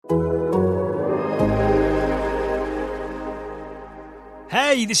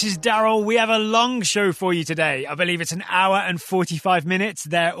Hey, this is Daryl. We have a long show for you today. I believe it's an hour and 45 minutes,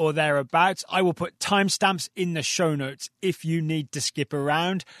 there or thereabouts. I will put timestamps in the show notes if you need to skip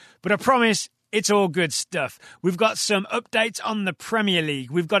around. But I promise it's all good stuff. We've got some updates on the Premier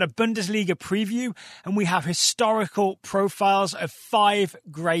League. We've got a Bundesliga preview, and we have historical profiles of 5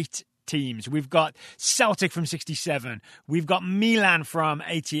 great teams. We've got Celtic from 67. We've got Milan from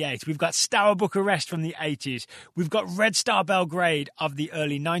 88. We've got Steaua Bucharest from the 80s. We've got Red Star Belgrade of the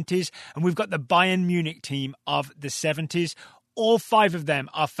early 90s. And we've got the Bayern Munich team of the 70s. All 5 of them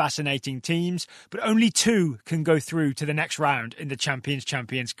are fascinating teams, but only 2 can go through to the next round in the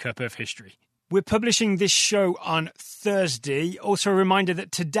Champions Cup of history. We're publishing this show on Thursday. Also a reminder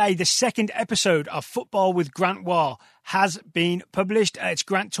that today, the second episode of Football with Grant Wahl has been published. It's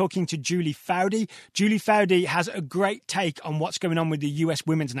Grant talking to Julie Foudy. Julie Foudy has a great take on what's going on with the US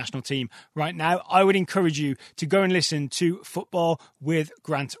women's national team right now. I would encourage you to go and listen to Football with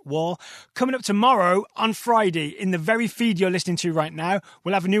Grant Wahl. Coming up tomorrow on Friday, in the very feed you're listening to right now,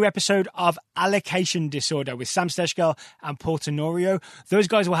 we'll have a new episode of Allocation Disorder with Sam Stejskal and Paul Tenorio. Those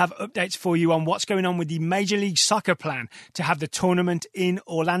guys will have updates for you on what's going on with the Major League Soccer plan to have the tournament in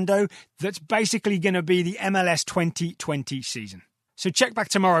Orlando. That's basically going to be the MLS 2020 season. So check back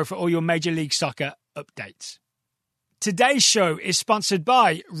tomorrow for all your Major League Soccer updates. Today's show is sponsored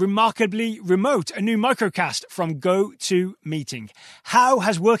by Remarkably Remote, a new microcast from GoToMeeting. How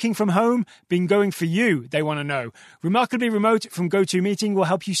has working from home been going for you? They want to know. Remarkably Remote from GoToMeeting will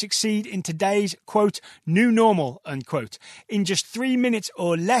help you succeed in today's, quote, new normal, unquote. In just 3 minutes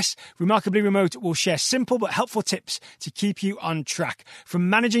or less, Remarkably Remote will share simple but helpful tips to keep you on track. From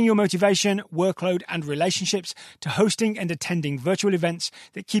managing your motivation, workload, and relationships to hosting and attending virtual events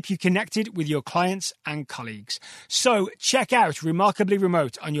that keep you connected with your clients and colleagues. So check out Remarkably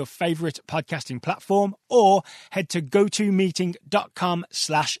Remote on your favorite podcasting platform or head to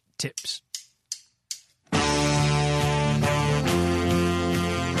gotomeeting.com/tips.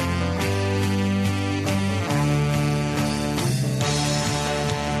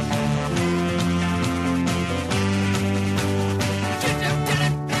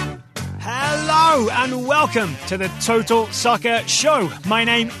 Hello and welcome to the Total Soccer Show. My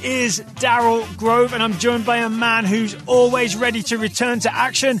name is Daryl Grove and I'm joined by a man who's always ready to return to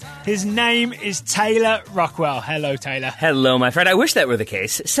action. His name is Taylor Rockwell. Hello, Taylor. Hello, my friend. I wish that were the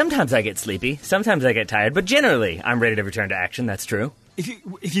case. Sometimes I get sleepy, sometimes I get tired, but generally I'm ready to return to action. That's true.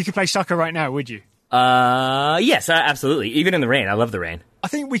 If you could play soccer right now, would you? Yes, absolutely. Even in the rain. I love the rain. I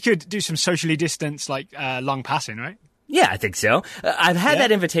think we could do some socially distanced, long passing, right? Yeah, I think so. I've had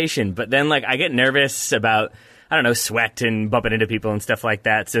that invitation, but then, I get nervous about, sweat and bumping into people and stuff like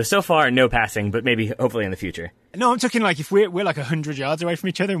that. So far, no passing, but maybe, hopefully, in the future. No, I'm talking if we're 100 yards away from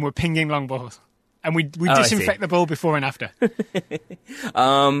each other and we're pinging long balls. And we disinfect the ball before and after.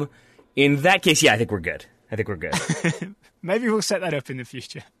 In that case, yeah, I think we're good. Maybe we'll set that up in the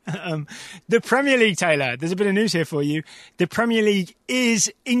future. The Premier League, Taylor, there's a bit of news here for you. The Premier League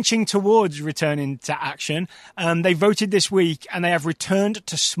is inching towards returning to action. They voted this week and they have returned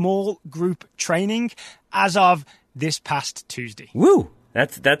to small group training as of this past Tuesday. Woo!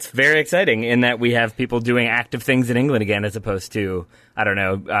 That's very exciting in that we have people doing active things in England again as opposed to,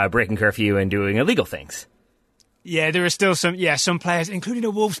 breaking curfew and doing illegal things. Yeah, there are still some players, including a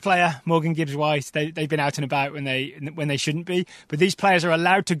Wolves player, Morgan Gibbs-White. They've been out and about when they shouldn't be. But these players are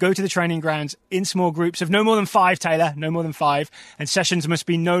allowed to go to the training grounds in small groups of no more than 5, Taylor, no more than 5. And sessions must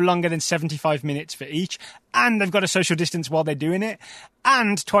be no longer than 75 minutes for each. And they've got to social distance while they're doing it.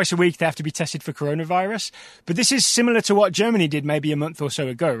 And twice a week they have to be tested for coronavirus. But this is similar to what Germany did maybe a month or so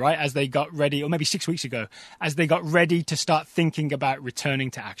ago, right? As they got ready, or maybe 6 weeks ago, as they got ready to start thinking about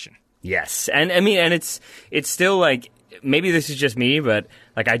returning to action. Yes. And it's still maybe this is just me, but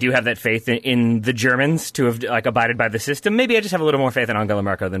I do have that faith in the Germans to have abided by the system. Maybe I just have a little more faith in Angela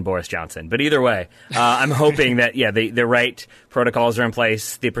Merkel than Boris Johnson. But either way, I'm hoping that, the right protocols are in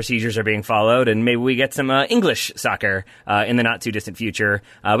place, the procedures are being followed, and maybe we get some English soccer in the not too distant future.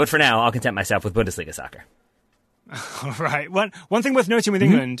 But for now, I'll content myself with Bundesliga soccer. All right. One thing worth noting with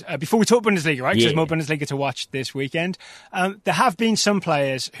England, before we talk Bundesliga, right? 'Cause there's more Bundesliga to watch this weekend. There have been some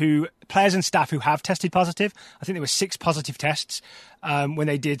players and staff who have tested positive. I think there were 6 positive tests when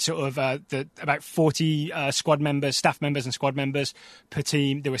they did about 40 squad members, staff members and squad members per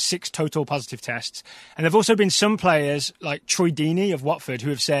team. There were 6 total positive tests. And there have also been some players like Troy Deeney of Watford who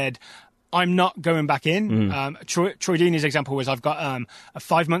have said, I'm not going back in. Troy Deeney's example was, I've got a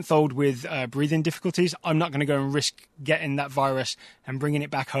 5-month-old with breathing difficulties. I'm not going to go and risk getting that virus and bringing it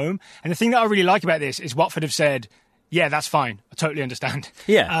back home. And the thing that I really like about this is Watford have said, yeah, that's fine. I totally understand.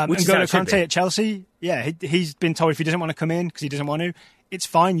 Yeah. And N'Golo Kante at Chelsea, he's been told if he doesn't want to come in because he doesn't want to, it's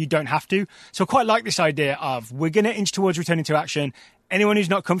fine. You don't have to. So I quite like this idea of we're going to inch towards returning to action. Anyone who's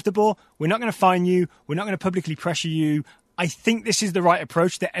not comfortable, we're not going to fine you. We're not going to publicly pressure you. I think this is the right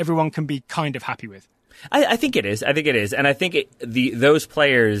approach that everyone can be kind of happy with. I think it is. And I think those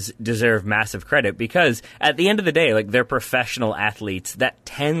players deserve massive credit because at the end of the day, like, they're professional athletes. That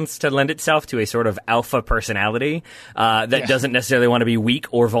tends to lend itself to a sort of alpha personality that doesn't necessarily want to be weak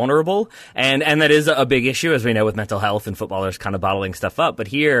or vulnerable. And that is a big issue, as we know, with mental health and footballers kind of bottling stuff up. But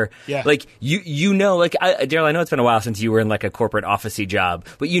here, like, Daryl, I know it's been a while since you were in like a corporate office-y job,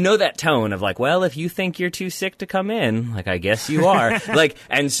 but you know that tone of like, well, if you think you're too sick to come in, like, I guess you are. Like,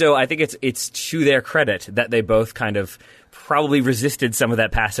 and so I think it's to their credit that they both kind of probably resisted some of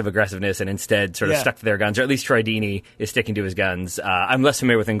that passive aggressiveness and instead sort of stuck to their guns, or at least Troy Deeney is sticking to his guns. I'm less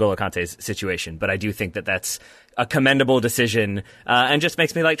familiar with N'Golo Kante's situation, but I do think that that's a commendable decision and just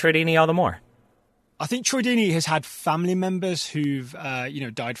makes me like Troy Deeney all the more. I think Troy Deeney has had family members who've,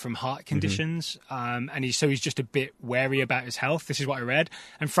 died from heart conditions, and he's just a bit wary about his health. This is what I read.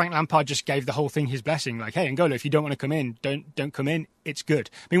 And Frank Lampard just gave the whole thing his blessing. Like, hey, N'Golo, if you don't want to come in, don't come in. It's good.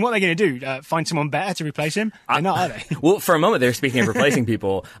 I mean, what are they going to do? Find someone better to replace him? They're not, are they? Well, for a moment there, speaking of replacing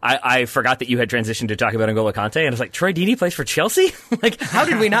people, I forgot that you had transitioned to talk about N'Golo Kante, and I was like, Troy Deeney plays for Chelsea? Like, how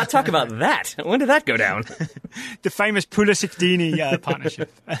did we not talk about that? When did that go down? The famous Pulisic-Deeney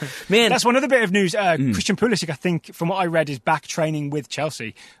partnership. Man, that's one other bit of news. Christian Pulisic, I think, from what I read, is back training with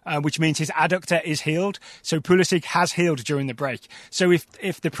Chelsea, which means his adductor is healed. So Pulisic has healed during the break. So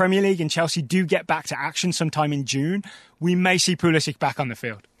if the Premier League and Chelsea do get back to action sometime in June, we may see Pulisic back on the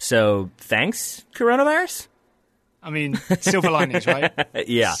field. So thanks, coronavirus? I mean, silver linings, right?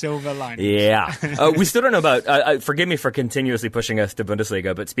 Yeah. Silver linings. Yeah. We still don't know about, forgive me for continuously pushing us to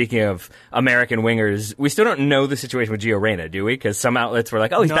Bundesliga, but speaking of American wingers, we still don't know the situation with Gio Reyna, do we? Because some outlets were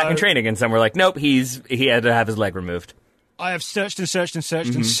like, oh, he's back in training, and some were like, nope, he had to have his leg removed. I have searched and searched and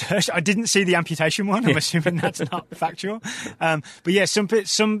searched and searched. I didn't see the amputation one. I'm assuming that's not factual. But yeah, some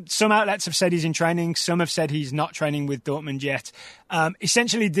outlets have said he's in training. Some have said he's not training with Dortmund yet.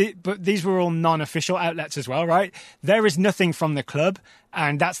 Essentially, but these were all non-official outlets as well, right? There is nothing from the club,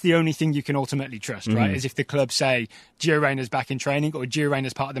 and that's the only thing you can ultimately trust, right? Is if the club say Gio Reyna's back in training, or Gio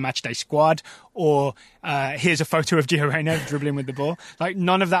Reyna's part of the matchday squad, or here's a photo of Gio Reyna dribbling with the ball. Like,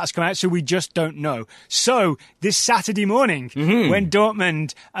 none of that has come out, so we just don't know. So this Saturday morning, when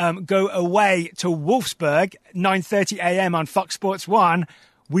Dortmund go away to Wolfsburg, 9:30 a.m. on Fox Sports 1,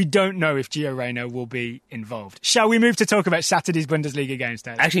 we don't know if Gio Reyna will be involved. Shall we move to talk about Saturday's Bundesliga games,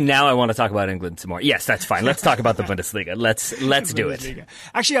 Dave? Actually, now I want to talk about England some more. Yes, that's fine. Let's talk about the Bundesliga. Let's do it.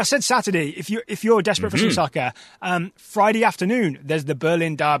 Actually, I said Saturday. If you're desperate for some soccer, Friday afternoon there's the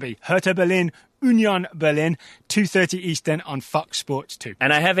Berlin derby. Hertha Berlin, Union Berlin, 2:30 Eastern on Fox Sports 2.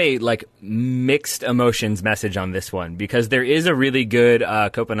 And I have a mixed emotions message on this one, because there is a really good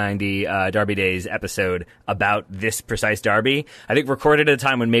Copa 90 Derby Days episode about this precise derby. I think recorded at a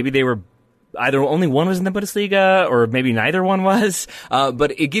time when maybe they were either only one was in the Bundesliga or maybe neither one was.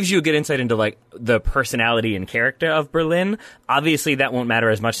 But it gives you a good insight into the personality and character of Berlin. Obviously, that won't matter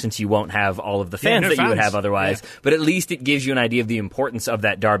as much since you won't have all of the fans you would have otherwise. Yeah. But at least it gives you an idea of the importance of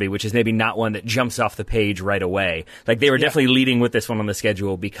that derby, which is maybe not one that jumps off the page right away. Like, they were definitely leading with this one on the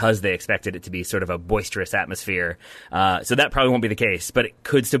schedule because they expected it to be sort of a boisterous atmosphere. So that probably won't be the case, but it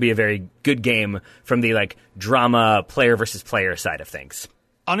could still be a very good game from the drama player versus player side of things.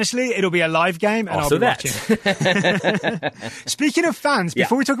 Honestly, it'll be a live game, and also I'll be watching. Speaking of fans,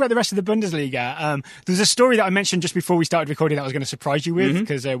 before we talk about the rest of the Bundesliga, there's a story that I mentioned just before we started recording that I was going to surprise you with,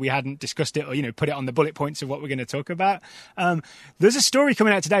 because we hadn't discussed it or put it on the bullet points of what we're going to talk about. There's a story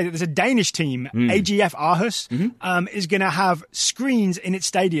coming out today that there's a Danish team, AGF Aarhus, is going to have screens in its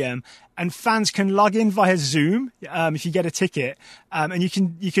stadium, and fans can log in via Zoom if you get a ticket, and you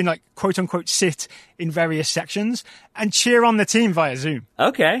can quote unquote sit in various sections and cheer on the team via Zoom.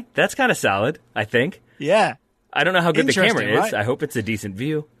 Okay, that's kind of solid, I think. Yeah. I don't know how good the camera is. Right? I hope it's a decent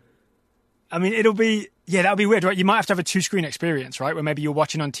view. I mean, that'll be weird, right? You might have to have a two-screen experience, right? Where maybe you're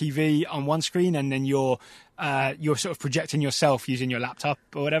watching on TV on one screen and then you're sort of projecting yourself using your laptop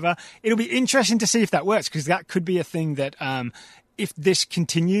or whatever. It'll be interesting to see if that works, because that could be a thing that if this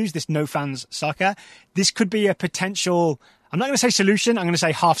continues, this no fans soccer, this could be a potential, I'm not going to say solution, I'm going to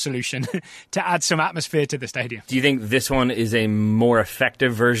say half solution to add some atmosphere to the stadium. Do you think this one is a more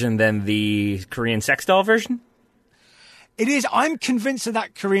effective version than the Korean sex doll version? It is. I'm convinced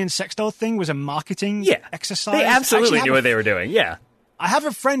that Korean sex doll thing was a marketing exercise. They absolutely knew what they were doing, yeah. I have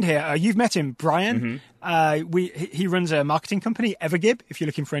a friend here, you've met him, Brian. He runs a marketing company, Evergib. If you're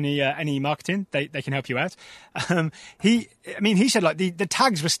looking for any marketing, they can help you out. He said like the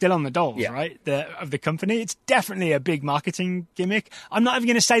tags were still on the dolls, right? Of the company. It's definitely a big marketing gimmick. I'm not even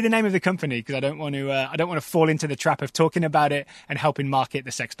going to say the name of the company because I don't want to fall into the trap of talking about it and helping market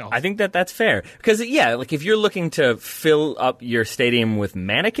the sex doll. I think that's fair because like if you're looking to fill up your stadium with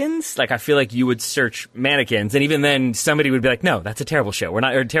mannequins, like I feel like you would search mannequins, and even then somebody would be like, "No, that's a terrible show. We're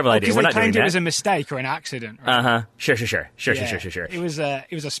not, or a terrible idea. We're not doing that." Because they claimed it was a mistake or an accident. Right? Sure.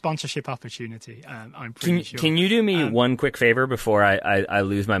 It was a sponsorship opportunity. I'm pretty sure. Can you do me one quick favor before I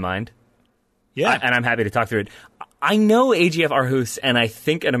lose my mind? Yeah, and I'm happy to talk through it. I know AGF Aarhus, and I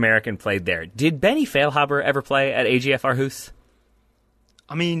think an American played there. Did Benny Feilhaber ever play at AGF Aarhus?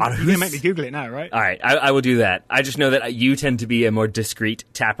 I mean, you're going to make me Google it now, right? All right, I will do that. I just know that you tend to be a more discreet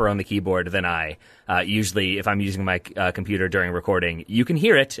tapper on the keyboard than I. Usually, if I'm using my computer during recording, you can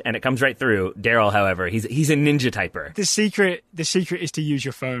hear it, and it comes right through. Daryl, however, he's a ninja typer. The secret is to use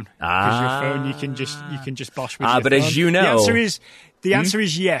your phone. Because your phone, you can just bosh with your but phone. As you know... The answer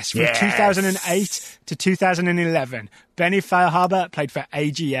is yes. From 2008 to 2011, Benny Feilhaber played for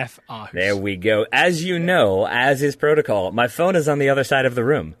AGF Aarhus. There we go. As you know, as is protocol, my phone is on the other side of the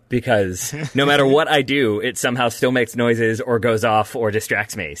room because no matter what I do, it somehow still makes noises or goes off or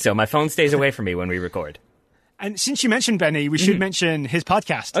distracts me. So my phone stays away from me when we record. And since you mentioned Benny, we should mention his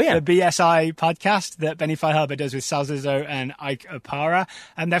podcast, the BSI podcast that Benny Feilhaber does with Sal Zizzo and Ike Opara.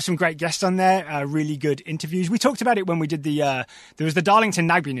 And they have some great guests on there, really good interviews. We talked about it when we did there was the Darlington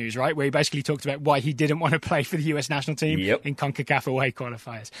Nagby news, right, where he basically talked about why he didn't want to play for the US national team in CONCACAF away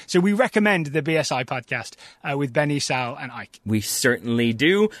qualifiers. So we recommend the BSI podcast with Benny, Sal, and Ike. We certainly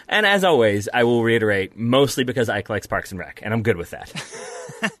do. And as always, I will reiterate, mostly because Ike likes Parks and Rec, and I'm good with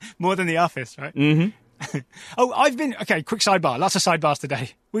that. More than The Office, right? Mm-hmm. Quick sidebar. Lots of sidebars today.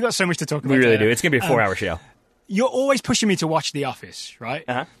 We've got so much to talk about. We really do. It's going to be a 4-hour show. You're always pushing me to watch The Office, right?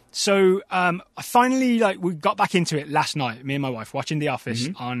 Uh-huh. So I finally, we got back into it last night, me and my wife, watching The Office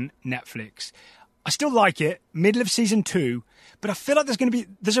on Netflix. I still like it, middle of season 2, but I feel like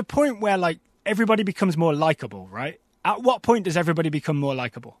there's a point where, everybody becomes more likable, right? At what point does everybody become more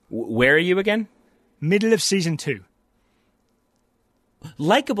likable? Where are you again? Middle of season 2.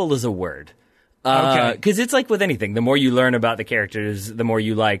 Likable is a word. Okay. Because it's like with anything. The more you learn about the characters, the more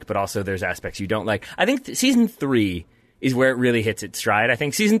you like, but also there's aspects you don't like. I think season 3 is where it really hits its stride. I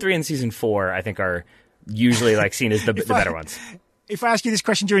think season 3 and season 4, I think, are usually seen as the better ones. If I ask you this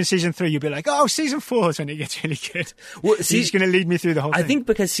question during season 3, you'll be like, "Oh, season 4 is when it gets really good." Well, you're just going to lead me through the whole thing. I think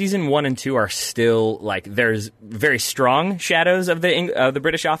because season 1 and 2 are still there's very strong shadows of the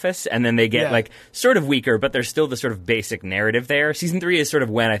British Office, and then they get sort of weaker, but there's still the sort of basic narrative there. Season 3 is sort of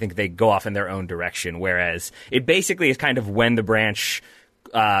when I think they go off in their own direction, whereas it basically is kind of when the branch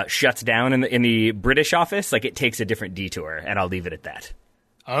shuts down in the British Office. It takes a different detour, and I'll leave it at that.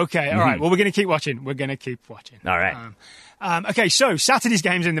 Okay, all right. Well, we're going to keep watching. All right. Okay, so Saturday's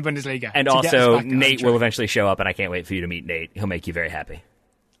games in the Bundesliga. And also, Nate will eventually show up, and I can't wait for you to meet Nate. He'll make you very happy.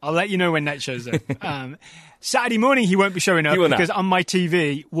 I'll let you know when Nate shows up. Saturday morning, he won't be showing up because on my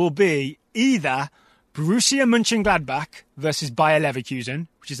TV will be either Borussia Mönchengladbach versus Bayer Leverkusen,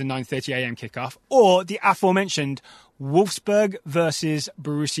 which is a 9:30 a.m. kickoff, or the aforementioned Wolfsburg versus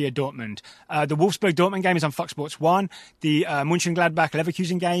Borussia Dortmund. The Wolfsburg-Dortmund game is on Fox Sports 1. The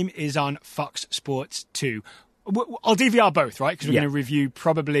Mönchengladbach-Leverkusen game is on Fox Sports 2. I'll DVR both, right? Because we're going to review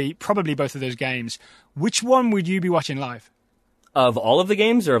probably both of those games. Which one would you be watching live? Of all of the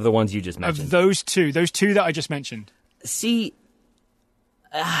games or of the ones you just mentioned? Of those two that I just mentioned. See,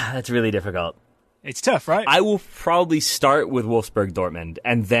 that's really difficult. It's tough, right? I will probably start with Wolfsburg Dortmund,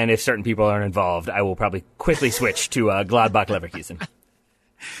 and then if certain people aren't involved, I will probably quickly switch to Gladbach Leverkusen.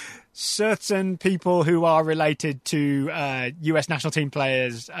 Certain people who are related to US national team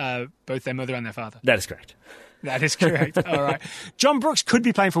players, both their mother and their father. That is correct. That is correct. All right. John Brooks could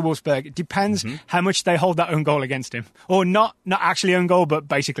be playing for Wolfsburg. It depends how much they hold that own goal against him. Or not actually own goal, but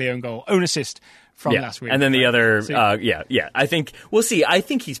basically own goal. Own assist from last week. And then the other, I think, we'll see. I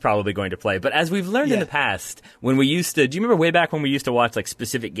think he's probably going to play. But as we've learned in the past, when we used to, do you remember way back when we used to watch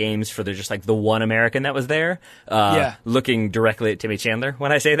specific games for just the one American that was there? Looking directly at Timmy Chandler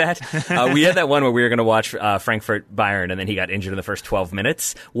when I say that. We had that one where we were going to watch Frankfurt Bayern, and then he got injured in the first 12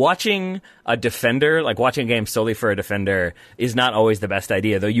 minutes. Watching a defender, watching a game solely for a defender, is not always the best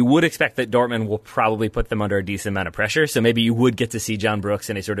idea, though you would expect that Dortmund will probably put them under a decent amount of pressure. So maybe you would get to see John Brooks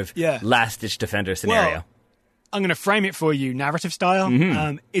in a sort of last-ditch defender scenario. Well, I'm going to frame it for you narrative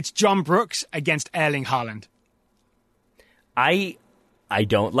style. It's John Brooks against Erling Haaland. I I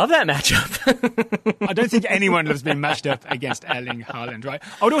don't love that matchup. I don't think anyone loves being matched up against Erling Haaland, right?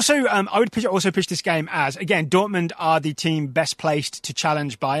 I would also pitch this game as, again, Dortmund are the team best placed to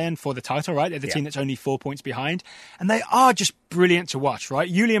challenge Bayern for the title, right? They're the team that's only 4 points behind, and they are just brilliant to watch, right?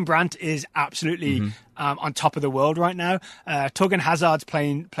 Julian Brandt is absolutely on top of the world right now. Torgan Hazard's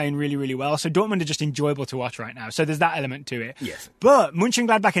playing really, really well. So Dortmund are just enjoyable to watch right now. So there's that element to it. Yes. But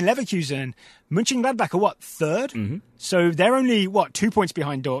Mönchengladbach and Mönchengladbach are what, third? So they're only, 2 points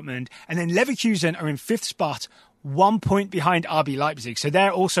behind Dortmund. And then Leverkusen are in fifth spot, 1 point behind RB Leipzig. So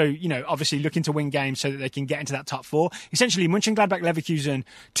they're also, obviously looking to win games so that they can get into that top four. Essentially, Mönchengladbach, Leverkusen,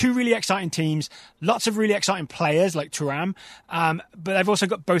 two really exciting teams, lots of really exciting players like Thuram, but they've also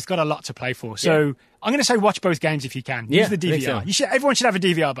both got a lot to play for. So I'm going to say watch both games if you can. Use the DVR. So. Everyone should have a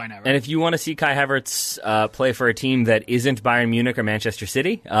DVR by now, right? And if you want to see Kai Havertz play for a team that isn't Bayern Munich or Manchester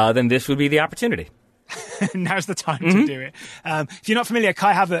City, then this would be the opportunity. Now's the time to do it. If you're not familiar,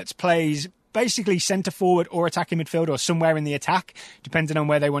 Kai Havertz plays basically centre forward or attacking midfield or somewhere in the attack, depending on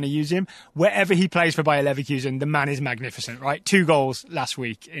where they want to use him. Wherever he plays for Bayer Leverkusen, the man is magnificent, right? 2 goals last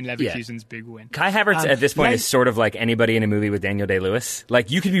week in Leverkusen's big win. Kai Havertz at this point is sort of like anybody in a movie with Daniel Day-Lewis. Like,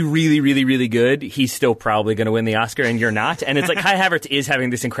 you could be really, really, really good. He's still probably going to win the Oscar, and you're not. And it's like Kai Havertz is having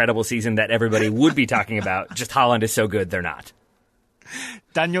this incredible season that everybody would be talking about. Just Haaland is so good, they're not.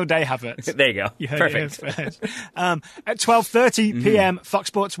 Daniel Day Havertz. There you go. You heard Perfect. it here first. At 12:30 p.m. Fox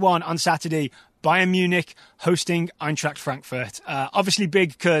Sports 1 on Saturday, Bayern Munich hosting Eintracht Frankfurt. Obviously big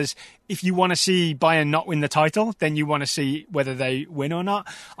because if you want to see Bayern not win the title, then you want to see whether they win or not.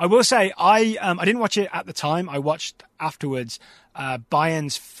 I will say I didn't watch it at the time. I watched afterwards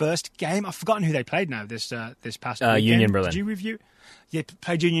Bayern's first game. I've forgotten who they played now this past weekend. Union Berlin. Did you review? Yeah,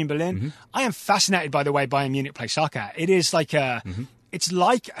 played Union Berlin. I am fascinated by the way Bayern Munich play soccer. It is like it's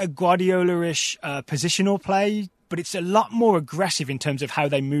like a Guardiola-ish positional play, but it's a lot more aggressive in terms of how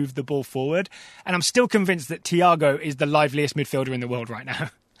they move the ball forward. And I'm still convinced that Thiago is the liveliest midfielder in the world right now.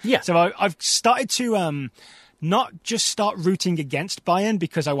 Yeah. So I've started to not just start rooting against Bayern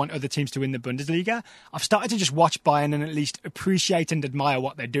because I want other teams to win the Bundesliga. I've started to just watch Bayern and at least appreciate and admire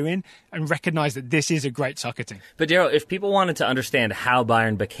what they're doing and recognize that this is a great soccer team. But Daryl, if people wanted to understand how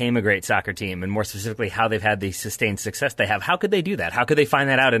Bayern became a great soccer team and more specifically how they've had the sustained success they have, how could they do that? How could they find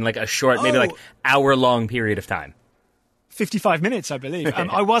that out in like a short, maybe like hour-long period of time? 55 minutes, I believe.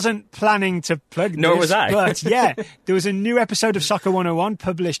 I wasn't planning to plug this. Nor was I. But yeah, there was a new episode of Soccer 101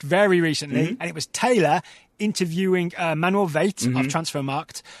 published very recently, and it was Taylor interviewing Manuel Veit of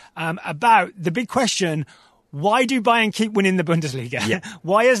Transfermarkt about the big question, why do Bayern keep winning the Bundesliga? Yeah.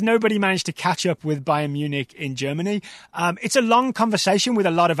 Why has nobody managed to catch up with Bayern Munich in Germany? It's a long conversation with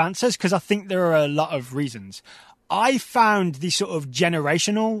a lot of answers because I think there are a lot of reasons. I found the sort of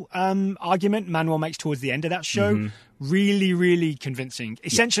generational argument Manuel makes towards the end of that show really, really convincing.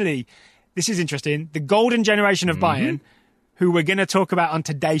 Essentially, this is interesting. The golden generation of Bayern, who we're going to talk about on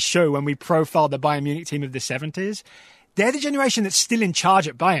today's show when we profile the Bayern Munich team of the 70s, they're the generation that's still in charge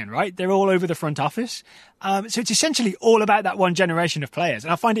at Bayern, right? They're all over the front office. So it's essentially all about that one generation of players.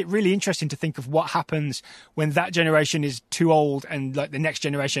 And I find it really interesting to think of what happens when that generation is too old and like the next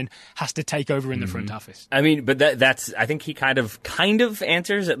generation has to take over in the front office. I mean, but that's I think he kind of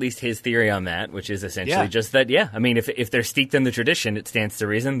answers at least his theory on that, which is essentially just that, I mean, if they're steeped in the tradition, it stands to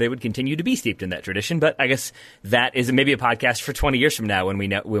reason they would continue to be steeped in that tradition. But I guess that is maybe a podcast for 20 years from now when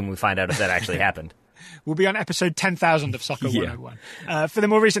we find out if that actually happened. We'll be on episode 10,000 of Soccer 101. For the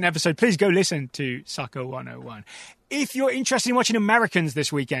more recent episode, please go listen to Soccer 101. If you're interested in watching Americans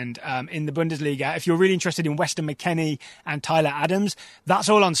this weekend in the Bundesliga, if you're really interested in Weston McKennie and Tyler Adams, that's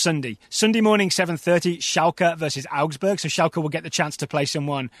all on Sunday. Sunday morning, 7:30, Schalke versus Augsburg. So Schalke will get the chance to play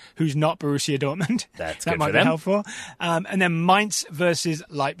someone who's not Borussia Dortmund. That's that good might for be them. helpful. And then Mainz versus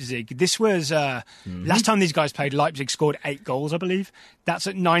Leipzig. This was last time these guys played, Leipzig scored 8 goals, I believe. That's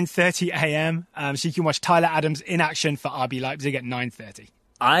at 9:30 a.m. So you can watch Tyler Adams in action for RB Leipzig at 9:30.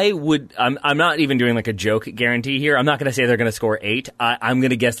 I'm not even doing like a joke guarantee here. I'm not going to say they're going to score 8. I'm going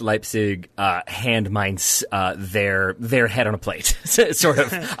to guess Leipzig hand Mainz their head on a plate. Sort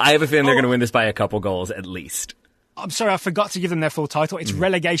of. I have a feeling they're going to win this by a couple goals at least. I'm sorry, I forgot to give them their full title. It's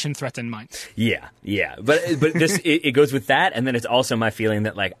relegation threatened Mainz. Yeah. But this it goes with that, and then it's also my feeling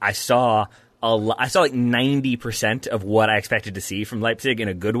that like I saw like 90% of what I expected to see from Leipzig in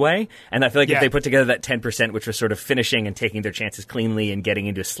a good way. And I feel like if they put together that 10%, which was sort of finishing and taking their chances cleanly and getting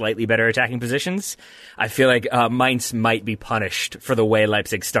into slightly better attacking positions, I feel like Mainz might be punished for the way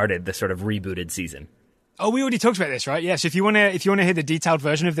Leipzig started the sort of rebooted season. Oh, we already talked about this, right? Yes. If you want to hear the detailed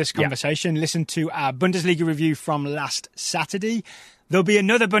version of this conversation, listen to our Bundesliga review from last Saturday. There'll be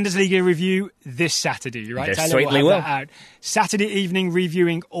another Bundesliga review this Saturday, right, There Taylor? certainly We'll will. have that out Saturday evening,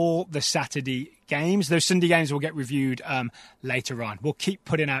 reviewing all the Saturday games. Those Sunday games will get reviewed later on. We'll keep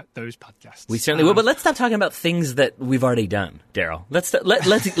putting out those podcasts. We certainly will, but let's stop talking about things that we've already done, Daryl.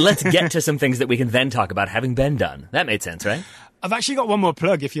 Let's get to some things that we can then talk about having been done. That made sense, right? I've actually got one more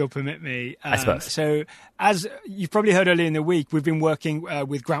plug, if you'll permit me. I suppose. So, as you've probably heard earlier in the week, we've been working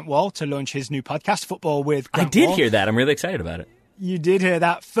with Grant Wall to launch his new podcast, Football with Grant I did Wall. hear that. I'm really excited about it. You did hear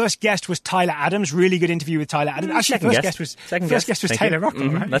that. First guest was Tyler Adams. Really good interview with Tyler Adams. Actually, first guest was Thank Taylor you. Rockwell,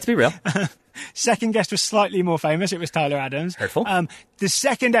 right? Let's be real. Second guest was slightly more famous. It was Tyler Adams. Hurtful. The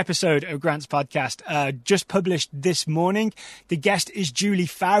second episode of Grant's podcast just published this morning. The guest is Julie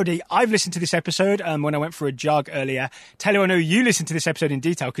Foudy. I've listened to this episode when I went for a jog earlier. Taylor, I know you listened to this episode in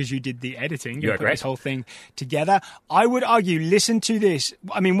detail because you did the editing. You are put correct. this whole thing together. I would argue, listen to this.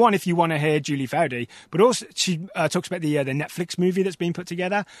 I mean, one, if you want to hear Julie Foudy, but also she talks about the Netflix movie that's being put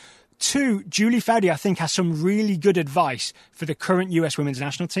together. Two, Julie Foudy, I think, has some really good advice for the current US women's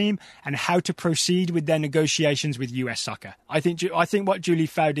national team and how to proceed with their negotiations with US soccer. I think what Julie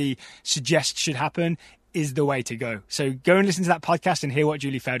Foudy suggests should happen is the way to go. So go and listen to that podcast and hear what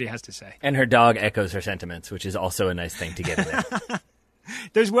Julie Foudy has to say. And her dog echoes her sentiments, which is also a nice thing to get in there.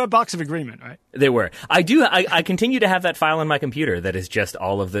 Those were barks of agreement, right? They were. I continue to have that file on my computer that is just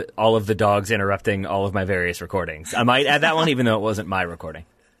all of the dogs interrupting all of my various recordings. I might add that one, even though it wasn't my recording.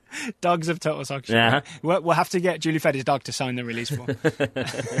 Dogs of Total Soccer Show. Uh-huh. We'll have to get Julie Foudy's dog to sign the release form.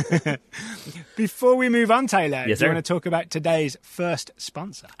 Before we move on, Taylor, Yes, do you sir. want to talk about today's first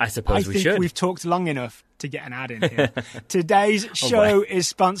sponsor? I suppose we should. I think we've talked long enough to get an ad in here. Today's show is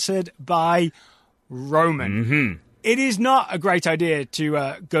sponsored by Roman. Mm-hmm. It is not a great idea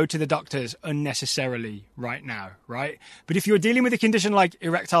to go to the doctors unnecessarily right now, right? But if you're dealing with a condition like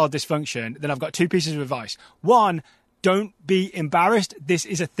erectile dysfunction, then I've got two pieces of advice. One, don't be embarrassed. This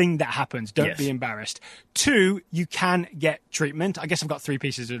is a thing that happens. Don't Yes. be embarrassed. Two, you can get treatment. I guess I've got three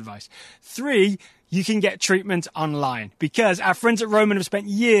pieces of advice. Three, you can get treatment online because our friends at Roman have spent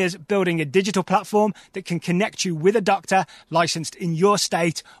years building a digital platform that can connect you with a doctor licensed in your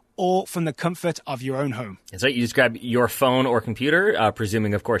state or from the comfort of your own home. So you just grab your phone or computer,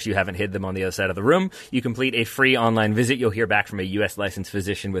 presuming, of course, you haven't hid them on the other side of the room. You complete a free online visit. You'll hear back from a U.S. licensed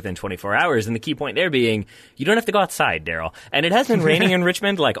physician within 24 hours. And the key point there being, you don't have to go outside, Daryl. And it has been raining in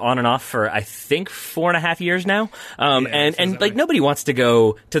Richmond, like on and off for, I think, 4.5 years now. And like nobody wants to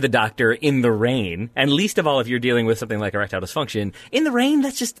go to the doctor in the rain. And least of all, if you're dealing with something like erectile dysfunction in the rain,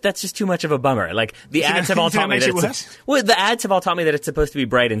 that's just too much of a bummer. Like the ads have all taught me that the ads have all taught me that it's supposed to be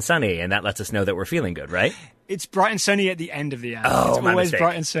bright and sunny, and that lets us know that we're feeling good, right? It's bright and sunny at the end of the ad. Oh, it's my always mistake.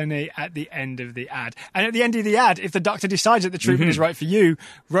 bright and sunny at the end of the ad. And at the end of the ad, if the doctor decides that the treatment is right for you,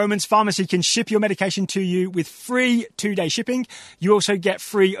 Roman's Pharmacy can ship your medication to you with free 2-day shipping. You also get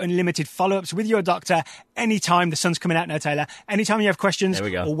free unlimited follow-ups with your doctor anytime. The sun's coming out now, Taylor. Anytime you have questions There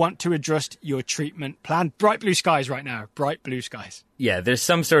we go. or want to adjust your treatment plan. Bright blue skies right now. Bright blue skies. Yeah, there's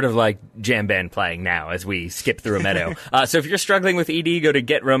some sort of like jam band playing now as we skip through a meadow. So if you're struggling with ED, go to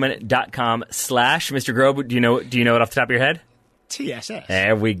getroman.com/ Mr. Grobe, do you know it off the top of your head? TSS.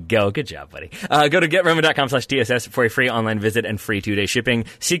 There we go. Good job, buddy. Go to getroman.com/ TSS for a free online visit and free 2-day shipping.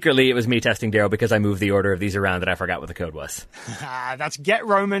 Secretly, it was me testing Daryl because I moved the order of these around that I forgot what the code was. That's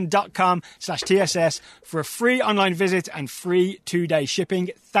getroman.com/ TSS for a free online visit and free 2-day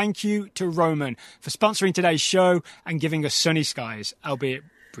shipping. Thank you to Roman for sponsoring today's show and giving us sunny skies, albeit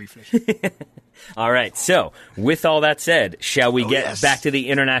briefly. All right. So with all that said, shall we get yes. back to the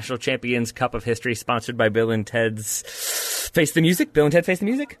International Champions Cup of History sponsored by Bill and Ted's Face the Music? Bill and Ted Face the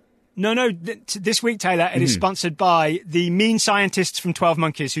Music? No. This week, Taylor, it is sponsored by the mean scientists from 12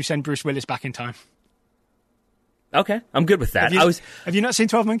 Monkeys who send Bruce Willis back in time. Okay. I'm good with that. Have you not seen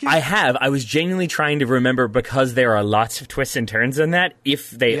 12 Monkeys? I have. I was genuinely trying to remember, because there are lots of twists and turns in that,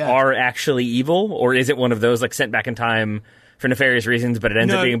 if they are actually evil, or is it one of those like sent back in time for nefarious reasons, but it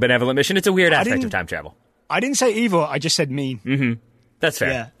ends up being a benevolent mission? It's a weird aspect of time travel. I didn't say evil. I just said mean. That's fair.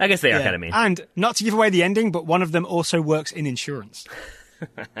 Yeah. I guess they are kind of mean. And not to give away the ending, but one of them also works in insurance.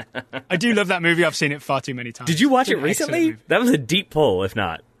 I do love that movie. I've seen it far too many times. Did you watch It's it an excellent recently? movie. That was a deep pull, if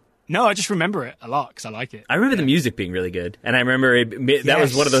not. No, I just remember it a lot because I like it. I remember the music being really good, and I remember that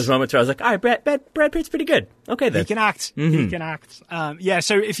was one of those moments where I was like, all right, Brad Pitt's pretty good. Okay, then. He can act. He can act.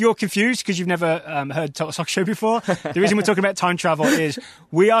 So if you're confused because you've never heard Total Soccer Show before, the reason we're talking about time travel is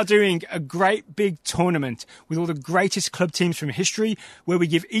we are doing a great big tournament with all the greatest club teams from history where we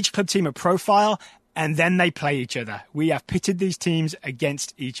give each club team a profile and then they play each other. We have pitted these teams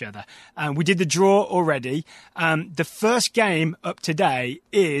against each other. We did the draw already. The first game up today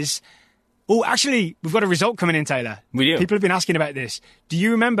is Oh, actually, we've got a result coming in, Taylor. We do. People have been asking about this. Do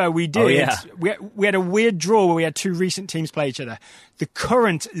you remember we did? Oh, yeah. We had a weird draw where we had two recent teams play each other. The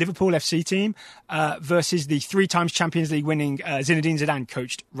current Liverpool FC team versus the 3 times Champions League winning Zinedine Zidane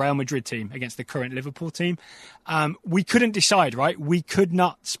coached Real Madrid team against the current Liverpool team. We couldn't decide, right? We could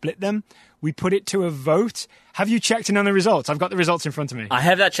not split them. We put it to a vote. Have you checked in on the results? I've got the results in front of me. I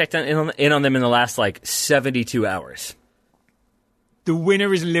have that checked in on them in the last 72 hours. The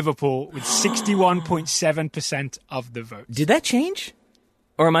winner is Liverpool with 61.7% of the vote. Did that change?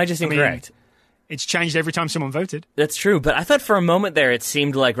 Or am I just incorrect? It's changed every time someone voted. That's true, but I thought for a moment there it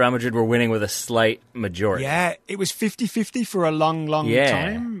seemed like Real Madrid were winning with a slight majority. Yeah, it was 50-50 for a long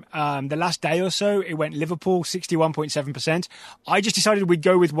time. The last day or so, it went Liverpool 61.7%. I just decided we'd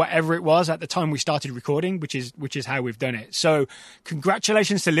go with whatever it was at the time we started recording, which is how we've done it. So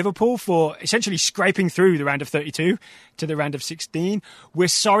congratulations to Liverpool for essentially scraping through the round of 32 to the round of 16. We're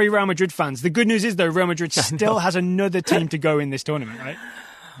sorry, Real Madrid fans. The good news is, though, Real Madrid still has another team to go in this tournament, right?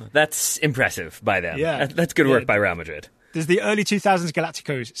 That's impressive by them. Yeah. That's good work by Real Madrid. There's the early 2000s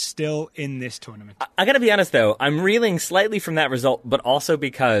Galacticos still in this tournament. I got to be honest, though. I'm reeling slightly from that result, but also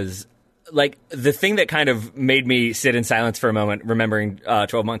because, the thing that kind of made me sit in silence for a moment, remembering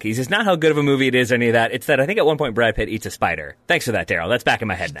 12 Monkeys, is not how good of a movie it is or any of that. It's that I think at one point Brad Pitt eats a spider. Thanks for that, Daryl. That's back in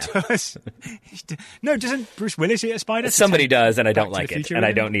my head now. No, doesn't Bruce Willis eat a spider? Somebody does, and I don't like it, and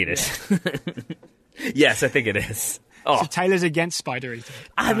I don't need it. Yes, I think it is. Oh. So Taylor's against spider eating.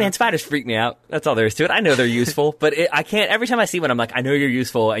 Man, spiders freak me out. That's all there is to it. I know they're useful, but I can't. Every time I see one, I'm like, I know you're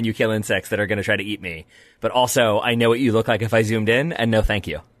useful and you kill insects that are going to try to eat me. But also, I know what you look like if I zoomed in, and no thank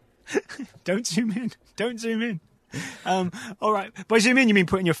you. Don't zoom in. Don't zoom in. All right. By zoom in, you mean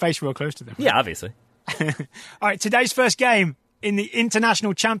putting your face real close to them. Yeah, obviously. All right, today's first game in the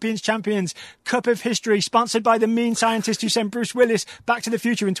International Champions Cup of History, sponsored by the mean scientist who sent Bruce Willis back to the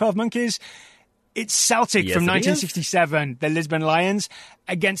future in 12 Monkeys. It's Celtic from 1967, the Lisbon Lions,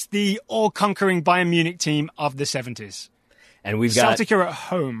 against the all-conquering Bayern Munich team of the 70s. And we've got Celtic are at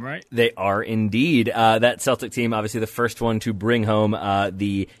home, right? They are indeed. That Celtic team, obviously the first one to bring home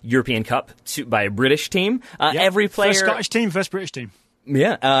the European Cup by a British team. Every player, first Scottish team, first British team.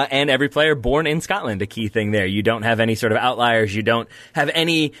 Yeah, and every player born in Scotland, a key thing there. You don't have any sort of outliers. You don't have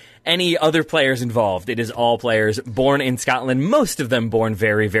any other players involved. It is all players born in Scotland, most of them born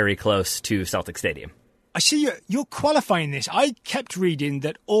very, very close to Celtic Stadium. I see you're qualifying this. I kept reading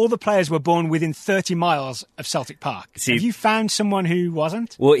that all the players were born within 30 miles of Celtic Park. Have you found someone who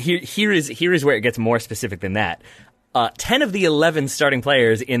wasn't? Well, here is where it gets more specific than that. 10 of the 11 starting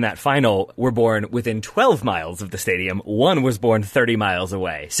players in that final were born within 12 miles of the stadium. One was born 30 miles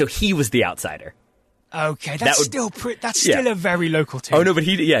away, so he was the outsider. Okay, that's still a very local team. Oh no, but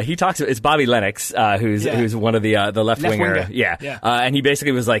he talks about it's Bobby Lennox, who's one of the left winger. Yeah. And he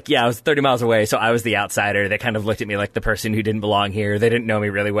basically was like, I was 30 miles away, so I was the outsider. They kind of looked at me like the person who didn't belong here. They didn't know me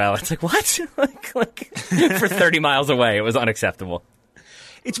really well. It's like, what? like for 30 miles away, it was unacceptable.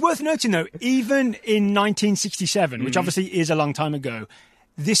 It's worth noting, though, even in 1967, which obviously is a long time ago,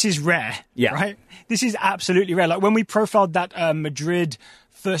 this is rare, right? This is absolutely rare. Like when we profiled that Madrid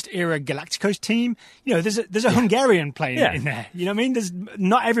first era Galacticos team, there's a Hungarian playing in there. You know what I mean? There's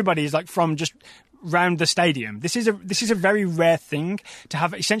not everybody is like from just round the stadium. This is a very rare thing to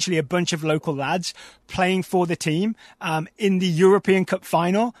have essentially a bunch of local lads playing for the team in the European Cup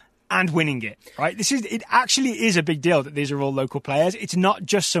final and winning it, right? It actually is a big deal that these are all local players. It's not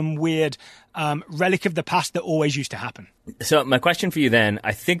just some weird relic of the past that always used to happen. So my question for you then,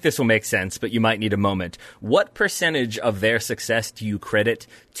 I think this will make sense, but you might need a moment. What percentage of their success do you credit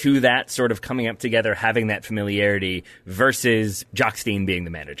to that sort of coming up together, having that familiarity versus Jock Stein being the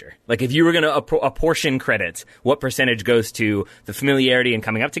manager? Like if you were going to apportion credits, what percentage goes to the familiarity and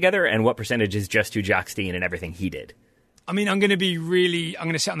coming up together, and what percentage is just to Jock Stein and everything he did? I mean, I'm going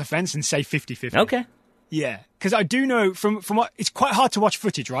to sit on the fence and say 50-50. Okay. Yeah, because I do know from what it's quite hard to watch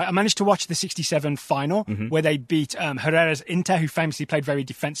footage, right? I managed to watch the 67 final where they beat Herrera's Inter, who famously played very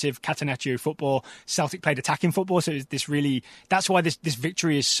defensive Catenaccio football. Celtic played attacking football, so that's why this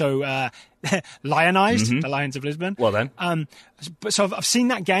victory is so lionized, the Lions of Lisbon. Well then. So I've seen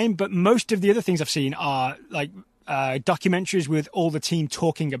that game, but most of the other things I've seen are like documentaries with all the team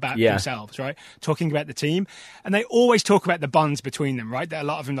talking about themselves, right? Talking about the team. And they always talk about the bonds between them, right? That a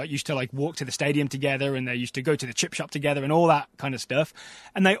lot of them used to walk to the stadium together, and they used to go to the chip shop together and all that kind of stuff.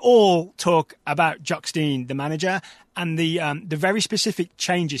 And they all talk about Jock Stein, the manager, and the very specific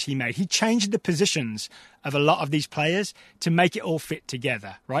changes he made. He changed the positions of a lot of these players to make it all fit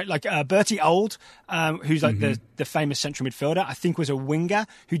together, right? Like Bertie Auld, who's like the famous central midfielder, I think was a winger,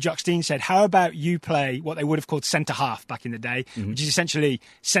 who Jock Stein said, how about you play what they would have called centre-half back in the day, which is essentially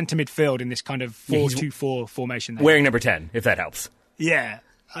centre midfield in this kind of 4-2-4 formation. Wearing number 10, if that helps. Yeah.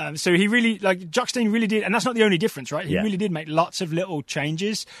 So he really, Jock Stein really did, and that's not the only difference, right? He really did make lots of little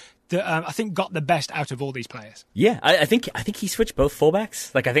changes that I think got the best out of all these players. Yeah, I think he switched both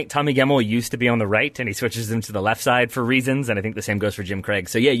fullbacks. Like, I think Tommy Gemmell used to be on the right, and he switches him to the left side for reasons, and I think the same goes for Jim Craig.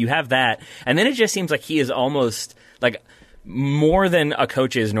 So yeah, you have that, and then it just seems like he is almost like more than a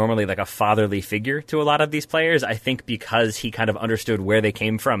coach is normally like a fatherly figure to a lot of these players. I think because he kind of understood where they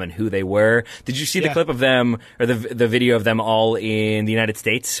came from and who they were. Did you see the clip of them, or the video of them all in the United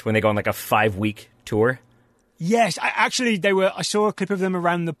States when they go on like a 5-week tour? Yes, I saw a clip of them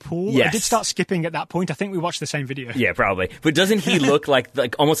around the pool. Yes. I did start skipping at that point. I think we watched the same video. Yeah, probably. But doesn't he look like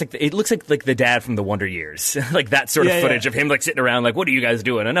almost like it looks like the dad from the Wonder Years, like that sort of footage of him like sitting around like, what are you guys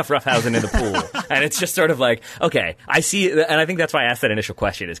doing? Enough roughhousing in the pool. And it's just sort of like, okay, I see, and I think that's why I asked that initial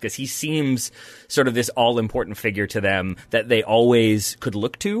question, is because he seems sort of this all important figure to them that they always could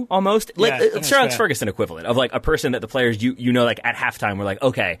look to almost, like Sir Alex Ferguson equivalent of like a person that the players you know like at halftime were like,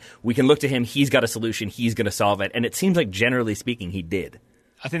 okay, we can look to him. He's got a solution. He's going to solve it, and it seems like generally speaking he did.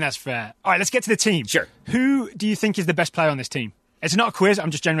 I think that's fair. All right, let's get to the team. Sure. Who do you think is the best player on this team? It's not a quiz. I'm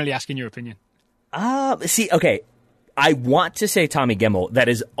just generally asking your opinion. Okay, I want to say Tommy Gemmell. That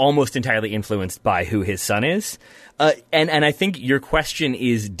is almost entirely influenced by who his son is. And I think your question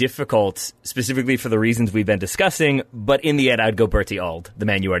is difficult specifically for the reasons we've been discussing, but in the end I'd go Bertie Auld, the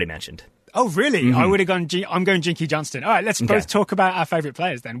man you already mentioned. Oh, really? I would have gone, I'm going Jinky Johnston. All right, let's both talk about our favourite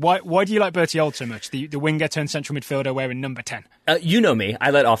players then. Why do you like Bertie Auld so much, the winger turned central midfielder wearing number 10? You know me.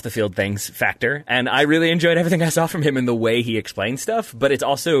 I let off the field things factor, and I really enjoyed everything I saw from him in the way he explained stuff, but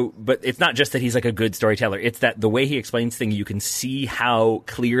it's not just that he's like a good storyteller. It's that the way he explains things, you can see how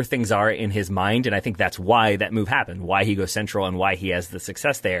clear things are in his mind, and I think that's why that move happened, why he goes central and why he has the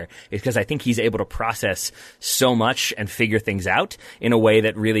success there, is because I think he's able to process so much and figure things out in a way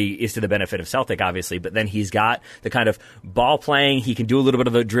that really is to the benefit of Celtic, obviously, but then he's got the kind of ball playing, he can do a little bit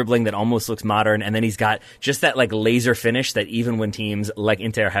of a dribbling that almost looks modern, and then he's got just that like laser finish that even when teams like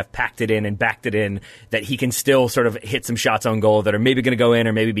Inter have packed it in and backed it in, that he can still sort of hit some shots on goal that are maybe going to go in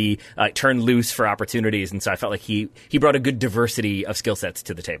or maybe be turned loose for opportunities, and so I felt like he brought a good diversity of skill sets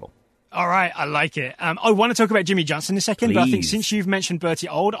to the table. All right, I like it. I want to talk about Jimmy Johnson in a second, Please. But I think since you've mentioned Bertie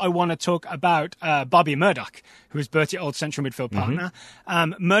Auld, I want to talk about Bobby Murdoch, who was Bertie Auld's central midfield partner.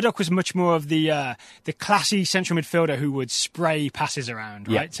 Murdoch was much more of the classy central midfielder who would spray passes around,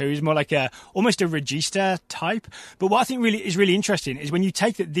 right? Yeah. So he was more like almost a regista type. But what I think is really interesting is when you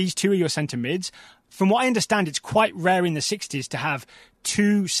take that these two are your centre mids. From what I understand, it's quite rare in the 60s to have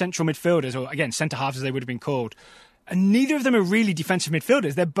two central midfielders, or again, centre halves as they would have been called. And neither of them are really defensive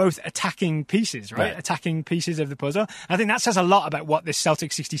midfielders. They're both attacking pieces, right? Attacking pieces of the puzzle. And I think that says a lot about what this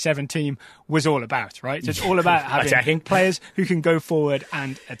Celtic 67 team was all about, right? So it's all about having players who can go forward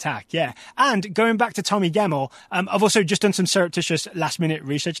and attack, yeah. And going back to Tommy Gemmell, I've also just done some surreptitious last-minute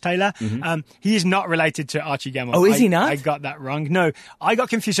research, Taylor. He is not related to Archie Gemmell. Oh, is he not? I got that wrong. No, I got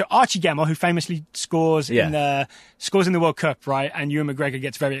confused. So Archie Gemmell, who famously scores in the World Cup, right? And Ewan McGregor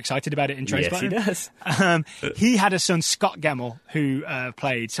gets very excited about it in Trainspotting. Yes, he does. He had a son, Scott Gemmell, who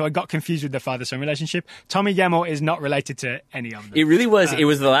played. So I got confused with the father-son relationship. Tommy Gemmell is not related to any of them. It really was. It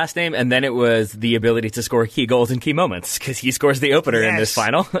was the last name, and then it was the ability to score key goals in key moments, because he scores the opener in this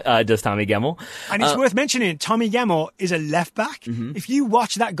final, does Tommy Gemmell. And it's worth mentioning, Tommy Gemmell is a left-back. If you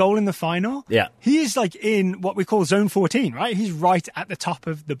watch that goal in the final, he is like in what we call zone 14, right? He's right at the top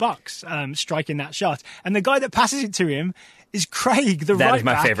of the box, striking that shot. And the guy that passes it to him is Craig, the right back. That is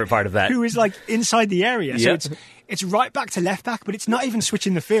my favorite part of that. Who is like inside the area. So it's right back to left back, but it's not even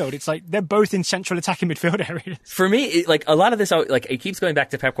switching the field. It's like they're both in central attacking midfield areas. For me, like a lot of this, like it keeps going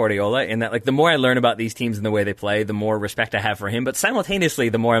back to Pep Guardiola, in that like the more I learn about these teams and the way they play, the more respect I have for him. But simultaneously,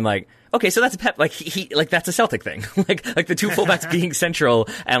 the more I'm like, okay, so that's a Pep, like he like that's a Celtic thing. like the two fullbacks being central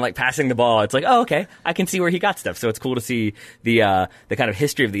and like passing the ball. It's like, oh, okay, I can see where he got stuff. So it's cool to see the kind of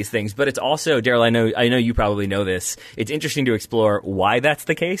history of these things. But it's also, Daryl, I know you probably know this. It's interesting to explore why that's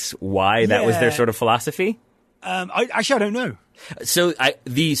the case, why that was their sort of philosophy. I don't know. So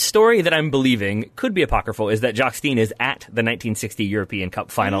the story that I'm believing could be apocryphal is that Jock Stein is at the 1960 European Cup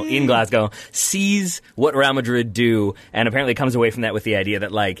final in Glasgow, sees what Real Madrid do, and apparently comes away from that with the idea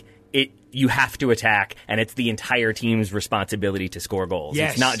that like you have to attack, and it's the entire team's responsibility to score goals.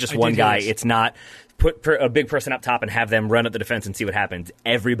 Yes, it's not just I one did guy. hear this. It's not put a big person up top and have them run at the defense and see what happens.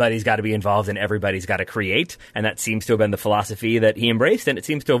 Everybody's got to be involved, and everybody's got to create, and that seems to have been the philosophy that he embraced, and it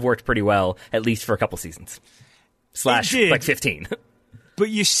seems to have worked pretty well, at least for a couple seasons. / like 15. But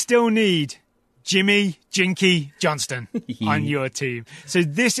you still need Jimmy Jinky Johnston on your team. So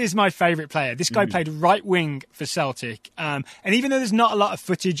this is my favourite player. This guy played right wing for Celtic. And even though there's not a lot of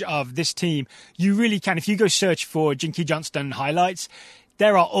footage of this team, you really can. If you go search for Jinky Johnston highlights,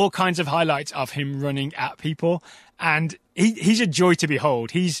 there are all kinds of highlights of him running at people. And he's a joy to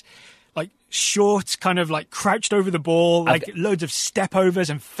behold. He's like short, kind of like crouched over the ball, like loads of step overs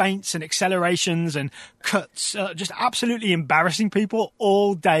and feints and accelerations and cuts, just absolutely embarrassing people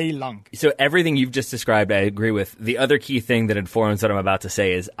all day long. So everything you've just described, I agree with. The other key thing that informs what I'm about to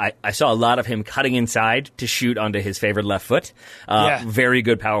say is I saw a lot of him cutting inside to shoot onto his favored left foot. Very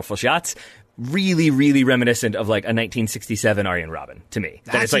good, powerful shots. Really, really reminiscent of like a 1967 Arjen Robben to me.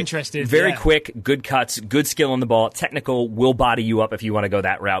 That's interesting. Very quick, good cuts, good skill on the ball, technical, will body you up if you want to go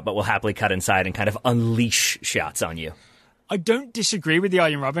that route, but will happily cut inside and kind of unleash shots on you. I don't disagree with the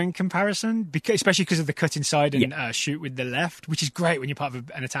Arjen Robben comparison, especially because of the cut inside and shoot with the left, which is great when you're part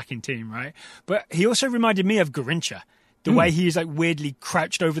of an attacking team, right? But he also reminded me of Garincha. The way he is like weirdly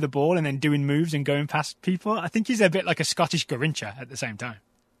crouched over the ball and then doing moves and going past people. I think he's a bit like a Scottish Garincha at the same time.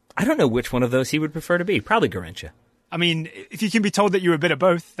 I don't know which one of those he would prefer to be. Probably Garincha. I mean, if you can be told that you're a bit of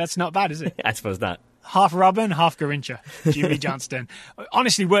both, that's not bad, is it? I suppose not. Half Robin, half Garincha. Jimmy Johnston.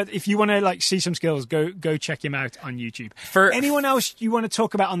 Honestly, if you want to like see some skills, go check him out on YouTube. For anyone else you want to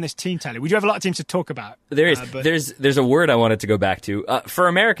talk about on this team, Tyler? We do have a lot of teams to talk about. There is. There's a word I wanted to go back to. For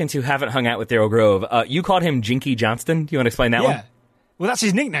Americans who haven't hung out with Daryl Grove, you called him Jinky Johnston. Do you want to explain that one? Well, that's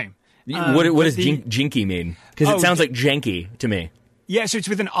his nickname. What does Jinky mean? Because it sounds like janky to me. Yeah, so it's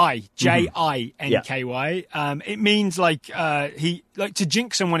with an I, Jinky. It means like to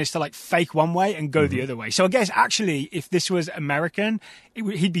jinx someone is to like fake one way and go the other way. So I guess actually, if this was American,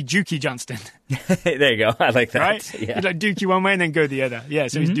 he'd be Dookie Johnston. There you go. I like that. Right? Yeah. He'd like Dookie one way and then go the other. Yeah.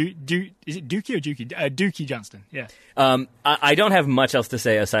 So is it Dookie or Dookie? Dookie Johnston. Yeah. I don't have much else to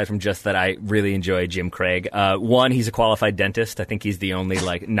say aside from just that I really enjoy Jim Craig. One, he's a qualified dentist. I think he's the only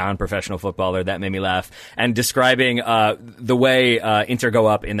like non-professional footballer that made me laugh. And describing the way Inter go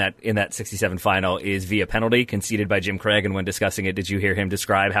up in that 67 final is via penalty conceded by Jim Craig. And when discussing it, did you hear him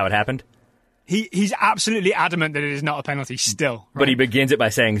describe how it happened? He's absolutely adamant that it is not a penalty still. Right? But he begins it by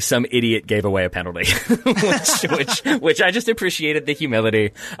saying some idiot gave away a penalty, which I just appreciated the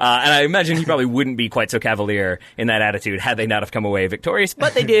humility. And I imagine he probably wouldn't be quite so cavalier in that attitude had they not have come away victorious,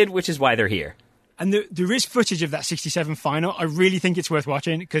 but they did, which is why they're here. And there is footage of that 67 final. I really think it's worth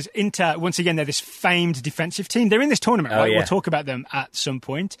watching because Inter, once again, they're this famed defensive team. They're in this tournament, right? Yeah. We'll talk about them at some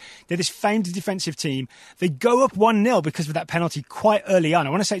point. They're this famed defensive team. They go up 1-0 because of that penalty quite early on. I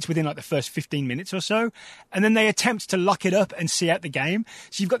want to say it's within like the first 15 minutes or so. And then they attempt to lock it up and see out the game.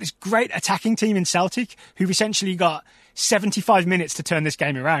 So you've got this great attacking team in Celtic who've essentially got 75 minutes to turn this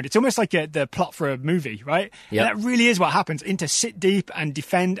game around. It's almost like the plot for a movie, right? Yep. And that really is what happens. Inter sit deep and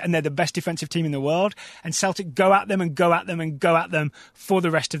defend, and they're the best defensive team in the world. And Celtic go at them and go at them and go at them for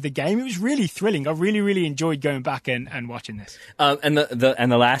the rest of the game. It was really thrilling. I really, really enjoyed going back and watching this. And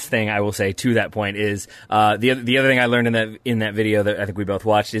the last thing I will say to that point is the other thing I learned in that video that I think we both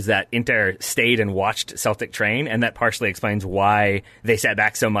watched is that Inter stayed and watched Celtic train, and that partially explains why they sat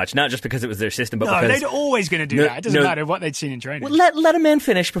back so much. Not just because it was their system, but because they're always going to do that. It doesn't matter what they'd seen in training. Well, let a man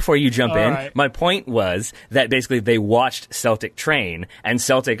finish before you jump in. Right. My point was that basically they watched Celtic train, and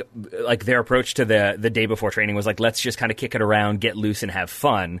Celtic, like their approach to the day before training was like, let's just kind of kick it around, get loose, and have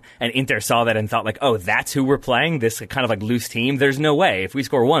fun. And Inter saw that and thought like, oh, that's who we're playing, this kind of like loose team. There's no way. If we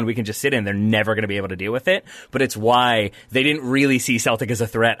score one, we can just sit in. They're never going to be able to deal with it. But it's why they didn't really see Celtic as a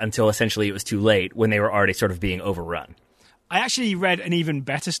threat until essentially it was too late when they were already sort of being overrun. I actually read an even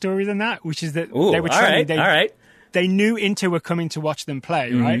better story than that, which is that they were training. All right. They knew Inter were coming to watch them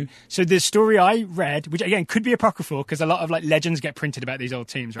play, right? So the story I read, which again could be apocryphal because a lot of like legends get printed about these old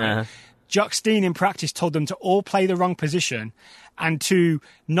teams, right? Jock Stein in practice told them to all play the wrong position and to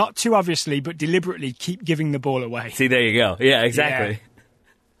not too obviously but deliberately keep giving the ball away. See, there you go. Yeah, exactly.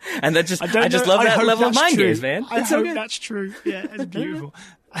 Yeah. And that I just love that level of mind games, man. I hope that's true. Yeah, it's beautiful.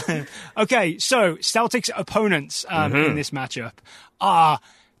 Okay, so Celtic's opponents in this matchup are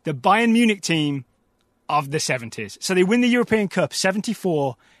the Bayern Munich team of the 70s. So they win the European Cup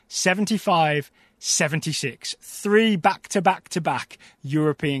 74, 75, 76. 3 back-to-back-to-back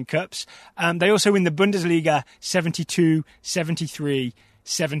European Cups. They also win the Bundesliga 72, 73,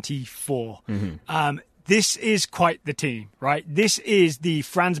 74. this is quite the team, right? This is the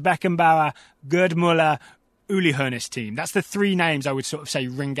Franz Beckenbauer, Gerd Muller, Uli Hoeneß team. That's the three names I would sort of say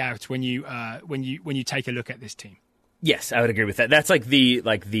ring out when you take a look at this team. Yes, I would agree with that. That's like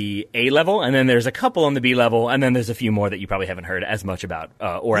the A level, and then there's a couple on the B level, and then there's a few more that you probably haven't heard as much about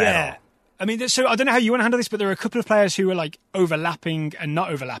at all. I mean, so I don't know how you want to handle this, but there are a couple of players who are like overlapping and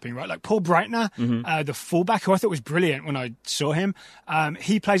not overlapping, right? Like Paul Breitner, the fullback, who I thought was brilliant when I saw him.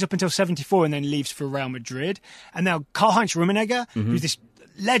 He plays up until 74 and then leaves for Real Madrid. And now Karl-Heinz Rummenigge, who's this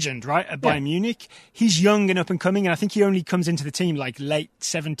legend, right, at Bayern Munich. He's young and up and coming, and I think he only comes into the team like late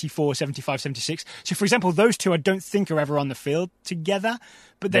 74, 75, 76. So, for example, those two I don't think are ever on the field together,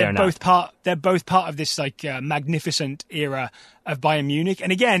 but they're both part of this like magnificent era of Bayern Munich.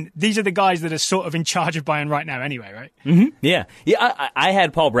 And again, these are the guys that are sort of in charge of Bayern right now anyway, right? Mm-hmm. Yeah. I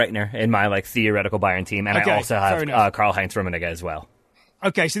had Paul Breitner in my like theoretical Bayern team, and I also have Karl-Heinz Rummenigge as well.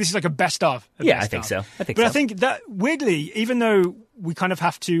 Okay, so this is like a best of. I think so. I think that, weirdly, even though we kind of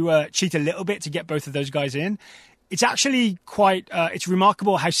have to cheat a little bit to get both of those guys in, it's actually quite, it's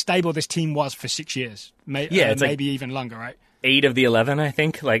remarkable how stable this team was for 6 years. Maybe even longer, right? 8 of the 11, I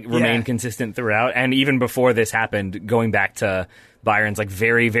think, remained consistent throughout. And even before this happened, going back to Bayern's like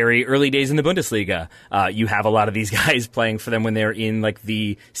very, very early days in the Bundesliga, you have a lot of these guys playing for them when they're in like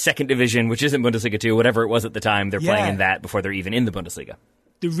the second division, which isn't Bundesliga 2, whatever it was at the time. They're playing in that before they're even in the Bundesliga.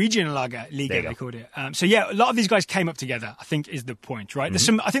 The Regionalliga, they called it. A lot of these guys came up together, I think is the point, right?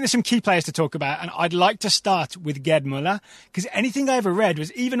 Mm-hmm. I think there's some key players to talk about, and I'd like to start with Gerd Muller, because anything I ever read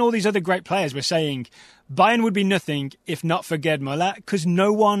was even all these other great players were saying Bayern would be nothing if not for Gerd Muller, because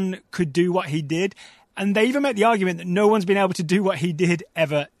no one could do what he did. And they even make the argument that no one's been able to do what he did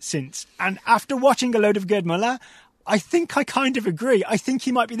ever since. And after watching a load of Gerd Muller, I think I kind of agree. I think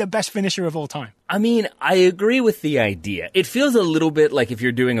he might be the best finisher of all time. I mean, I agree with the idea. It feels a little bit like if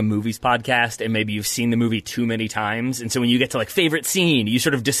you're doing a movies podcast and maybe you've seen the movie too many times. And so when you get to like favorite scene, you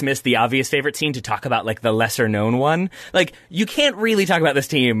sort of dismiss the obvious favorite scene to talk about like the lesser known one. Like you can't really talk about this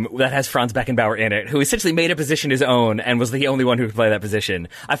team that has Franz Beckenbauer in it, who essentially made a position his own and was the only one who could play that position.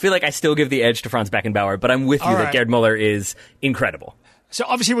 I feel like I still give the edge to Franz Beckenbauer, but I'm with you that Gerd Muller is incredible. So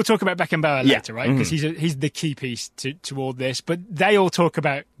obviously we'll talk about Beckenbauer later, right? Because he's the key piece to all this. But they all talk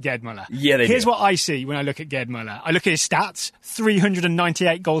about Gerd Muller. Yeah, they Here's do. what I see when I look at Gerd Muller. I look at his stats,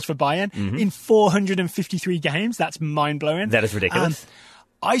 398 goals for Bayern in 453 games. That's mind-blowing. That is ridiculous.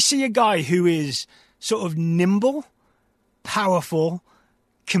 I see a guy who is sort of nimble, powerful,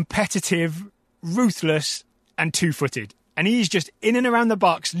 competitive, ruthless, and two-footed. And he's just in and around the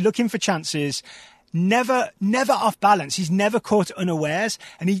box looking for chances. Never off balance. He's never caught unawares,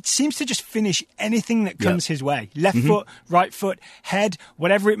 and he seems to just finish anything that comes his way. Left foot, right foot, head,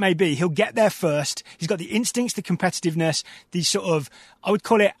 whatever it may be. He'll get there first. He's got the instincts, the competitiveness, the sort of, I would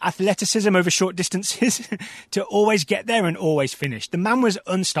call it athleticism over short distances to always get there and always finish. The man was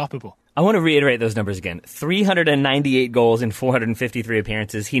unstoppable. I want to reiterate those numbers again. 398 goals in 453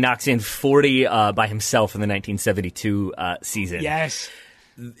 appearances. He knocks in 40 by himself in the 1972 season. Yes.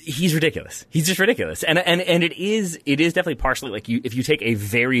 He's ridiculous. He's just ridiculous. And it is definitely partially like if you take a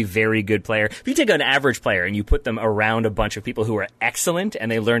very, very good player, if you take an average player and you put them around a bunch of people who are excellent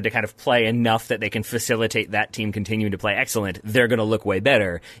and they learn to kind of play enough that they can facilitate that team continuing to play excellent, they're going to look way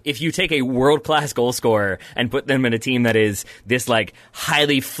better. If you take a world-class goal scorer and put them in a team that is this like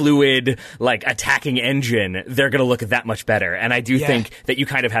highly fluid, like attacking engine, they're going to look that much better. And I do think that you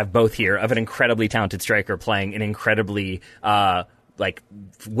kind of have both here of an incredibly talented striker playing an incredibly, like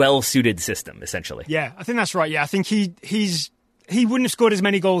well-suited system, essentially. Yeah, I think that's right. Yeah, I think he wouldn't have scored as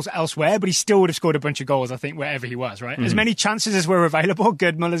many goals elsewhere, but he still would have scored a bunch of goals, I think, wherever he was, right? As many chances as were available,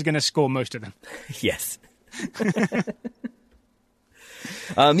 Gerd Muller's going to score most of them. Yes.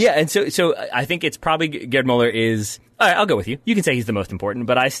 And so I think it's probably Gerd Muller is... All right, I'll go with you. You can say he's the most important,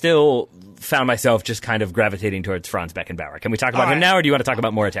 but I still found myself just kind of gravitating towards Franz Beckenbauer. Can we talk about him now, or do you want to talk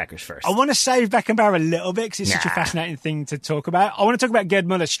about more attackers first? I want to save Beckenbauer a little bit because it's such a fascinating thing to talk about. I want to talk about Gerd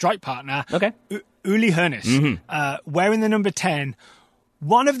Muller's strike partner, Uli Hoeneß, wearing the number 10.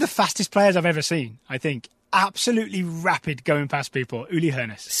 One of the fastest players I've ever seen, I think. Absolutely rapid going past people, Uli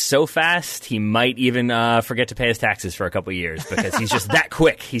Hoeneß. So fast, he might even forget to pay his taxes for a couple of years because he's just that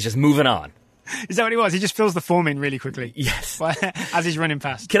quick. He's just moving on. Is that what he was? He just fills the form in really quickly. Yes. As he's running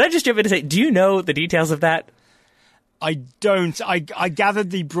past. Can I just jump in and say, do you know the details of that? I don't. I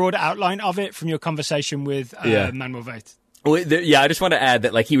gathered the broad outline of it from your conversation with Manuel Veit. I just want to add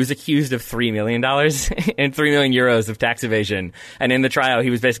that, like, he was accused of $3 million and 3 million euros of tax evasion. And in the trial, he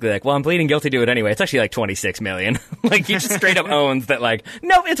was basically like, well, I'm pleading guilty to it anyway. It's actually like 26 million. Like, he just straight up owns that, like,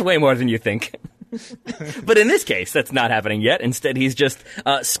 nope, it's way more than you think. But in this case, that's not happening yet. Instead, he's just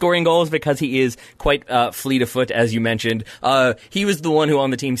scoring goals because he is quite fleet of foot, as you mentioned. He was the one who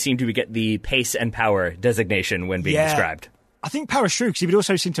on the team seemed to get the pace and power designation when being described. I think power is true because he would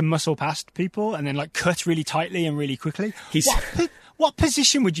also seem to muscle past people and then like cut really tightly and really quickly. What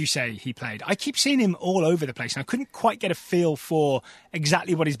position would you say he played? I keep seeing him all over the place and I couldn't quite get a feel for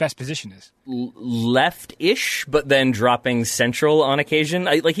exactly what his best position is. Left-ish, but then dropping central on occasion.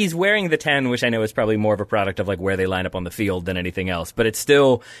 He's wearing the 10, which I know is probably more of a product of like where they line up on the field than anything else. But it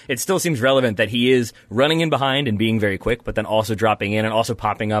still seems relevant that he is running in behind and being very quick, but then also dropping in and also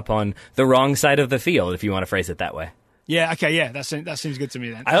popping up on the wrong side of the field, if you want to phrase it that way. Yeah, okay, yeah, that seems good to me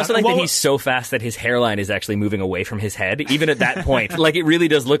then. I also like that he's so fast that his hairline is actually moving away from his head, even at that point. Like, it really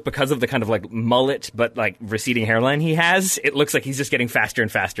does look, because of the kind of, like, mullet but, like, receding hairline he has, it looks like he's just getting faster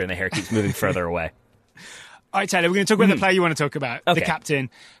and faster and the hair keeps moving further away. All right, Taylor, we're going to talk about the player you want to talk about, okay. The captain,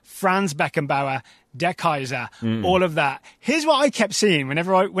 Franz Beckenbauer, Der Kaiser, all of that. Here's what I kept seeing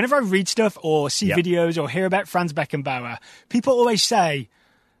whenever I read stuff or see videos or hear about Franz Beckenbauer. People always say,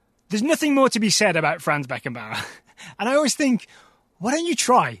 there's nothing more to be said about Franz Beckenbauer. And I always think, why don't you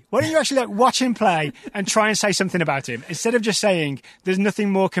try? Why don't you actually watch him play and try and say something about him instead of just saying there's nothing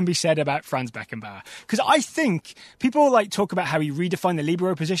more can be said about Franz Beckenbauer? Because I think people talk about how he redefined the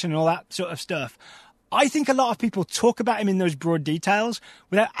libero position and all that sort of stuff. I think a lot of people talk about him in those broad details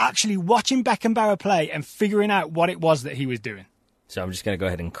without actually watching Beckenbauer play and figuring out what it was that he was doing. So I'm just going to go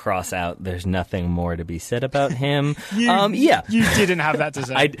ahead and cross out, there's nothing more to be said about him. You didn't have that to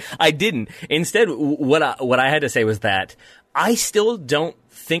say. I didn't. Instead, what I had to say was that I still don't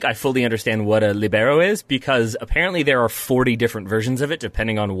think I fully understand what a libero is, because apparently there are 40 different versions of it,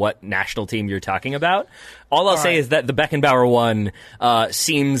 depending on what national team you're talking about. All I'll say is that the Beckenbauer one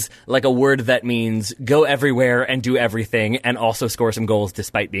seems like a word that means go everywhere and do everything and also score some goals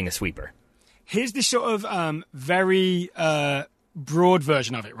despite being a sweeper. Here's this sort of very... broad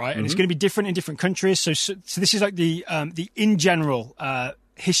version of it, right? And it's going to be different in different countries. So this is like the in general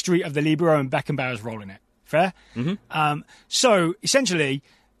history of the libero and Beckenbauer's role in it. Fair? So essentially,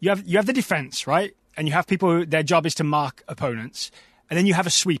 you have the defense, right? And you have people, their job is to mark opponents. And then you have a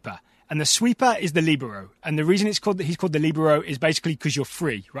sweeper. And the sweeper is the libero. And the reason he's called the libero is basically because you're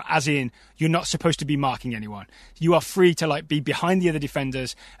free, right? As in, you're not supposed to be marking anyone. You are free to be behind the other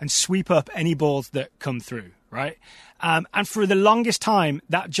defenders and sweep up any balls that come through, right? And for the longest time,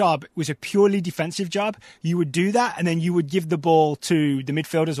 that job was a purely defensive job. You would do that, and then you would give the ball to the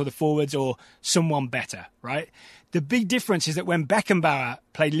midfielders or the forwards or someone better, right? The big difference is that when Beckenbauer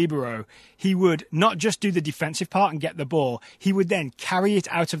played libero, he would not just do the defensive part and get the ball. He would then carry it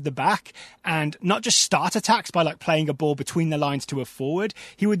out of the back and not just start attacks by playing a ball between the lines to a forward.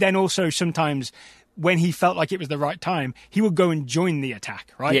 He would then also sometimes, when he felt like it was the right time, he would go and join the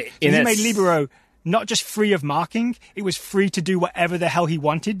attack, right? Yeah, so he made libero not just free of marking, it was free to do whatever the hell he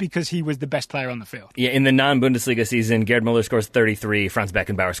wanted because he was the best player on the field. Yeah, in the non-Bundesliga season, Gerd Müller scores 33, Franz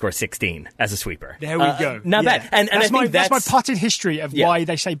Beckenbauer scores 16 as a sweeper. There we go. Not bad. And that's my potted history of why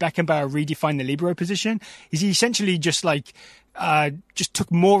they say Beckenbauer redefined the libero position, is he essentially just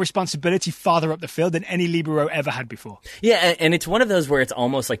took more responsibility farther up the field than any libero ever had before. Yeah, and it's one of those where it's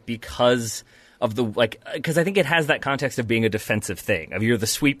almost because of because I think it has that context of being a defensive thing, of you're the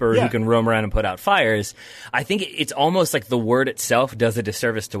sweeper who can roam around and put out fires. I think it's almost like the word itself does a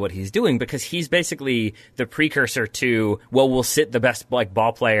disservice to what he's doing, because he's basically the precursor to, we'll sit the best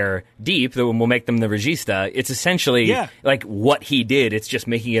ball player deep, we'll make them the regista. It's essentially what he did. It's just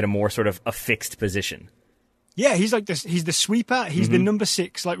making it a more sort of a fixed position. Yeah, he's he's the sweeper, he's the number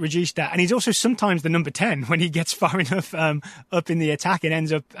 6 like Regista, and he's also sometimes the number 10 when he gets far enough up in the attack and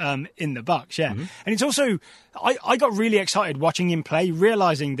ends up in the box, And it's also, I got really excited watching him play,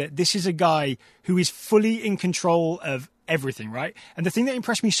 realizing that this is a guy who is fully in control of everything, right? And the thing that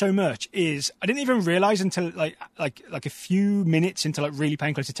impressed me so much is I didn't even realize until like a few minutes into really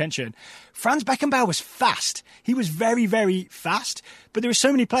paying close attention, Franz Beckenbauer was fast. He was very, very fast. But there are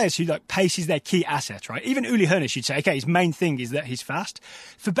so many players who pace is their key asset, right? Even Uli Hoeneß, you'd say, okay, his main thing is that he's fast.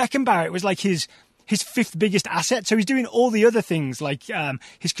 For Beckenbauer, it was his 5th biggest asset. So he's doing all the other things like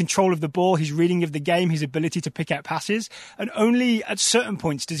his control of the ball, his reading of the game, his ability to pick out passes. And only at certain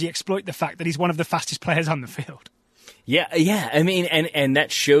points does he exploit the fact that he's one of the fastest players on the field. Yeah. I mean, and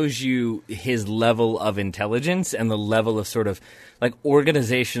that shows you his level of intelligence and the level of sort of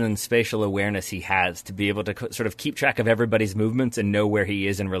organization and spatial awareness he has to be able to sort of keep track of everybody's movements and know where he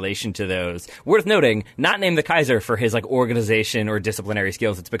is in relation to those. Worth noting, not named the Kaiser for his organization or disciplinary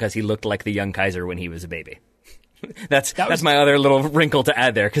skills. It's because he looked like the young Kaiser when he was a baby. That's my other little wrinkle to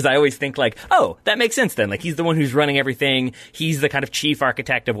add there, because I always think like, oh, that makes sense then. Like, he's the one who's running everything. He's the kind of chief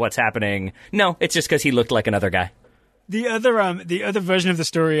architect of what's happening. No, it's just because he looked like another guy. The other version of the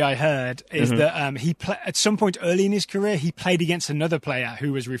story I heard is that at some point early in his career, he played against another player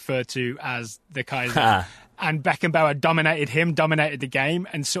who was referred to as the Kaiser. And Beckenbauer dominated the game,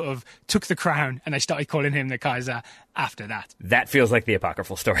 and sort of took the crown, and they started calling him the Kaiser after that. That feels like the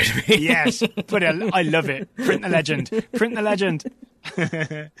apocryphal story to me. Yes, but I love it. Print the legend. Print the legend.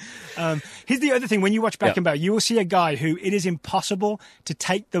 Here's the other thing. When you watch Beckenbauer, you will see a guy who it is impossible to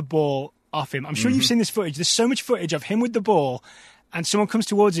take the ball off him. I'm sure you've seen this footage. There's so much footage of him with the ball, and someone comes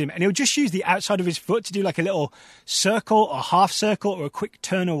towards him, and he'll just use the outside of his foot to do like a little circle or half circle or a quick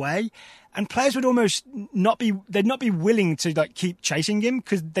turn away. And players would almost not be willing to like keep chasing him,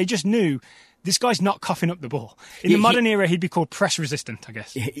 because they just knew this guy's not coughing up the ball. In the modern era, he'd be called press resistant, I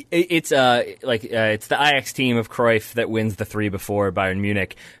guess. It's it's the Ajax team of Cruyff that wins the 3 before Bayern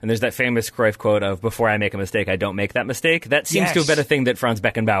Munich. And there's that famous Cruyff quote of, before I make a mistake, I don't make that mistake. That seems to have been a thing that Franz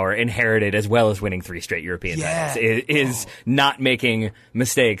Beckenbauer inherited, as well as winning 3 straight European titles. It is not making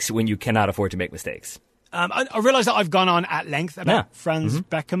mistakes when you cannot afford to make mistakes. I realise that I've gone on at length about Franz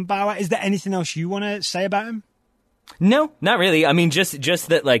Beckenbauer. Is there anything else you want to say about him? No, not really. I mean, just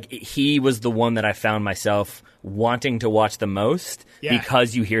that, like, he was the one that I found myself wanting to watch the most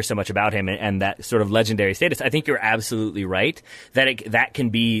because you hear so much about him and that sort of legendary status. I think you're absolutely right that that can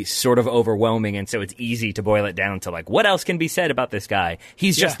be sort of overwhelming, and so it's easy to boil it down to, like, what else can be said about this guy?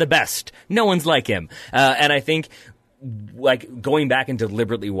 He's just the best. No one's like him. And I think, like, going back and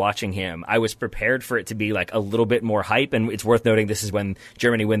deliberately watching him, I was prepared for it to be like a little bit more hype. And it's worth noting, this is when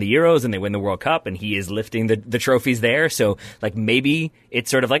Germany win the Euros and they win the World Cup, and he is lifting the trophies there. So, like, maybe it's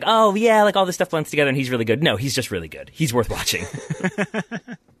sort of like, oh yeah, like all this stuff blends together and he's really good. No, he's just really good. He's worth watching.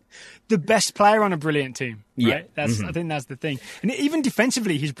 The best player on a brilliant team, right? Yeah. I think that's the thing. And even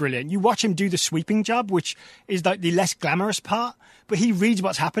defensively, he's brilliant. You watch him do the sweeping job, which is like the less glamorous part, but he reads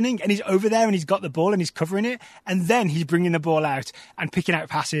what's happening, and he's over there and he's got the ball and he's covering it, and then he's bringing the ball out and picking out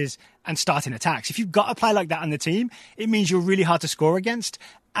passes and starting attacks. If you've got a player like that on the team, it means you're really hard to score against,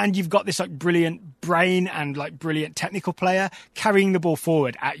 and you've got this like brilliant brain and like brilliant technical player carrying the ball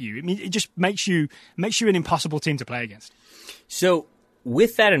forward at you. I mean, it just makes you an impossible team to play against. So,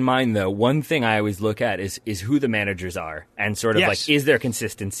 with that in mind, though, one thing I always look at is who the managers are, and sort of like, is there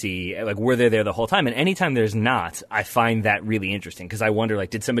consistency? Like, were they there the whole time? And anytime there's not, I find that really interesting, because I wonder,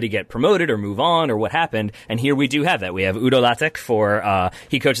 like, did somebody get promoted or move on, or what happened? And here we do have that. We have Udo Lattek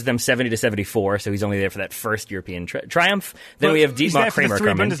he coaches them 70 to 74, so he's only there for that first European triumph. Then we have Dietmar Kramer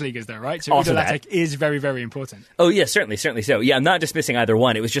coming. He's there for the 3 Bundesligas, though, right? So also Udo Lattek is very, very important. Oh, yeah, certainly so. Yeah, I'm not dismissing either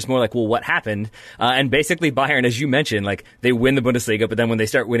one. It was just more like, well, what happened? And basically Bayern, as you mentioned, like, they win the Bundesliga, but then when they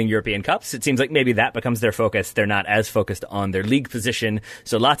start winning European Cups, it seems like maybe that becomes their focus. They're not as focused on their league position.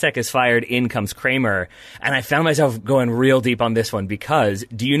 So Lattek is fired, in comes Kramer. And I found myself going real deep on this one, because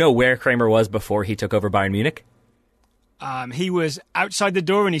do you know where Kramer was before he took over Bayern Munich? He was outside the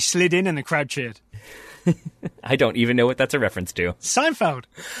door and he slid in and the crowd cheered. I don't even know what that's a reference to. Seinfeld.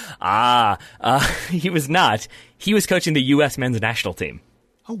 He was not. He was coaching the U.S. men's national team.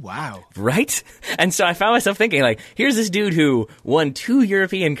 Oh, wow. Right? And so I found myself thinking, like, here's this dude who won 2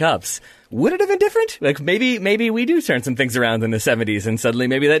 European Cups. Would it have been different? Like, maybe we do turn some things around in the 70s, and suddenly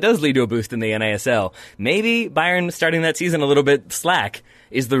maybe that does lead to a boost in the NASL. Maybe Bayern starting that season a little bit slack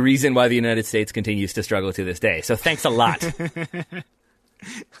is the reason why the United States continues to struggle to this day. So thanks a lot.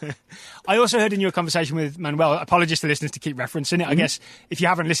 I also heard in your conversation with Manuel, apologies to listeners to keep referencing it, I guess if you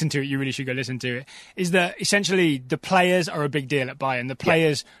haven't listened to it, you really should go listen to it, is that essentially the players are a big deal at Bayern. The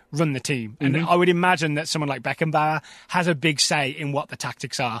players run the team. And I would imagine that someone like Beckenbauer has a big say in what the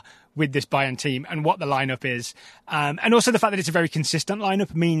tactics are with this Bayern team and what the lineup is. And also the fact that it's a very consistent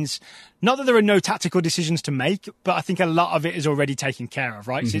lineup means not that there are no tactical decisions to make, but I think a lot of it is already taken care of,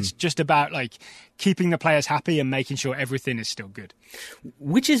 right? So it's just about like keeping the players happy and making sure everything is still good.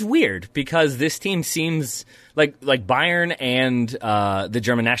 Which is weird, because this team seems like Bayern and the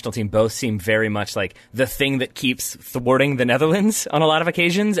German national team both seem very much like the thing that keeps thwarting the Netherlands on a lot of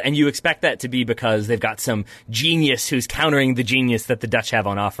occasions, and you expect that to be because they've got some genius who's countering the genius that the Dutch have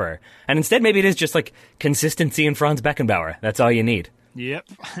on offer. And instead, maybe it is just like consistency in Franz Beckenbauer. That's all you need. Yep.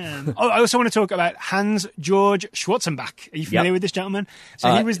 I also want to talk about Hans-Georg Schwarzenbach. Are you familiar with this gentleman?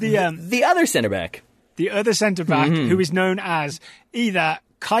 So he was the other centre back. The other centre back who is known as either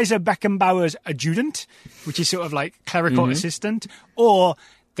Kaiser Beckenbauer's adjutant, which is sort of like clerical assistant, or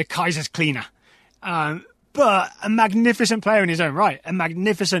the Kaiser's cleaner. but a magnificent player in his own right, a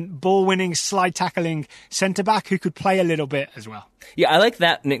magnificent ball-winning, slide-tackling centre-back who could play a little bit as well. Yeah, I like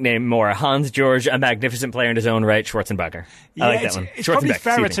that nickname more. Hans George, a magnificent player in his own right, Schwarzenbecker. Yeah, I like that one. It's probably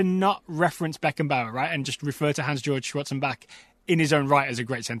fairer to not reference Beckenbauer, right, and just refer to Hans George Schwarzenbeck in his own right as a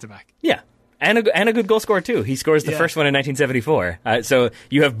great centre-back. Yeah. And a good goal scorer, too. He scores the first one in 1974. So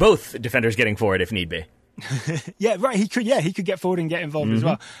you have both defenders getting forward if need be. Yeah, right. He could get forward and get involved as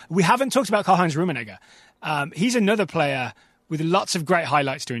well. We haven't talked about Karl-Heinz Rummenigge. He's another player with lots of great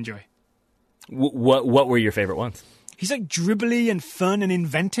highlights to enjoy. What were your favorite ones? He's like dribbly and fun and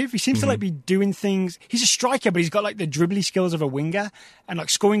inventive. He seems to like be doing things. He's a striker, but he's got like the dribbly skills of a winger and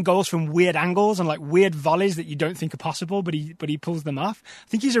like scoring goals from weird angles and like weird volleys that you don't think are possible, but he pulls them off. I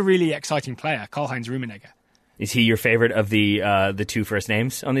think he's a really exciting player, Karl-Heinz Rummenigge. Is he your favorite of the two first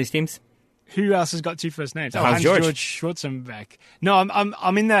names on these teams? Who else has got two first names? Hans George Schwarzenbeck. No,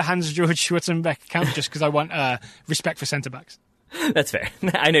 I'm in the Hans George Schwarzenbeck camp just because I want respect for centre backs. That's fair.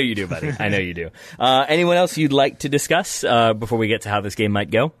 I know you do, buddy. I know you do. Anyone else you'd like to discuss before we get to how this game might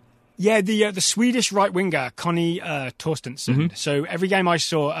go? Yeah, the Swedish right winger, Conny Torstensson. So every game I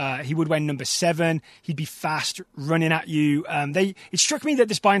saw, he would wear number 7. He'd be fast, running at you. It struck me that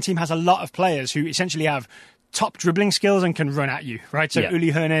this Bayern team has a lot of players who essentially have top dribbling skills and can run at you, right? So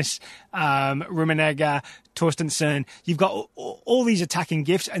Uli Hoeneß, Rummenigge, Torstensson, you've got all these attacking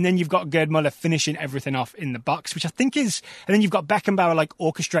gifts, and then you've got Gerd Müller finishing everything off in the box, which I think is, and then you've got Beckenbauer like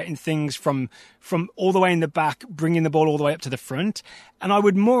orchestrating things from all the way in the back, bringing the ball all the way up to the front, and I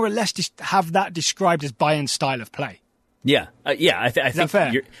would more or less just have that described as Bayern's style of play. Yeah, I think is that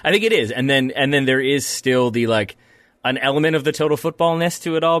fair? I think it is, and then there is still the like an element of the total footballness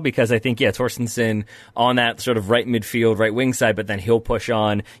to it all, because I think, Torstensson on that sort of right midfield, right wing side, but then he'll push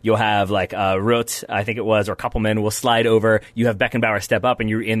on. You'll have like Roth, I think it was, or Koppelman will slide over. You have Beckenbauer step up, and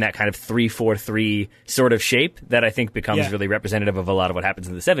you're in that kind of 3-4-3 sort of shape that I think becomes really representative of a lot of what happens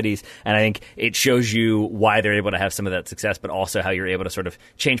in the 70s. And I think it shows you why they're able to have some of that success, but also how you're able to sort of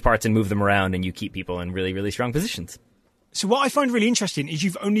change parts and move them around, and you keep people in really, really strong positions. So what I find really interesting is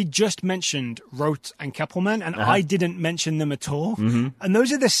you've only just mentioned Roth and Keppelman, and I didn't mention them at all. And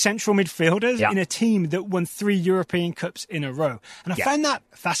those are the central midfielders in a team that won 3 European Cups in a row. And I find that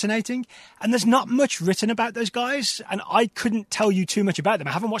fascinating. And there's not much written about those guys, and I couldn't tell you too much about them.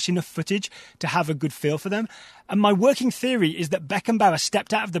 I haven't watched enough footage to have a good feel for them. And my working theory is that Beckenbauer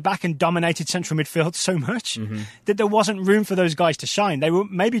stepped out of the back and dominated central midfield so much that there wasn't room for those guys to shine. They were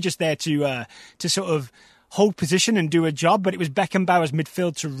maybe just there to sort of hold position and do a job, but it was Beckenbauer's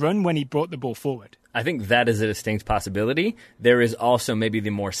midfield to run when he brought the ball forward. I think that is a distinct possibility. There is also maybe the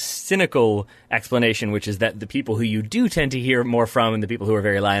more cynical explanation, which is that the people who you do tend to hear more from and the people who are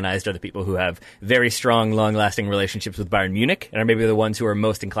very lionized are the people who have very strong, long-lasting relationships with Bayern Munich and are maybe the ones who are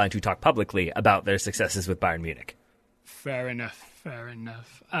most inclined to talk publicly about their successes with Bayern Munich. Fair enough.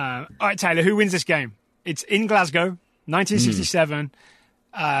 All right, Taylor, who wins this game? It's in Glasgow, 1967.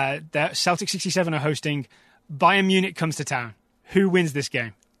 The Celtic 67 are hosting. Bayern Munich comes to town. Who wins this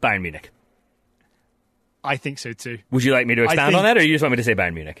game? Bayern Munich. I think so too. Would you like me to expound on that, or you just want me to say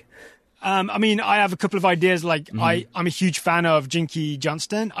Bayern Munich? I mean, I have a couple of ideas. Like, I'm a huge fan of Jinky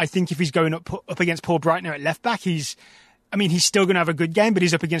Johnston. I think if he's going up against Paul Breitner at left back, he's still going to have a good game, but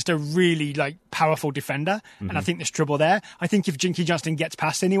he's up against a really powerful defender, and I think there's trouble there. I think if Jinky Johnston gets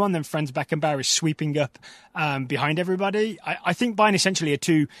past anyone, then Franz Beckenbauer is sweeping up behind everybody. I think Bayern essentially are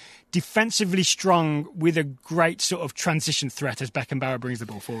too defensively strong with a great sort of transition threat as Beckenbauer brings the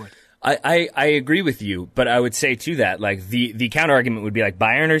ball forward. I agree with you, but I would say to that, the counter argument would be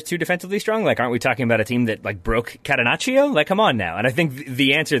Bayern are too defensively strong. Aren't we talking about a team that broke Catenaccio? Come on now. And I think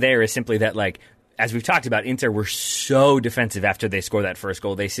the answer there is simply that as we've talked about, Inter were so defensive after they score that first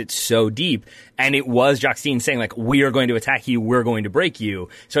goal. They sit so deep. And it was Jacques Steen saying, we are going to attack you, we're going to break you.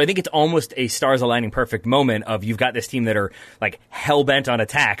 So I think it's almost a stars aligning perfect moment of you've got this team that are, hell-bent on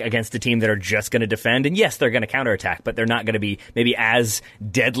attack against a team that are just going to defend. And yes, they're going to counterattack, but they're not going to be maybe as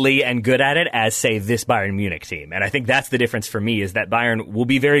deadly and good at it as, say, this Bayern Munich team. And I think that's the difference for me, is that Bayern will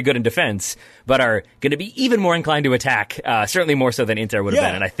be very good in defense, but are going to be even more inclined to attack, certainly more so than Inter would have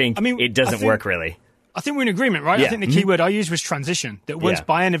been. And I think it doesn't work, really. I think we're in agreement, right? Yeah. I think the key word I used was transition. That once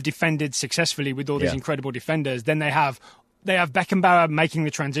Bayern have defended successfully with all these incredible defenders, then they have Beckenbauer making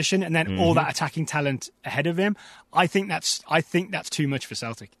the transition, and then all that attacking talent ahead of him. I think that's too much for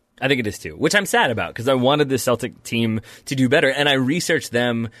Celtic. I think it is too, which I'm sad about because I wanted the Celtic team to do better, and I researched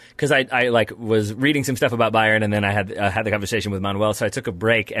them because I was reading some stuff about Bayern, and then I had the conversation with Manuel, so I took a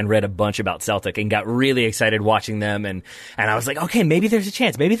break and read a bunch about Celtic and got really excited watching them, and I was like, okay, maybe there's a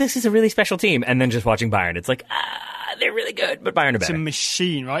chance, maybe this is a really special team, and then just watching Bayern, it's they're really good, but Bayern are It's better. a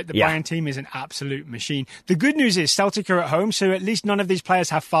machine, right? The Yeah. Bayern team is an absolute machine. The good news is Celtic are at home, so at least none of these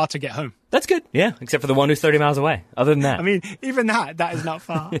players have far to get home. That's good. Yeah, except for the one who's 30 miles away. Other than that. I mean, even that is not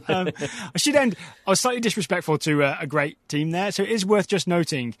far. I should end. I was slightly disrespectful to a great team there, so it is worth just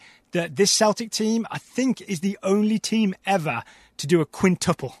noting that this Celtic team, I think, is the only team ever to do a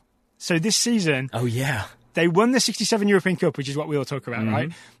quintuple. So this season, oh, yeah. they won the 67 European Cup, which is what we all talk about,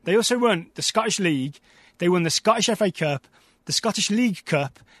 right? They also won the Scottish League, they won the Scottish FA Cup, the Scottish League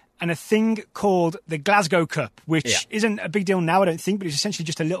Cup, and a thing called the Glasgow Cup, which isn't a big deal now, I don't think, but it's essentially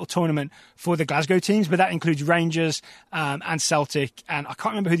just a little tournament for the Glasgow teams. But that includes Rangers and Celtic, and I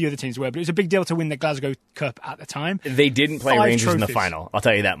can't remember who the other teams were, but it was a big deal to win the Glasgow Cup at the time. They didn't play 5 Rangers in the trophies. final, I'll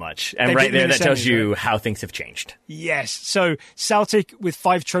tell you that much. And They right didn't there, in the that tells semis, you right? how things have changed. Yes, so Celtic with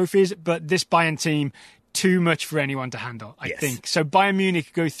 5 trophies, but this Bayern team, too much for anyone to handle, I think. So Bayern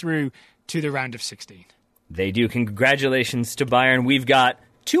Munich go through to the round of 16. They do. Congratulations to Bayern. We've got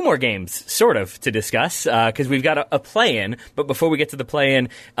 2 more games, sort of, to discuss, because we've got a play-in. But before we get to the play-in,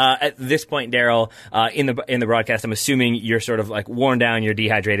 at this point, Daryl, in the broadcast, I'm assuming you're sort of like worn down, you're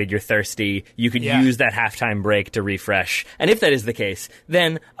dehydrated, you're thirsty. You could use that halftime break to refresh. And if that is the case,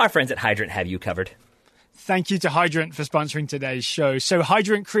 then our friends at Hydrant have you covered. Thank you to Hydrant for sponsoring today's show. So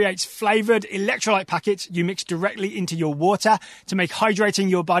Hydrant creates flavoured electrolyte packets you mix directly into your water to make hydrating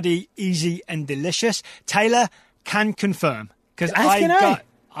your body easy and delicious. Taylor can confirm. Because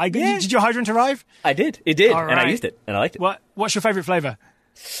Did your Hydrant arrive? I did. It did. All right. And I used it. And I liked it. What's your favourite flavour?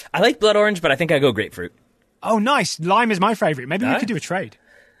 I like blood orange, but I think I go grapefruit. Oh, nice. Lime is my favourite. Maybe we could do a trade.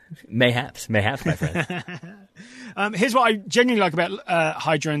 Mayhaps, my friend. Here's what I genuinely like about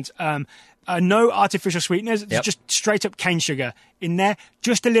Hydrant. No artificial sweeteners. It's just straight up cane sugar in there.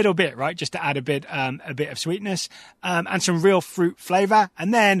 Just a little bit, right? Just to add a bit of sweetness and some real fruit flavour.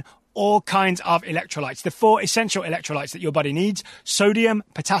 And then all kinds of electrolytes. The 4 essential electrolytes that your body needs: sodium,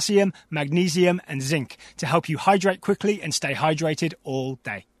 potassium, magnesium, and zinc to help you hydrate quickly and stay hydrated all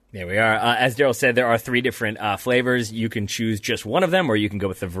day. There we are. As Daryl said, there are 3 different flavors. You can choose just one of them, or you can go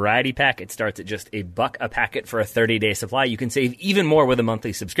with the variety pack. It starts at just $1 a packet for a 30-day supply. You can save even more with a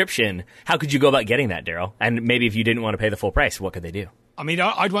monthly subscription. How could you go about getting that, Daryl? And maybe if you didn't want to pay the full price, what could they do? I mean,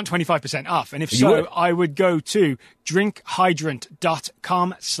 I'd want 25% off. And if so, I would go to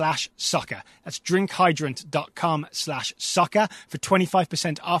drinkhydrant.com/soccer. That's drinkhydrant.com/soccer for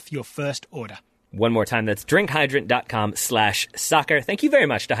 25% off your first order. One more time, that's drinkhydrant.com/soccer. Thank you very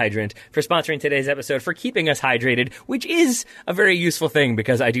much to Hydrant for sponsoring today's episode, for keeping us hydrated, which is a very useful thing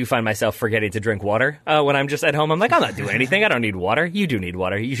because I do find myself forgetting to drink water when I'm just at home. I'm like, I'm not doing anything. I don't need water. You do need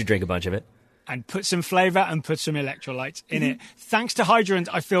water. You should drink a bunch of it. And put some flavour and put some electrolytes in it. Thanks to Hydrant,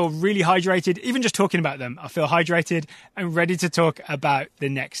 I feel really hydrated. Even just talking about them, I feel hydrated and ready to talk about the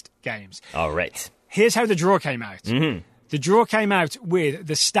next games. All right. Here's how the draw came out. The draw came out with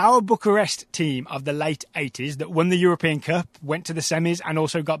the Steaua Bucharest team of the late 80s that won the European Cup, went to the semis, and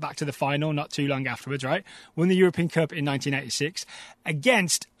also got back to the final not too long afterwards, right? Won the European Cup in 1986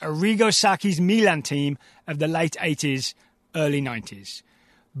 against Arrigo Sacchi's Milan team of the late 80s, early 90s.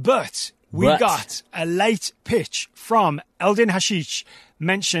 But we got a late pitch from Eldin Hashish,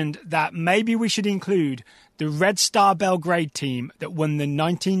 mentioned that maybe we should include the Red Star Belgrade team that won the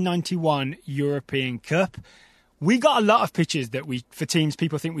 1991 European Cup. We got a lot of pitches that for teams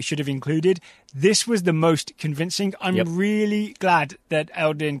people think we should have included. This was the most convincing. I'm really glad that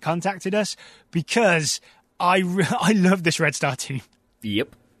Eldin contacted us because I love this Red Star team.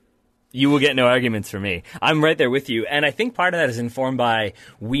 Yep. You will get no arguments from me. I'm right there with you. And I think part of that is informed by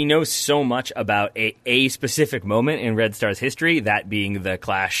we know so much about a specific moment in Red Star's history, that being the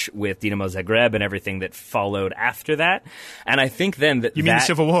clash with Dinamo Zagreb and everything that followed after that. And I think then that... You mean the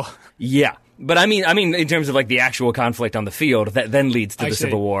Civil War? Yeah. But I mean, in terms of like the actual conflict on the field, that then leads to the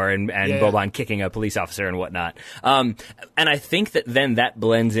Civil War and Boban kicking a police officer and whatnot. And I think that then that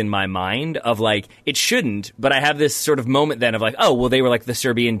blends in my mind of like, it shouldn't, but I have this sort of moment then of like, oh, well, they were like the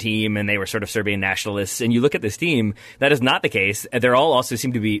Serbian team and they were sort of Serbian nationalists. And you look at this team, that is not the case. They're all also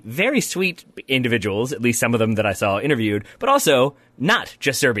seem to be very sweet individuals, at least some of them that I saw interviewed, but also not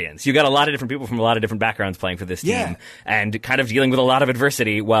just Serbians. You got a lot of different people from a lot of different backgrounds playing for this team and kind of dealing with a lot of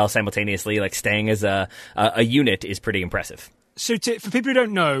adversity while simultaneously like staying as a unit is pretty impressive. So for people who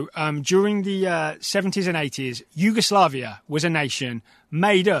don't know, during the 70s and 80s, Yugoslavia was a nation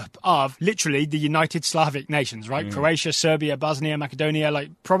made up of literally the United Slavic nations, right? Croatia, Serbia, Bosnia, Macedonia, like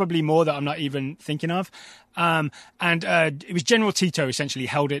probably more that I'm not even thinking of. And it was General Tito essentially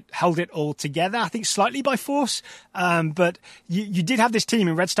held it all together, I think slightly by force. But you did have this team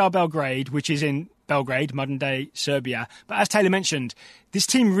in Red Star Belgrade, which is in Belgrade, modern-day Serbia. But as Taylor mentioned, this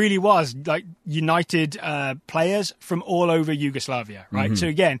team really was like united players from all over Yugoslavia, right? So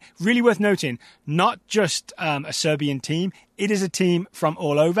again, really worth noting, not just a Serbian team. It is a team from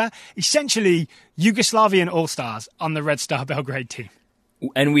all over. Essentially, Yugoslavian all-stars on the Red Star Belgrade team.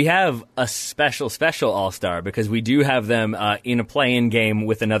 And we have a special all-star because we do have them in a play-in game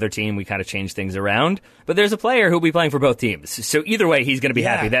with another team. We kind of change things around. But there's a player who'll be playing for both teams. So either way, he's going to be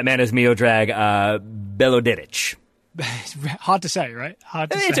happy. That man is Miodrag Belodedic. Hard to say, right?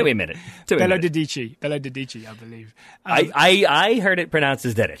 Hard to say. It took me a minute. Belodedici, I believe. I heard it pronounced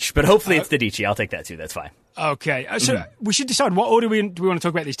as Dedic, but hopefully it's Dedici. I'll take that too. That's fine. Okay. So we should decide what order do we want to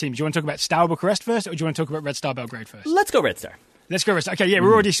talk about these teams. Do you want to talk about Steaua Bucharest first, or do you want to talk about Red Star Belgrade first? Let's go Red Star. Let's go. Okay, yeah,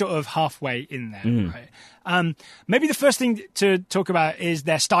 we're already sort of halfway in there, right? Maybe the first thing to talk about is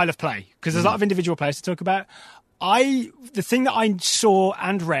their style of play, because there's a lot of individual players to talk about. The thing that I saw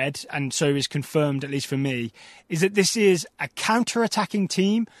and read, and so is confirmed, at least for me, is that this is a counter-attacking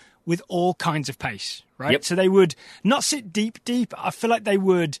team with all kinds of pace, right? Yep. So they would not sit deep. I feel like they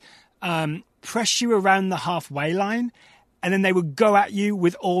would press you around the halfway line, and then they would go at you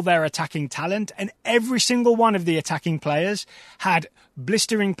with all their attacking talent. And every single one of the attacking players had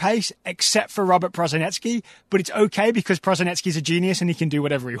blistering pace, except for Robert Prosinecki. But it's okay because Prosinecki's a genius and he can do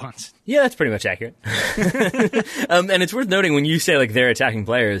whatever he wants. Yeah, that's pretty much accurate. And it's worth noting when you say like they're attacking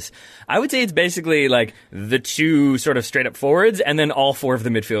players, I would say it's basically like the two sort of straight up forwards, and then all four of the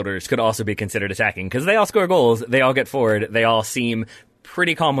midfielders could also be considered attacking because they all score goals, they all get forward, they all seem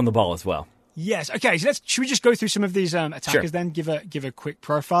pretty calm on the ball as well. Yes. Okay. So should we just go through some of these attackers then? Give a quick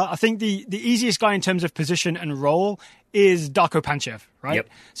profile. I think the easiest guy in terms of position and role is Darko Panchev, right? Yep.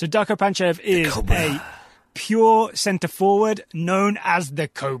 So Darko Panchev is a pure centre forward known as the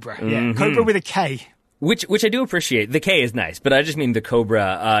Cobra. Yeah, Cobra with a K. Which I do appreciate. The K is nice, but I just mean the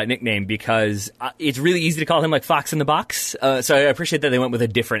Cobra nickname because it's really easy to call him like Fox in the Box. So I appreciate that they went with a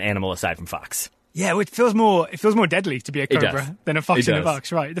different animal aside from Fox. Yeah, it feels more deadly to be a cobra than a fox in a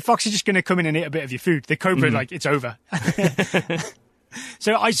box, right? The fox is just going to come in and eat a bit of your food. The cobra, like, it's over.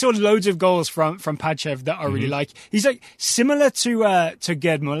 So I saw loads of goals from Panchev that I really like. He's like similar to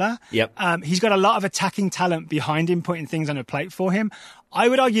Gerd Muller. Yep. He's got a lot of attacking talent behind him, putting things on a plate for him. I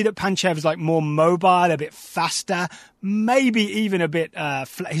would argue that Panchev is like more mobile, a bit faster, maybe even a bit.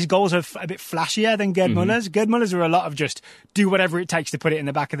 His goals are a bit flashier than Gerd Muller's. Gerd Muller's are a lot of just do whatever it takes to put it in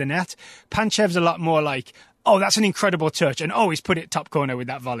the back of the net. Panchev's a lot more like, oh, that's an incredible touch, and oh, he's put it top corner with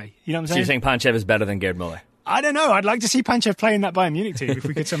that volley. You know what I'm saying? So you're saying Panchev is better than Gerd Muller? I don't know. I'd like to see Panchev playing that Bayern Munich team if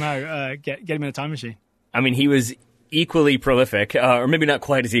we could somehow get him in a time machine. I mean, he was equally prolific, or maybe not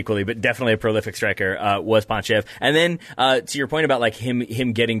quite as equally, but definitely a prolific striker, was Panchev. And then, to your point about like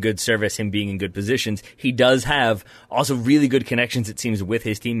him getting good service, him being in good positions, he does have also really good connections, it seems, with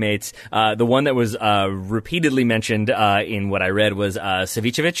his teammates. The one that was, repeatedly mentioned, in what I read was,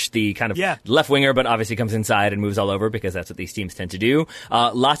 Savicevic, the kind of left winger, but obviously comes inside and moves all over because that's what these teams tend to do.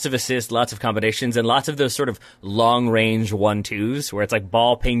 Lots of assists, lots of combinations, and lots of those sort of long range 1-2s where it's like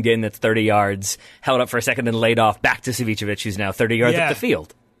ball pinged in that's 30 yards, held up for a second, then laid off back to Savicevic, who's now 30 yards up the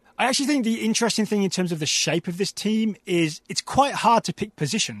field. I actually think the interesting thing in terms of the shape of this team is it's quite hard to pick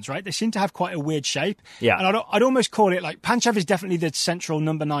positions, right? They seem to have quite a weird shape. Yeah. And I'd almost call it like Panchev is definitely the central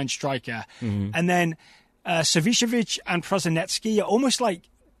number 9 striker. And then Savicevic and Prosinecki are almost like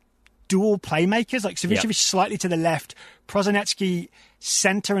dual playmakers, like Savicevic slightly to the left, Prosinecki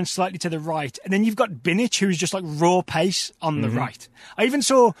center and slightly to the right. And then you've got Binic, who's just like raw pace on the right. I even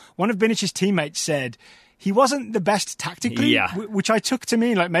saw one of Binic's teammates said he wasn't the best tactically, which I took to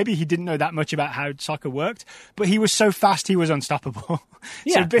mean like maybe he didn't know that much about how soccer worked, but he was so fast he was unstoppable.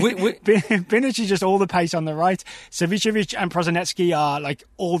 Yeah. So Binic is just all the pace on the right. Savicevic and Prosinecki are like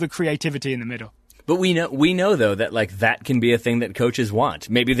all the creativity in the middle. But we know though that like that can be a thing that coaches want.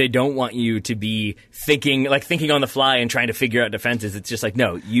 Maybe they don't want you to be thinking on the fly and trying to figure out defenses. It's just like,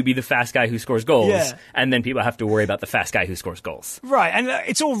 no, you be the fast guy who scores goals, and then people have to worry about the fast guy who scores goals. Right, and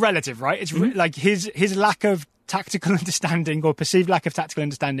it's all relative, right? It's like his lack of tactical understanding or perceived lack of tactical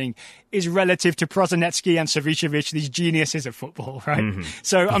understanding is relative to Prosinecki and Savicevic, these geniuses of football, right?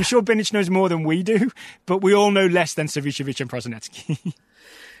 So I'm sure Binic knows more than we do, but we all know less than Savicevic and Prosinecki.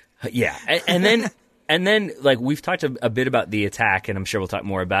 Yeah, and then like we've talked a bit about the attack, and I'm sure we'll talk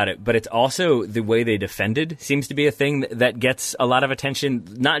more about it, but it's also the way they defended seems to be a thing that gets a lot of attention,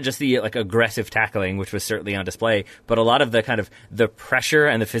 not just the like aggressive tackling, which was certainly on display, but a lot of the kind of the pressure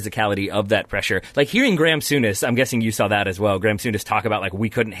and the physicality of that pressure. Like hearing Graham Souness, I'm guessing you saw that as well, Graham Souness talk about like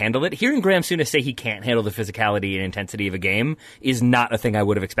we couldn't handle it. Hearing Graham Souness say he can't handle the physicality and intensity of a game is not a thing I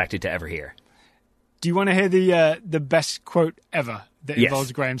would have expected to ever hear. Do you want to hear the best quote ever that Yes.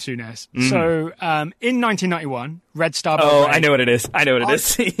 involves Graham Souness. So in 1991, Red Star Oh, Belgrade, I know what it is.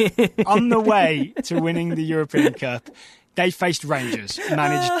 on the way to winning the European Cup, they faced Rangers,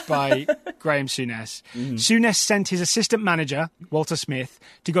 managed by Graham Souness. Souness sent his assistant manager, Walter Smith,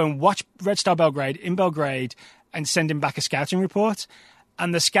 to go and watch Red Star Belgrade in Belgrade and send him back a scouting report.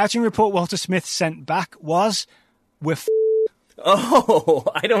 And the scouting report Walter Smith sent back was, we're Oh,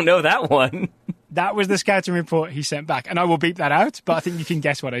 I don't know that one. That was the scouting report he sent back. And I will beep that out, but I think you can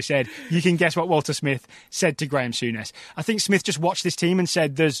guess what I said. You can guess what Walter Smith said to Graham Souness. I think Smith just watched this team and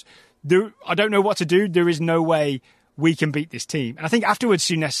said, I don't know what to do. There is no way we can beat this team. And I think afterwards,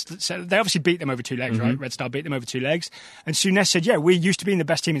 Souness said, they obviously beat them over 2 legs, right? Red Star beat them over 2 legs. And Souness said, yeah, we're used to being the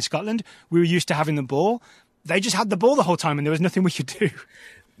best team in Scotland. We were used to having the ball. They just had the ball the whole time and there was nothing we could do.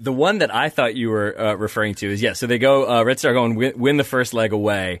 The one that I thought you were referring to is, so they go, Red Star go and win the first leg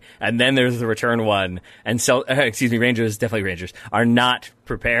away, and then there's the return one, and Rangers, definitely Rangers, are not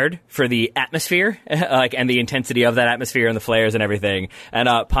prepared for the atmosphere, and the intensity of that atmosphere and the flares and everything. And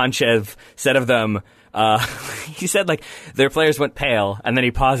Panchev said of them, he said, their players went pale, and then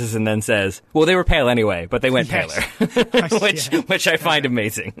he pauses and then says, well, they were pale anyway, but they went paler, which I find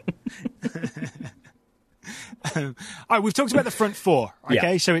amazing. All right, we've talked about the front four.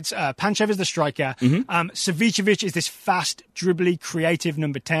 Okay, Yeah. so it's Panchev is the striker. Savicevic is this fast, dribbly, creative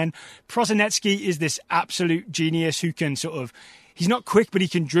number 10. Prosinecki is this absolute genius who can he's not quick, but he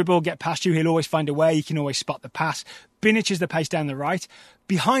can dribble, get past you. He'll always find a way. He can always spot the pass. Binic is the pace down the right.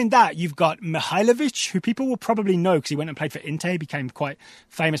 Behind that, you've got Mihailovic, who people will probably know because he went and played for Inter, became quite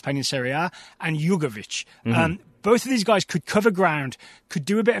famous playing in Serie A, and Jugovic. Both of these guys could cover ground, could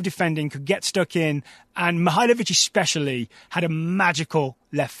do a bit of defending, could get stuck in, and Mihailovic especially had a magical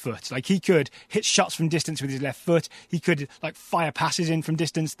left foot. He could hit shots from distance with his left foot. He could fire passes in from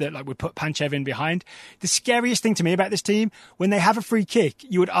distance that would put Panchev in behind. The scariest thing to me about this team, when they have a free kick,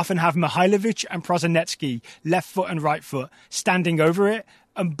 you would often have Mihailovic and Prosinecki, left foot and right foot, standing over it,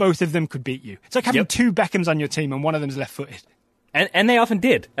 and both of them could beat you. It's like having 2 Beckhams on your team and one of them's left-footed. And they often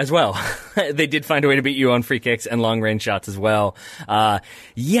did as well. They did find a way to beat you on free kicks and long range shots as well.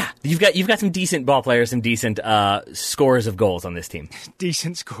 You've got some decent ball players, some decent scorers of goals on this team.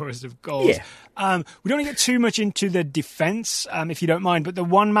 Decent scorers of goals. Yeah. We don't want to get too much into the defence, if you don't mind, but the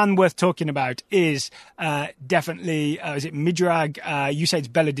one man worth talking about is definitely, is it Midrag? You say it's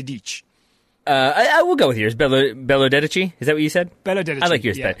Belodedic. I will go with yours. Belodedici? Is that what you said? Belodedici. I like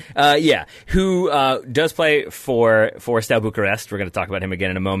yours better. Who does play for Steaua Bucharest. We're going to talk about him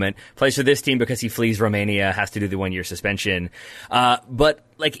again in a moment. Plays for this team because he flees Romania, has to do the 1-year suspension. But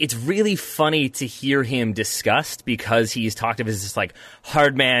it's really funny to hear him discussed because he's talked of as this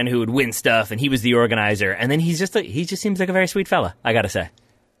hard man who would win stuff and he was the organizer. And then he just seems like a very sweet fella, I got to say.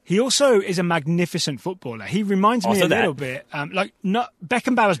 He also is a magnificent footballer. He reminds me little bit, not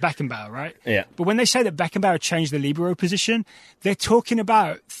Beckenbauer's Beckenbauer, right? Yeah. But when they say that Beckenbauer changed the libero position, they're talking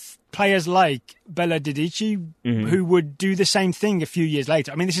about players like Belodedici who would do the same thing a few years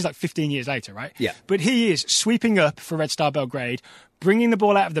later. I mean, this is 15 years later, right? Yeah. But he is sweeping up for Red Star Belgrade, bringing the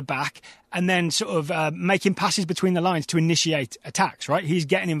ball out of the back, and then making passes between the lines to initiate attacks, right? He's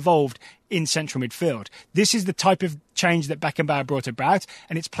getting involved in central midfield. This is the type of change that Beckenbauer brought about,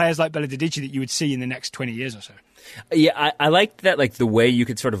 and it's players like Belodedici that you would see in the next 20 years or so. Yeah, I liked that, the way you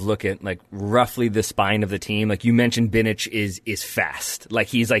could sort of look at, roughly the spine of the team. You mentioned, Binic is fast.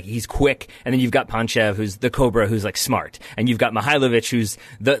 He's quick, and then you've got Panchev, who's the Cobra, who's, smart. And you've got Mihailovic, who's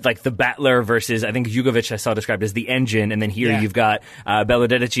the battler versus, I think, Jugovic I saw described as the engine. And then here you've got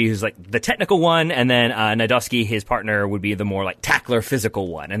Belodedici, who's, the technical one, and then Nadowski, his partner, would be the more, tackler, physical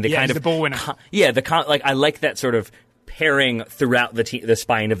one. And they kind of... the ball winner. I like that sort of pairing throughout the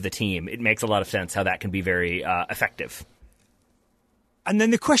spine of the team. It makes a lot of sense how that can be very effective. And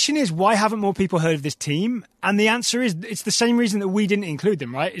then the question is, why haven't more people heard of this team? And the answer is, it's the same reason that we didn't include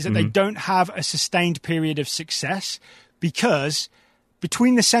them, right? Is that they don't have a sustained period of success because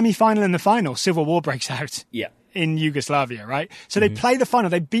between the semi-final and the final, civil war breaks out. Yeah. In Yugoslavia, right? So they play the final.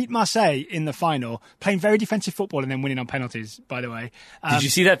 They beat Marseille in the final, playing very defensive football and then winning on penalties, by the way. Did you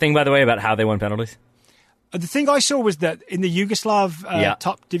see that thing, by the way, about how they won penalties? The thing I saw was that in the Yugoslav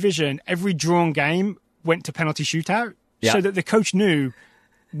top division, every drawn game went to penalty shootout, so that the coach knew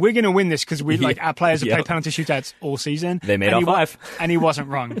we're going to win this because our players have played penalty shootouts all season. They made all 5. And he wasn't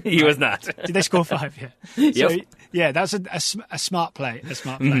wrong. He was not. Did they score 5? Yeah. So, that's a smart play. A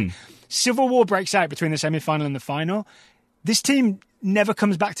smart play. Civil war breaks out between the semi-final and the final. this team never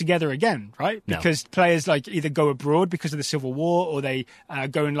comes back together again, right? No. Because players like either go abroad because of the civil war, or they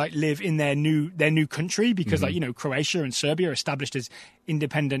go and like live in their new country because like, you know, Croatia and Serbia are established as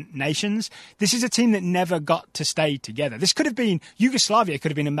independent nations. This is a team that never got to stay together. This could have been Yugoslavia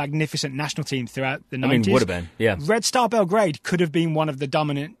could have been a magnificent national team throughout the 90s. I mean, would have been, yeah. Red Star Belgrade could have been one of the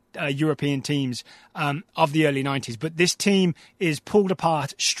dominant European teams of the early 90s, but this team is pulled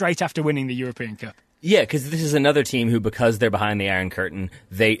apart straight after winning the European Cup. Yeah, because this is another team who, because they're behind the Iron Curtain,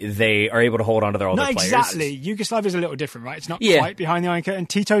 they are able to hold on to all their players. Not exactly. Yugoslavia's a little different, right? It's not quite behind the Iron Curtain.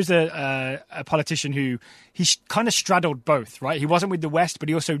 Tito's a politician who he kind of straddled both, right? He wasn't with the West, but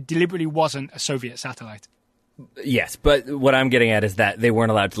he also deliberately wasn't a Soviet satellite. Yes, but what I'm getting at is that they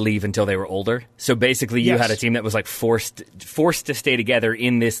weren't allowed to leave until they were older. So basically you had a team that was like forced to stay together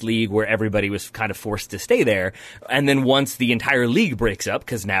in this league where everybody was kind of forced to stay there. And then once the entire league breaks up,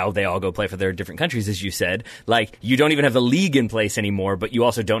 because now they all go play for their different countries, as you said, like you don't even have the league in place anymore, but you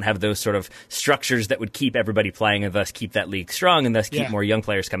also don't have those sort of structures that would keep everybody playing and thus keep that league strong and thus keep more young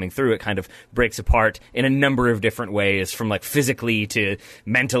players coming through. It kind of breaks apart in a number of different ways, from like physically to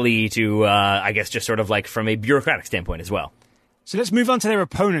mentally to, I guess, just sort of like from a bureaucratic standpoint as well. So let's move on to their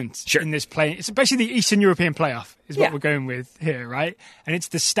opponent in this play. It's basically the Eastern European playoff is what we're going with here, right? And it's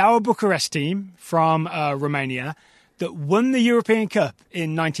the Steaua Bucharest team from Romania that won the European Cup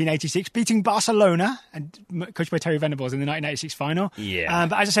in 1986, beating Barcelona, and coached by Terry Venables in the 1986 final. Yeah.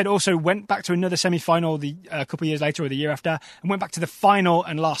 But as I said, also went back to another semi-final a couple of years later or the year after, and went back to the final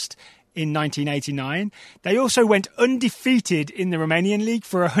and lost in 1989. They also went undefeated in the Romanian league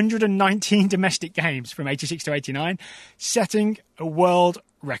for 119 domestic games from 86 to 89, setting a world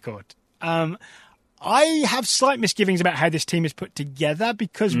record. I have slight misgivings about how this team is put together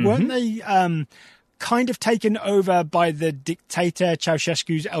because weren't they kind of taken over by the dictator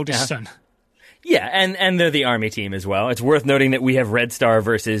Ceausescu's eldest son? Yeah, and they're the army team as well. It's worth noting that we have Red Star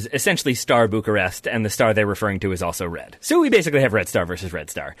versus essentially Star Bucharest, and the star they're referring to is also red. So we basically have Red Star versus Red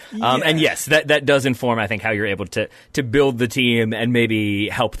Star. And yes, that does inform, I think, how you're able to build the team and maybe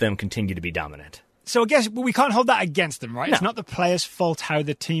help them continue to be dominant. So I guess we can't hold that against them, right? No. It's not the players' fault how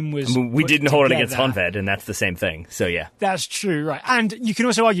the team was we didn't hold it against Honved, and that's the same thing. So yeah. That's true, right. And you can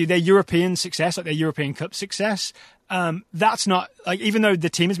also argue their European success, like their European Cup success, that's not, like, even though the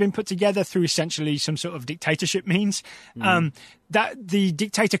team has been put together through essentially some sort of dictatorship means, that the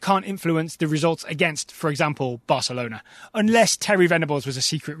dictator can't influence the results against, for example, Barcelona, unless Terry Venables was a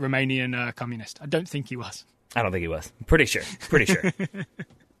secret Romanian communist. I don't think he was. I don't think he was. Pretty sure.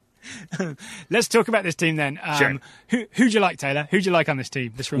 Let's talk about this team then. Sure. Who'd you like, Taylor? Who'd you like on this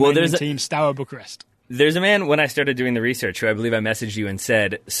team, this Romanian team, Steaua Bucharest? There's a man, when I started doing the research, who I believe I messaged you and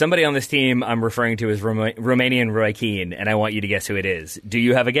said, somebody on this team I'm referring to as Romanian Roy Keane, and I want you to guess who it is. Do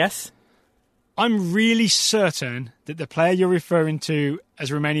you have a guess? I'm really certain that the player you're referring to as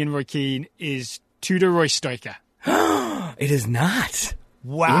Romanian Roy Keane is Tudor Stoica. It is not.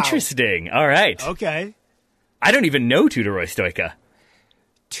 Wow. Interesting. All right. Okay. I don't even know Tudor Stoica.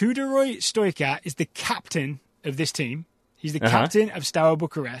 Tudor Stoica is the captain of this team. He's the captain of Steaua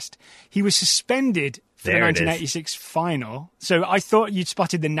Bucharest. He was suspended for the 1986 final. So I thought you'd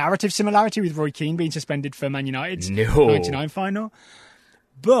spotted the narrative similarity with Roy Keane being suspended for Man United's 99 final.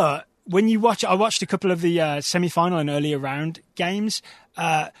 But when you watch, I watched a couple of the semi-final and earlier round games.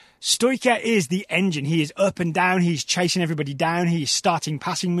 Stoica is the engine. He is up and down. He's chasing everybody down. He's starting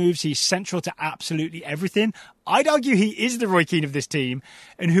passing moves. He's central to absolutely everything. I'd argue he is the Roy Keane of this team.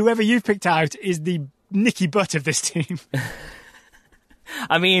 And whoever you've picked out is the Nicky Butt of this team.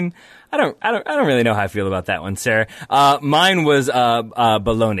 I mean, I don't really know how I feel about that one, sir. Mine was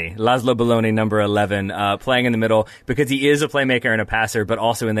Baloney, Laszlo Baloney, number 11, playing in the middle because he is a playmaker and a passer, but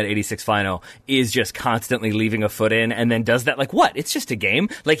also in that 86 final is just constantly leaving a foot in and then does that like what? It's just a game.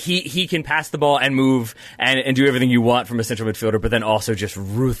 Like he can pass the ball and move and do everything you want from a central midfielder, but then also just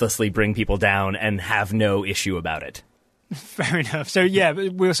ruthlessly bring people down and have no issue about it. Fair enough. So yeah,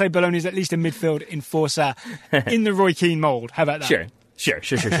 we'll say Baloney's at least a midfield enforcer in the Roy Keane mold. How about that? Sure. All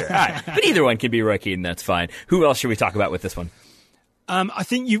right. But either one can be Roy Keane, that's fine. Who else should we talk about with this one? I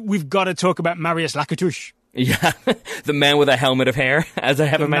think we've got to talk about Marius Lakatos. Yeah, the man with a helmet of hair, as I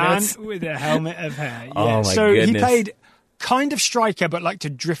have in my notes. The man with a helmet of hair, yeah. Oh, my so goodness. He played kind of striker, but like to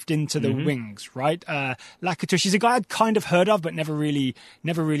drift into the wings, right? Lakatos is a guy I'd kind of heard of, but never really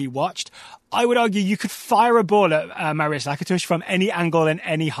watched. I would argue you could fire a ball at Marius Lakatos from any angle and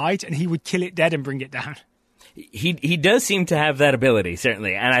any height, and he would kill it dead and bring it down. He does seem to have that ability,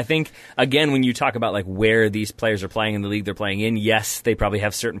 certainly. And I think, again, when you talk about like where these players are playing in the league they're playing in, yes, they probably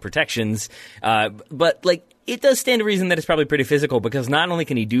have certain protections. But like it does stand to reason that it's probably pretty physical, because not only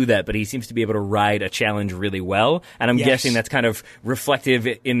can he do that, but he seems to be able to ride a challenge really well. And I'm guessing that's kind of reflective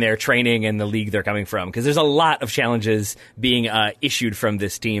in their training and the league they're coming from, because there's a lot of challenges being issued from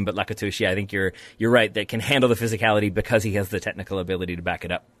this team. But Lakatos, I think you're right, that can handle the physicality because he has the technical ability to back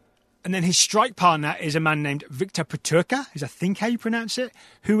it up. And then his strike partner is a man named Victor Peterka, is I think how you pronounce it,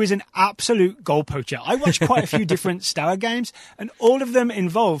 who is an absolute goal poacher. I watched quite a few different Stour games, and all of them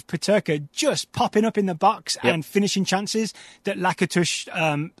involve Peterka just popping up in the box and finishing chances that Lakatos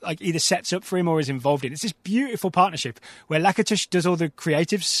either sets up for him or is involved in. It's this beautiful partnership where Lakatos does all the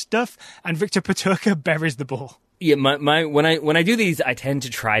creative stuff and Victor Peterka buries the ball. Yeah, when I do these, I tend to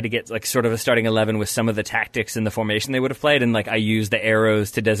try to get like sort of a starting 11 with some of the tactics and the formation they would have played, and like I use the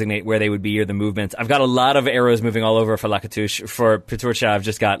arrows to designate where they would be or the movements. I've got a lot of arrows moving all over for Lakatos. For Peterka, I've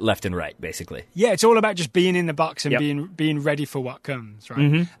just got left and right, basically. Yeah, it's all about just being in the box and being ready for what comes, right?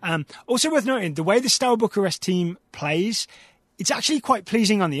 Mm-hmm. Also worth noting, the way the Steaua Bucharest team plays, it's actually quite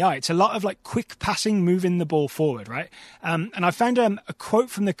pleasing on the eye. It's a lot of like quick passing, moving the ball forward, right? And I found a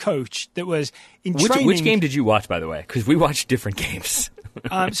quote from the coach that was in training. Which game did you watch, by the way? Because we watched different games.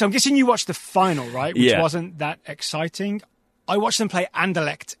 So I'm guessing you watched the final, right? Which wasn't that exciting. I watched them play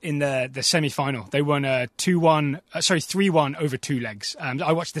Anderlecht in the semi-final. They won 3-1 over 2 legs.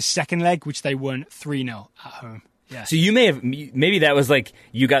 I watched the second leg, which they won 3-0 at home. Yeah. So maybe that was like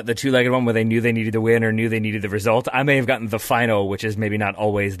you got the 2-legged one where they knew they needed to win or knew they needed the result. I may have gotten the final, which is maybe not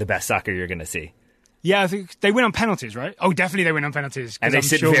always the best soccer you're going to see. Yeah, I think they win on penalties, right? Oh, definitely they win on penalties. And they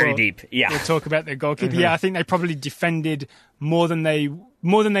sit very deep. Yeah. We'll talk about their goalkeeper. Mm-hmm. Yeah, I think they probably defended more than they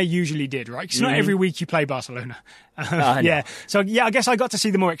usually did, right? Because not every week you play Barcelona. Yeah. So, I guess I got to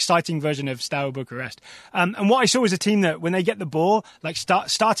see the more exciting version of Steaua Bucharest. And what I saw was a team that when they get the ball, like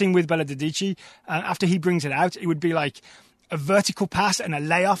starting with Beledadici, after he brings it out, it would be like a vertical pass and a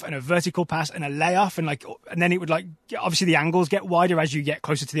layoff and a vertical pass and a layoff, and then it would obviously the angles get wider as you get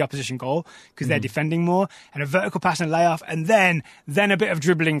closer to the opposition goal because they're defending more, and a vertical pass and a layoff, and then a bit of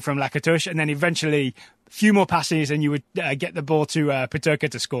dribbling from Lakatos, and then eventually a few more passes and you would get the ball to Peterka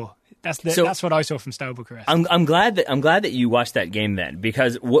to score. That's what I saw from Steaua Bucharest. I'm glad that you watched that game then,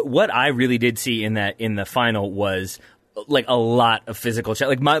 because what I really did see in the final was like a lot of physical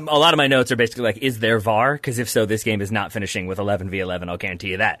a lot of my notes are basically like, is there VAR? Because if so, this game is not finishing with 11v11. I'll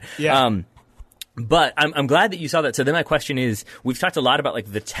guarantee you that. Yeah. But I'm glad that you saw that. So then my question is, we've talked a lot about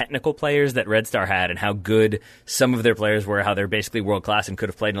like the technical players that Red Star had and how good some of their players were, how they're basically world class and could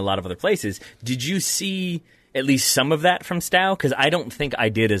have played in a lot of other places. Did you see at least some of that from Steaua? Because I don't think I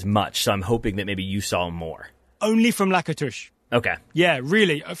did as much, so I'm hoping that maybe you saw more. Only from Lakatos. Okay. Yeah,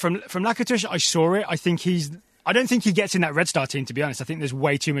 really. From Lakatos, I saw it. I don't think he gets in that Red Star team, to be honest. I think there's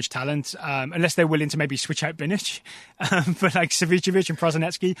way too much talent, unless they're willing to maybe switch out Binic. But like Savicevic and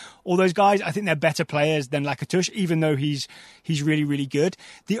Prozanetsky, all those guys, I think they're better players than Lakatos, even though he's really, really good.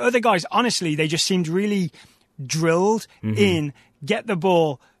 The other guys, honestly, they just seemed really drilled in, get the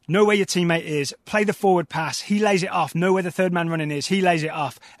ball, know where your teammate is, play the forward pass, he lays it off, know where the third man running is, he lays it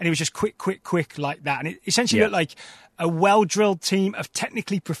off, and it was just quick like that. And it essentially looked like a well-drilled team of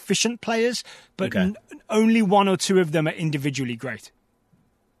technically proficient players, but only one or two of them are individually great.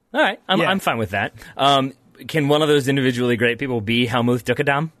 All right, I'm fine with that. Can one of those individually great people be Helmuth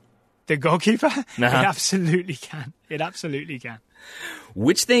Dukadam? The goalkeeper? It absolutely can. It absolutely can.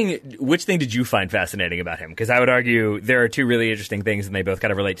 Which thing did you find fascinating about him? Because I would argue there are two really interesting things, and they both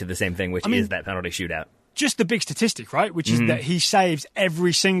kind of relate to the same thing, which is that penalty shootout. Just the big statistic, right? Which is that he saves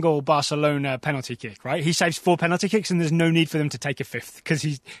every single Barcelona penalty kick, right? He saves 4 penalty kicks, and there's no need for them to take a fifth because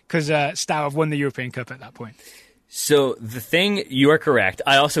Steaua have won the European Cup at that point. So the thing, you are correct.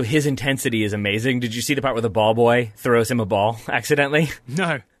 His intensity is amazing. Did you see the part where the ball boy throws him a ball accidentally?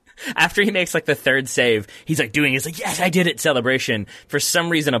 No. After he makes like the third save, he's like doing his yes, I did it celebration. For some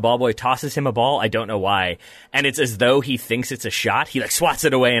reason, a ball boy tosses him a ball. I don't know why. And it's as though he thinks it's a shot. He like swats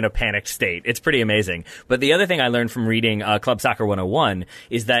it away in a panicked state. It's pretty amazing. But the other thing I learned from reading Club Soccer 101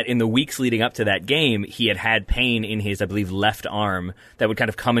 is that in the weeks leading up to that game, he had pain in his, I believe, left arm that would kind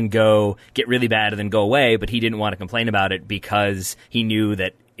of come and go, get really bad and then go away. But he didn't want to complain about it because he knew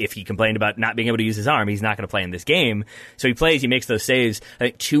that if he complained about not being able to use his arm, he's not going to play in this game. So he plays, he makes those saves. I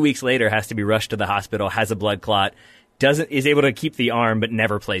think 2 weeks later has to be rushed to the hospital, has a blood clot, is able to keep the arm, but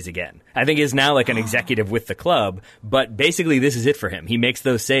never plays again. I think is now like an executive with the club, but basically this is it for him. He makes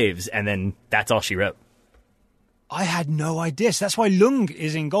those saves, and then that's all she wrote. I had no idea. So that's why Lung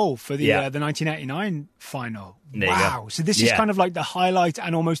is in goal for the 1989 final. There you go. So this is kind of like the highlight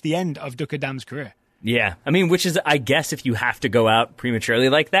and almost the end of Dukadam's career. Yeah, I mean, which is, I guess, if you have to go out prematurely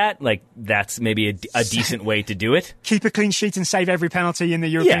like that, like that's maybe a decent way to do it. Keep a clean sheet and save every penalty in the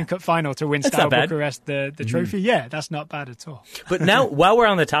European Cup final to win Steaua Bucharest the trophy. Yeah, that's not bad at all. But now, while we're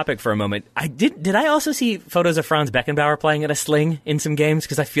on the topic for a moment, did I also see photos of Franz Beckenbauer playing at a sling in some games?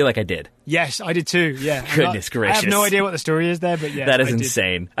 Because I feel like I did. Yes, I did too. Yeah, Goodness gracious! I have no idea what the story is there, but yeah, that is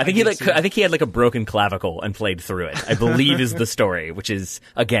insane. I think he had like a broken clavicle and played through it. I believe is the story, which is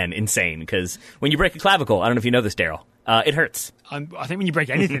again insane because when you break a clavicle, I don't know if you know this, Daryl. It hurts. I think when you break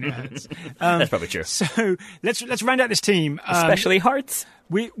anything, it hurts. That's probably true. So let's round out this team, especially hearts.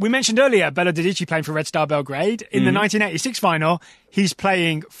 We mentioned earlier Belo Dedici playing for Red Star Belgrade in the 1986 final. He's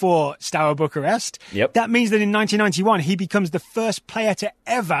playing for Steaua Bucharest. Yep. That means that in 1991 he becomes the first player to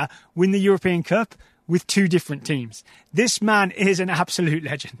ever win the European Cup with two different teams. This man is an absolute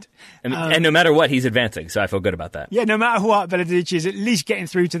legend. And no matter what, he's advancing, so I feel good about that. Yeah, no matter what, Belo Dedici is at least getting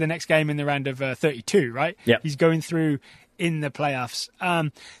through to the next game in the round of 32, right? Yeah. He's going through in the playoffs.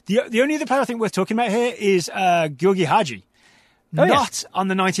 The only other player I think worth talking about here is Georgi Hagi. Not on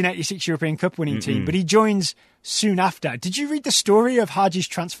the 1986 European Cup winning team, but he joins soon after. Did you read the story of Hagi's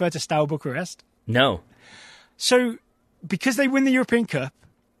transfer to Steaua Bucharest? No. So, because they win the European Cup,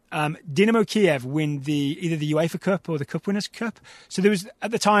 Dynamo Kiev win either the UEFA Cup or the Cup Winners' Cup. So there was,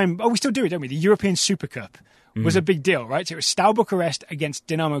 at the time, we still do it, don't we? The European Super Cup was a big deal, right? So it was Steaua Bucharest against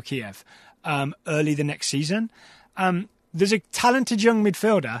Dynamo Kiev early the next season. There's a talented young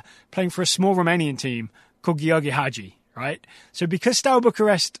midfielder playing for a small Romanian team called Georgi Hagi, right? So because Steaua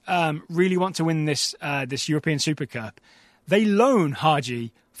Bucharest really want to win this European Super Cup, they loan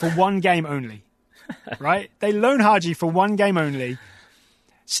Hagi for one game only, right? They loan Hagi for one game only.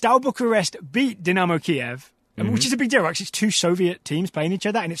 Steaua Bucharest beat Dynamo Kiev, which is a big deal, right? 'Cause it's two Soviet teams playing each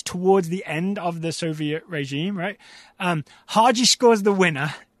other, and it's towards the end of the Soviet regime, right? Hagi scores the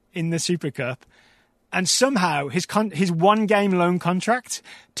winner in the Super Cup, and somehow his one-game loan contract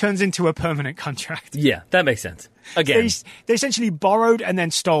turns into a permanent contract. Yeah, that makes sense. Again, they essentially borrowed and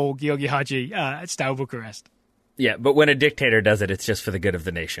then stole Georgi Hagi at Steaua Bucharest. Yeah, but when a dictator does it, it's just for the good of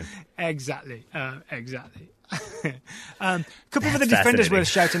the nation. Exactly. Couple of the defenders worth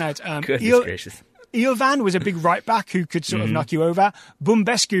shouting out. Goodness gracious. Ilvan was a big right back who could sort of knock you over.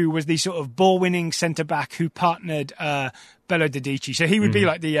 Bumbescu was the sort of ball-winning centre back who partnered Belo Dedici. So he would be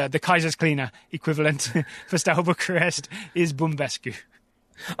like the Kaiser's cleaner equivalent for Steaua Bucharest is Bumbescu.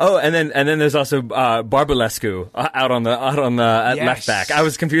 Oh, and then there's also Barbulescu out on the left back. I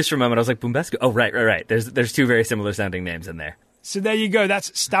was confused for a moment. I was like, Bumbescu. Oh, right. There's two very similar sounding names in there. So there you go.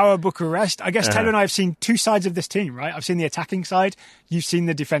 That's Steaua Bucharest. I guess Taylor and I have seen two sides of this team, right? I've seen the attacking side. You've seen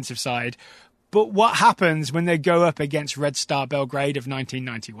the defensive side. But what happens when they go up against Red Star Belgrade of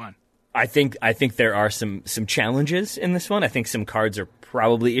 1991? I think there are some challenges in this one. I think some cards are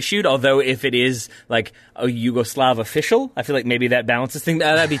probably issued, although if it is like a Yugoslav official, I feel like maybe that balances things.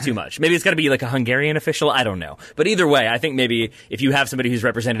 That'd be too much. Maybe it's got to be like a Hungarian official. I don't know. But either way, I think maybe if you have somebody who's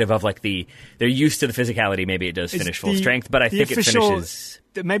representative of like they're used to the physicality, maybe it does finish full strength. But I think it finishes.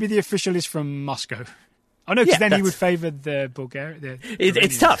 Maybe the official is from Moscow. Oh no, because then he would favour the Bulgaria.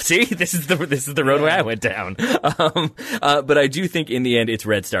 It's tough. See, this is the road where I went down. But I do think in the end it's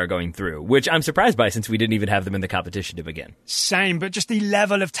Red Star going through, which I'm surprised by since we didn't even have them in the competition to begin. Same, but just the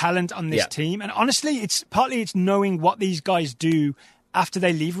level of talent on this team, and honestly, it's knowing what these guys do after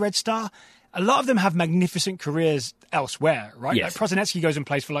they leave Red Star. A lot of them have magnificent careers elsewhere, right? Yes. Like Prosinecki goes and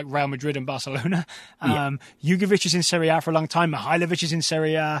plays for like Real Madrid and Barcelona. Jugovic is in Serie A for a long time. Mihailovic is in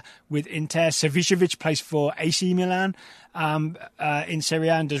Serie A with Inter. Savicevic plays for AC Milan in Serie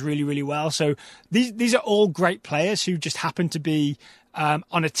A and does really, really well. So these are all great players who just happen to be on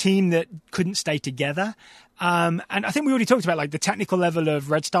a team that couldn't stay together. And I think we already talked about like the technical level of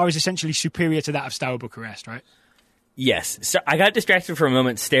Red Star is essentially superior to that of Steaua Bucharest, right? Yes. So I got distracted for a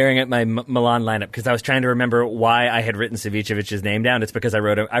moment staring at my Milan lineup because I was trying to remember why I had written Savicevic's name down. It's because I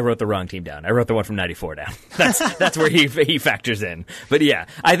wrote the wrong team down. I wrote the one from 94 down. That's where he factors in. But yeah,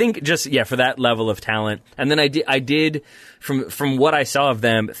 I think just for that level of talent. And then I did from what I saw of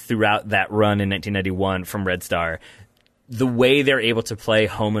them throughout that run in 1991 from Red Star, the way they're able to play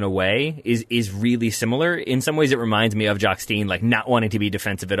home and away is really similar. In some ways, it reminds me of Jock Steen, like not wanting to be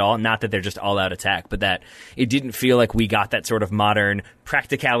defensive at all. Not that they're just all out attack, but that it didn't feel like we got that sort of modern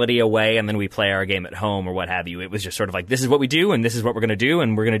practicality away and then we play our game at home or what have you. It was just sort of like, this is what we do and this is what we're going to do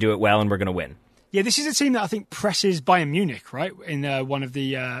and we're going to do it well and we're going to win. Yeah, this is a team that I think presses Bayern Munich, right? In one of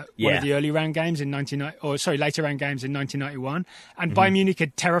the early round games in later round games in 1991, and Bayern Munich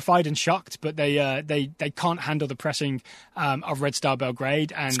had terrified and shocked, but they can't handle the pressing of Red Star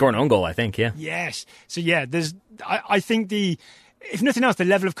Belgrade and score an own goal, I think. Yeah. Yes. So yeah, I think if nothing else, the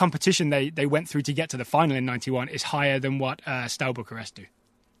level of competition they went through to get to the final in 91 is higher than what Steaua Bucharest do.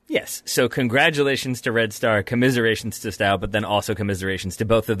 Yes, so congratulations to Red Star, commiserations to Steaua, but then also commiserations to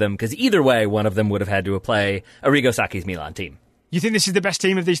both of them, because either way, one of them would have had to play Arrigo Sacchi's Milan team. You think this is the best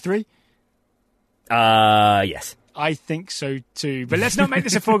team of these three? Yes. I think so too. But let's not make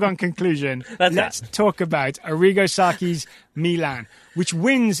this a foregone conclusion. Let's talk about Arrigo Sacchi's Milan, which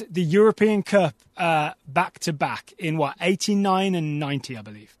wins the European Cup back-to-back in, 89 and 90, I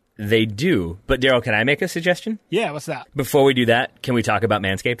believe. They do. But, Daryl, can I make a suggestion? Yeah, what's that? Before we do that, can we talk about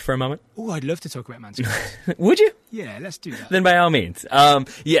Manscaped for a moment? Oh, I'd love to talk about Manscaped. Would you? Yeah, let's do that. Then by all means.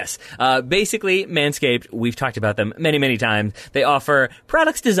 Yes. Basically, Manscaped, we've talked about them many, many times. They offer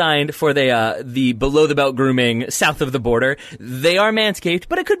products designed for the below-the-belt grooming south of the border. They are Manscaped,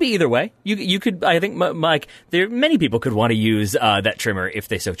 but it could be either way. You could, I think, Mike, many people could want to use that trimmer if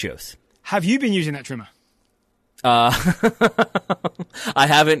they so chose. Have you been using that trimmer? I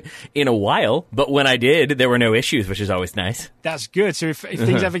haven't in a while, but when I did, there were no issues, which is always nice. That's good. So if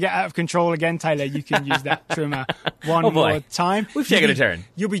things ever get out of control again, Taylor, you can use that trimmer one more time. We've taken a turn.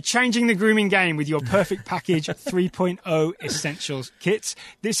 You'll be changing the grooming game with your Perfect Package 3.0 Essentials kits.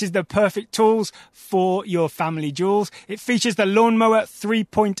 This is the perfect tools for your family jewels. It features the Lawnmower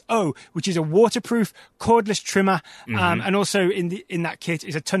 3.0, which is a waterproof cordless trimmer. And also in that kit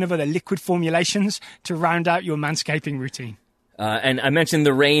is a ton of other liquid formulations to round out your manscaping routine. And I mentioned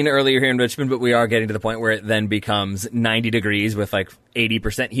the rain earlier here in Richmond, but we are getting to the point where it then becomes 90 degrees with like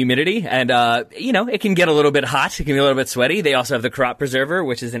 80% humidity. And, it can get a little bit hot. It can be a little bit sweaty. They also have the Crop Preserver,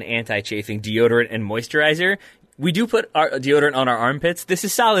 which is an anti-chafing deodorant and moisturizer. We do put our deodorant on our armpits. This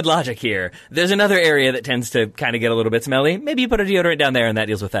is solid logic here. There's another area that tends to kind of get a little bit smelly. Maybe you put a deodorant down there and that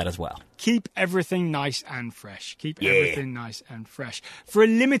deals with that as well. Keep everything nice and fresh. Everything nice and fresh. For a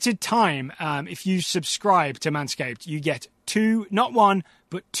limited time, if you subscribe to Manscaped, you get not one,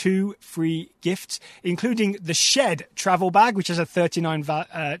 but two free gifts, including the Shed travel bag, which has a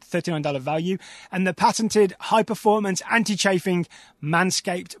 $39 value, and the patented high-performance anti-chafing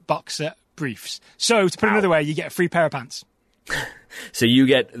Manscaped Boxer briefs. So, to put it another way, you get a free pair of pants. So you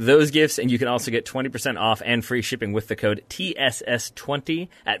get those gifts, and you can also get 20% off and free shipping with the code TSS20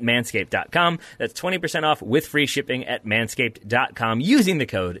 at manscaped.com. That's 20% off with free shipping at manscaped.com using the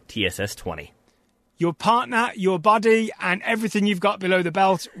code TSS20. Your partner, your body, and everything you've got below the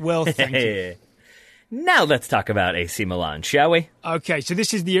belt will thank you. Now let's talk about AC Milan, shall we? Okay, so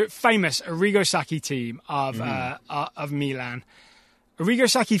this is the famous Arrigo Sacchi team of Milan. Arrigo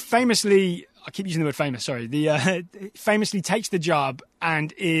Sacchi famously, I keep using the word famous, sorry, famously takes the job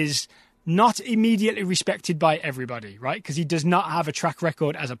and is not immediately respected by everybody, right? Because he does not have a track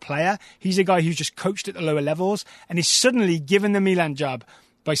record as a player. He's a guy who's just coached at the lower levels and is suddenly given the Milan job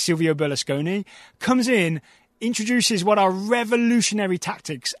by Silvio Berlusconi, comes in, introduces what are revolutionary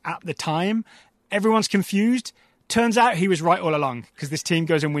tactics at the time. Everyone's confused. Turns out he was right all along because this team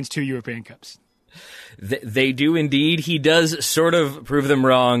goes and wins 2 European Cups. They do indeed. He does sort of prove them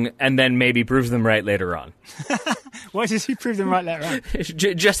wrong and then maybe proves them right later on. Why does he prove them right later on?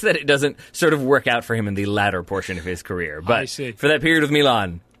 Just that it doesn't sort of work out for him in the latter portion of his career. But for that period with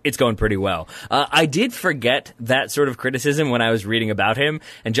Milan, it's going pretty well. I did forget that sort of criticism when I was reading about him.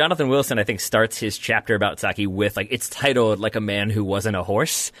 And Jonathan Wilson, I think, starts his chapter about Sacchi with, it's titled, A Man Who Wasn't a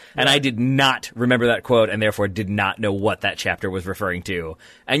Horse. And I did not remember that quote and therefore did not know what that chapter was referring to.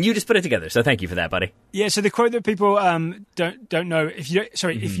 And you just put it together. So thank you for that, buddy. Yeah, so the quote that people don't know, if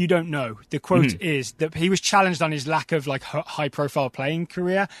you don't know, the quote is that he was challenged on his lack of high-profile playing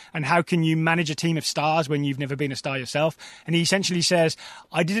career and how can you manage a team of stars when you've never been a star yourself. And he essentially says,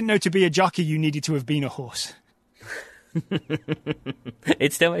 I didn't know to be a jockey you needed to have been a horse.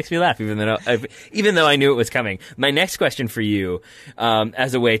 It still makes me laugh, even though I knew it was coming. My next question for you,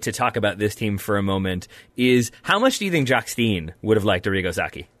 as a way to talk about this team for a moment, is how much do you think Jacques Steen would have liked Arrigo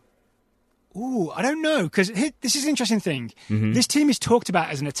Sacchi? Ooh, I don't know, because this is an interesting thing. This team is talked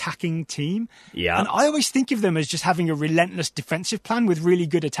about as an attacking team. Yeah. And I always think of them as just having a relentless defensive plan with really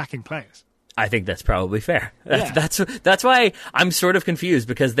good attacking players. I think that's probably fair. Yeah. That's why I'm sort of confused,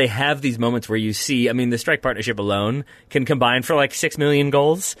 because they have these moments where you see, the strike partnership alone can combine for 6 million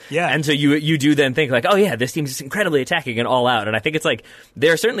goals. Yeah. And so you do then think oh yeah, this team's just incredibly attacking and all out. And I think it's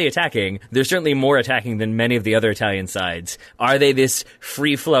they're certainly attacking. They're certainly more attacking than many of the other Italian sides. Are they this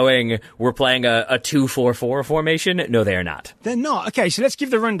free-flowing, we're playing a 2-4-4 formation? No, they are not. They're not. Okay, so let's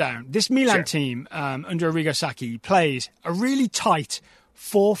give the rundown. This Milan team under Arrigo Sacchi plays a really tight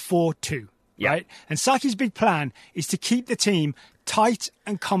 4-4-2. right? And Saki's big plan is to keep the team tight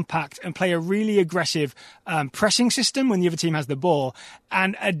and compact and play a really aggressive pressing system when the other team has the ball,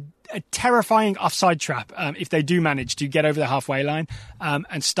 and a terrifying offside trap if they do manage to get over the halfway line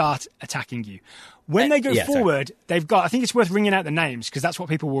and start attacking you. When they go forward, they've got, I think it's worth ringing out the names because that's what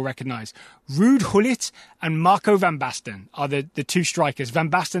people will recognise. Ruud Gullit and Marco van Basten are the two strikers. Van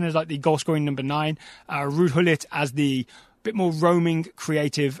Basten is like the goal-scoring number 9. Ruud Gullit as the bit more roaming,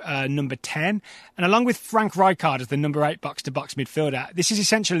 creative number 10. And along with Frank Rijkaard as the number 8 box-to-box midfielder, this is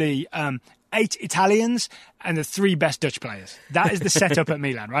essentially 8 Italians and the 3 best Dutch players. That is the setup at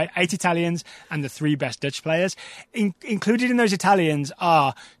Milan, right? 8 Italians and the 3 best Dutch players. Included in those Italians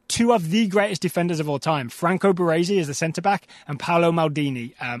are 2 of the greatest defenders of all time. Franco Baresi as the centre-back and Paolo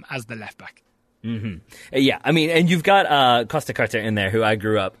Maldini as the left-back. Mm-hmm. Yeah, I mean, and you've got Costa Curta in there, who I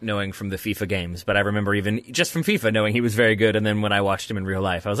grew up knowing from the FIFA games, but I remember even just from FIFA knowing he was very good, and then when I watched him in real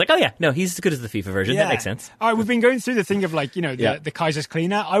life, I was like, oh yeah, no, he's as good as the FIFA version. Yeah. That makes sense. All right, we've been going through the thing of like, you know, the Kaiser's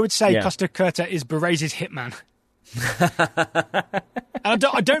cleaner. I would say Costa Curta is Baresi's hitman. And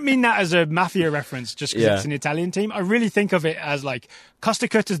I don't mean that as a mafia reference just because it's an Italian team. I really think of it as like Costa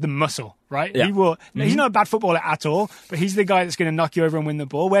Curta's the muscle, right? Yeah. He's not a bad footballer at all, but he's the guy that's going to knock you over and win the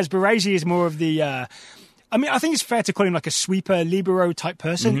ball. Whereas Baresi is more of the, I mean, I think it's fair to call him like a sweeper, libero type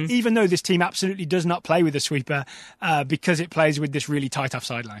person, even though this team absolutely does not play with a sweeper because it plays with this really tight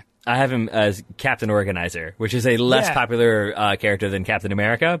offside line. I have him as Captain Organizer, which is a less popular character than Captain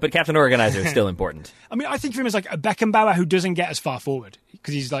America, but Captain Organizer is still important. I mean, I think of him as like a Beckenbauer who doesn't get as far forward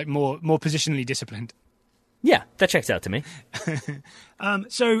because he's like more positionally disciplined. Yeah, that checks out to me.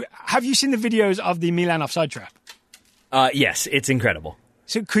 So have you seen the videos of the offside trap? Yes, it's incredible.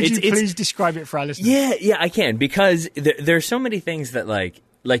 So could you please describe it for our listeners? Yeah, I can, because there's so many things that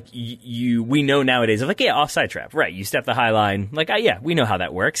we know nowadays of like, offside trap, right? You step the high line, we know how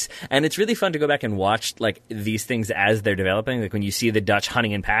that works. And it's really fun to go back and watch like these things as they're developing. Like when you see the Dutch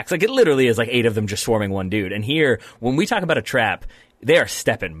hunting in packs, like it literally is like 8 of them just swarming one dude. And here, when we talk about a trap, they are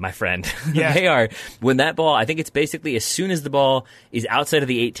stepping, my friend. Yeah. They are. When that ball, I think it's basically as soon as the ball is outside of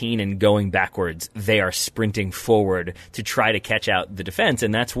the 18 and going backwards, they are sprinting forward to try to catch out the defense.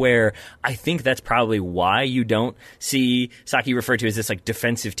 And that's where I think that's probably why you don't see Saki referred to as this like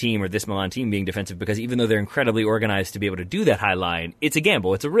defensive team or this Milan team being defensive, because even though they're incredibly organized to be able to do that high line, it's a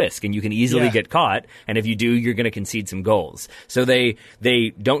gamble, it's a risk, and you can easily get caught. And if you do, you're going to concede some goals. So they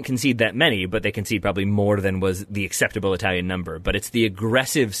don't concede that many, but they concede probably more than was the acceptable Italian number. But it's the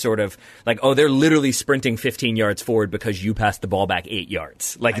aggressive sort of like, they're literally sprinting 15 yards forward because you passed the ball back 8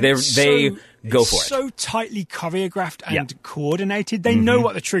 yards. Like they go for it. So tightly choreographed and coordinated. They know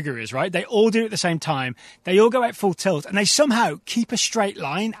what the trigger is, right? They all do it at the same time. They all go at full tilt, and they somehow keep a straight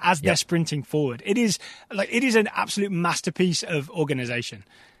line as they're sprinting forward. It is an absolute masterpiece of organization.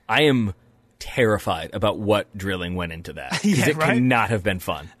 I am terrified about what drilling went into that, because it cannot have been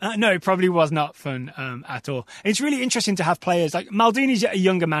fun. No, it probably was not fun at all. It's really interesting to have players like Maldini's a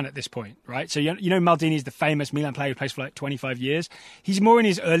younger man at this point, right? So you know Maldini's the famous Milan player who plays for like 25 years. He's more in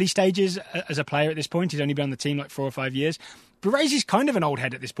his early stages as a player at this point. He's only been on the team like 4 or 5 years. Baresi's kind of an old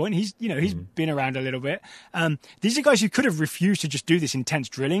head at this point. He's been around a little bit. These are guys who could have refused to just do this intense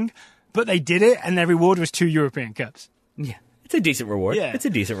drilling, but they did it, and their reward was 2 European Cups. Yeah. It's a decent reward. Yeah. It's a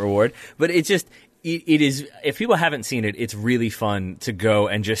decent reward. But it's just, it is, if people haven't seen it, it's really fun to go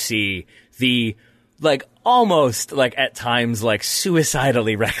and just see the, like, almost, like, at times, like,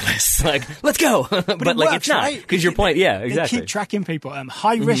 suicidally reckless. Like, let's go! but like, works, it's not. Because your point, exactly. They keep tracking people.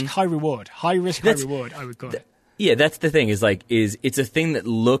 High risk, high reward. High risk, high reward, I would call it. Yeah, that's the thing, is it's a thing that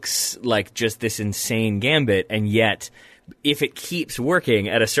looks like just this insane gambit, and yet, if it keeps working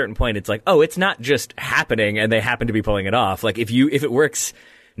at a certain point, it's like, it's not just happening and they happen to be pulling it off. Like if it works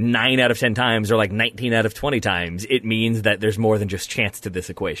 9 out of 10 times or like 19 out of 20 times, it means that there's more than just chance to this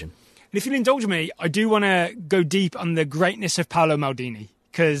equation. And if you'll indulge me, I do want to go deep on the greatness of Paolo Maldini,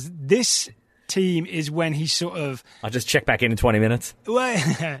 because this team is when he sort of... I'll just check back in 20 minutes. Well,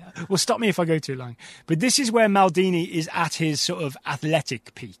 stop me if I go too long. But this is where Maldini is at his sort of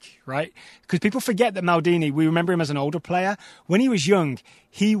athletic peak, right? Because people forget that Maldini, we remember him as an older player. When he was young,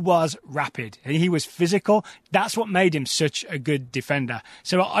 he was rapid and he was physical. That's what made him such a good defender.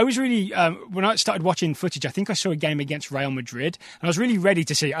 So I was really, when I started watching footage, I think I saw a game against Real Madrid, and I was really ready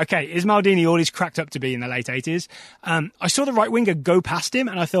to see, okay, is Maldini all he's cracked up to be in the late 80s? I saw the right winger go past him,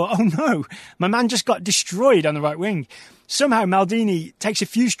 and I thought, oh no, my man just got destroyed on the right wing. Somehow Maldini takes a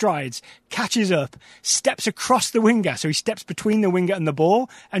few strides, catches up, steps across the winger, so he steps between the winger and the ball,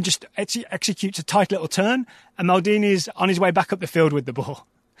 and just executes a tight little turn, and Maldini's on his way back up the field with the ball.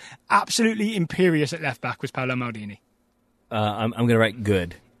 Absolutely imperious at left back was Paolo Maldini. I'm going to write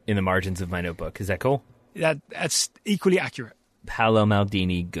good in the margins of my notebook. Is that cool? That's equally accurate. Paolo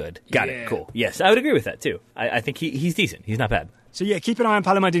Maldini, good. Got it. Cool. Yes, I would agree with that too. I think he's decent. He's not bad. So yeah, keep an eye on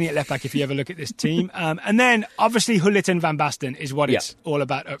Paolo Maldini at left back if you ever look at this team. And then obviously Gullit and Van Basten is what it's all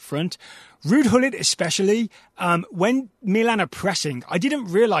about up front. Ruud Gullit especially, when Milan are pressing, I didn't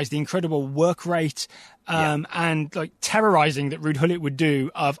realise the incredible work rate and like terrorising that Ruud Gullit would do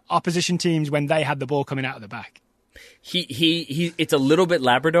of opposition teams when they had the ball coming out of the back. He it's a little bit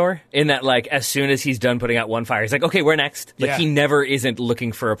Labrador in that, like, as soon as he's done putting out one fire, he's like, okay, we're next. Like, he never isn't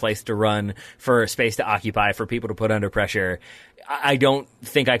looking for a place to run, for a space to occupy, for people to put under pressure. I don't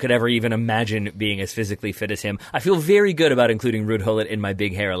think I could ever even imagine being as physically fit as him. I feel very good about including Ruud Gullit in my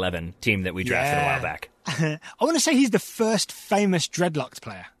Big Hair 11 team that we drafted a while back. I want to say he's the first famous dreadlocked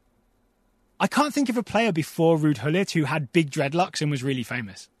player. I can't think of a player before Ruud Gullit who had big dreadlocks and was really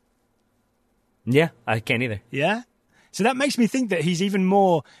famous. Yeah, I can't either. Yeah? So that makes me think that he's even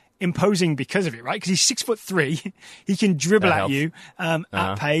more imposing because of it, right? Because he's 6'3", he can dribble at you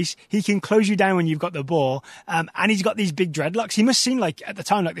at pace, he can close you down when you've got the ball, and he's got these big dreadlocks. He must seem like, at the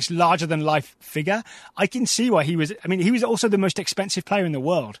time, like this larger-than-life figure. I can see why he was... I mean, he was also the most expensive player in the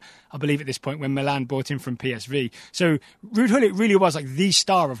world, I believe, at this point, when Milan bought him from PSV. So Ruud Gullit really was like the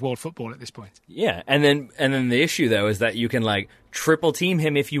star of world football at this point. Yeah, and then the issue, though, is that you can, like, triple team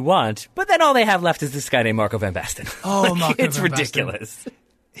him if you want, but then all they have left is this guy named Marco van Basten. Oh, Marco it's van ridiculous. Basten.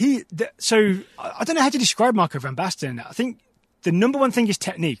 So I don't know how to describe Marco van Basten. I think the number one thing is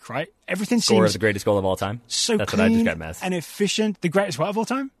technique, right? Everything Scorer seems of the greatest goal of all time. So that's clean what I describe him as. And efficient. The greatest what of all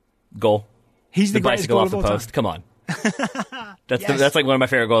time? Goal. He's the greatest bicycle goal off of the all post. time. Come on. That's Yes. that's like one of my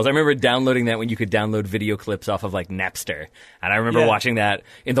favorite goals. I remember downloading that when you could download video clips off of like Napster, and I remember watching that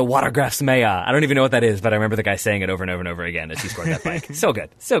in the Watergraphs Maya. I don't even know what that is, but I remember the guy saying it over and over and over again as he scored that bike. So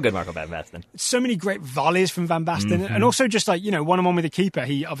good, Marco van Basten. So many great volleys from Van Basten, and also just like, you know, one-on-one with the keeper.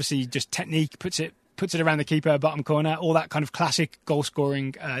 He obviously just technique puts it around the keeper, bottom corner, all that kind of classic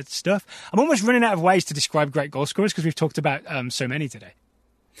goal-scoring stuff. I'm almost running out of ways to describe great goal scorers because we've talked about so many today.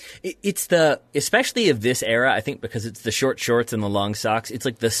 It's especially of this era, I think, because it's the short shorts and the long socks. It's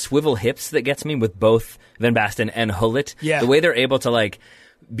like the swivel hips that gets me with both Van Basten and Gullit. Yeah. The way they're able to like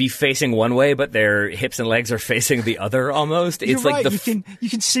be facing one way, but their hips and legs are facing the other almost. You're it's right. like you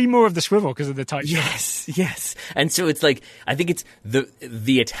can see more of the swivel because of the tight shorts. Yes. And so it's like, I think it's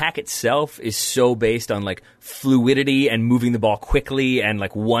the attack itself is so based on like fluidity and moving the ball quickly and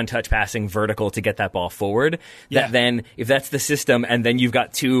like one touch passing vertical to get that ball forward. That then, if that's the system, and then you've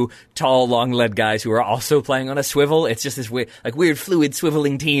got two tall, long-legged guys who are also playing on a swivel, it's just this weird fluid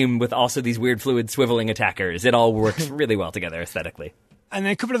swiveling team with also these weird fluid swiveling attackers. It all works really well together aesthetically. And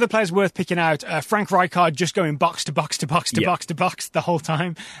then a couple of the players worth picking out. Frank Rijkaard just going box to box to box to box to box the whole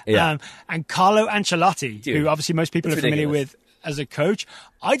time. Yeah. And Carlo Ancelotti, who obviously most people are familiar ridiculous. with as a coach.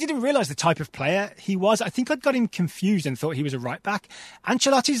 I didn't realise the type of player he was. I think I'd got him confused and thought he was a right back.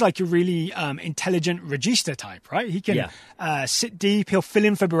 Ancelotti's like a really intelligent regista type, right? He can sit deep. He'll fill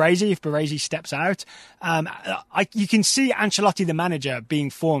in for Baresi if Baresi steps out. You can see Ancelotti, the manager, being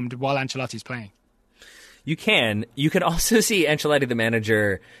formed while Ancelotti's playing. You can also see Ancelotti, the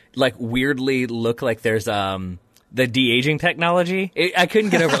manager, like weirdly look like there's the de-aging technology. I couldn't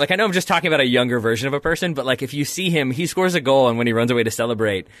get over it. Like, I know I'm just talking about a younger version of a person, but like if you see him, he scores a goal, and when he runs away to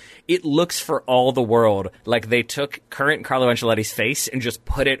celebrate, it looks for all the world like they took current Carlo Ancelotti's face and just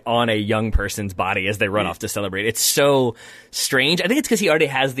put it on a young person's body as they run off to celebrate. It's so strange. I think it's because he already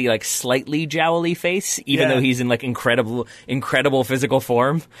has the like slightly jowly face, even though he's in like incredible physical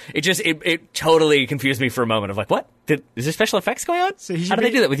form. It totally confused me for a moment of like, what? Is there special effects going on? So how do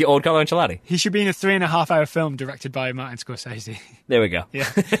they do that with the old Carlo Ancelotti? He should be in a 3.5-hour film directed by Martin Scorsese. There we go. Yeah,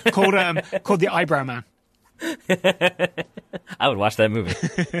 called The Eyebrow Man. I would watch that movie.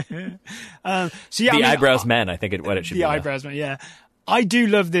 Eyebrows Man, I think what it should be. The Eyebrows Man, yeah. I do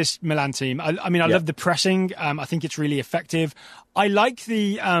love this Milan team. I love the pressing. I think it's really effective. I like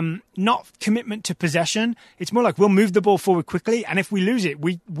the not commitment to possession. It's more like we'll move the ball forward quickly, and if we lose it,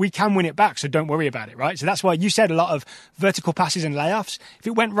 we can win it back, so don't worry about it, right? So that's why you said a lot of vertical passes and layoffs. If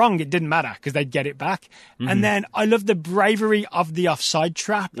it went wrong, it didn't matter because they'd get it back. Mm-hmm. And then I love the bravery of the offside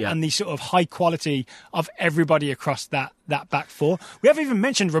trap and the sort of high quality of everybody across that back four. We haven't even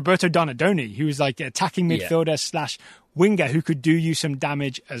mentioned Roberto Donadoni, who was like an attacking midfielder / winger who could do you some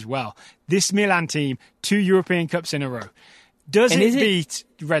damage as well. This Milan team, 2 European Cups in a row. Does it beat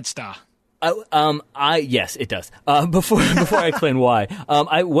Red Star? Yes, it does. Before I explain why,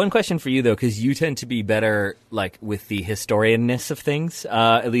 one question for you though, because you tend to be better like with the historianness of things,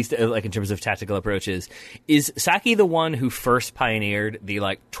 at least like in terms of tactical approaches. Is Saki the one who first pioneered the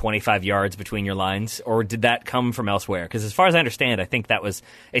like 25 yards between your lines, or did that come from elsewhere? Because as far as I understand, I think that was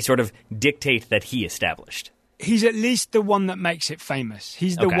a sort of dictate that he established. He's at least the one that makes it famous.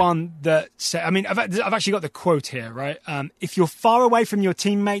 He's the one that said, I mean, I've actually got the quote here, right? If you're far away from your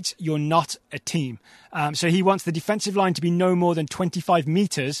teammates, you're not a team. So he wants the defensive line to be no more than 25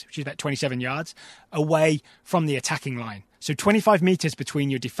 meters, which is about 27 yards, away from the attacking line. So 25 meters between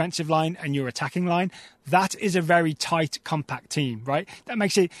your defensive line and your attacking line. That is a very tight, compact team, right? That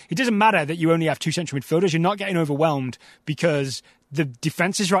makes it doesn't matter that you only have two central midfielders. You're not getting overwhelmed because the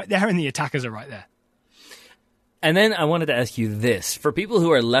defense is right there and the attackers are right there. And then I wanted to ask you this. For people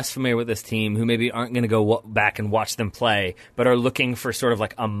who are less familiar with this team, who maybe aren't going to go back and watch them play, but are looking for sort of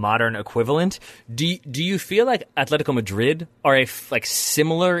like a modern equivalent, do you feel like Atletico Madrid are a like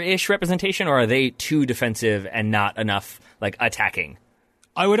similar-ish representation, or are they too defensive and not enough like attacking?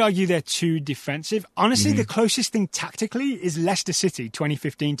 I would argue they're too defensive. Honestly, the closest thing tactically is Leicester City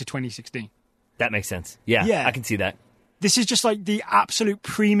 2015 to 2016. That makes sense. Yeah, I can see that. This is just like the absolute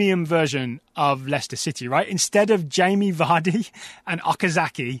premium version of Leicester City, right? Instead of Jamie Vardy and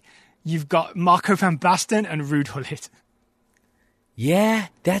Okazaki, you've got Marco van Basten and Ruud Gullit. Yeah,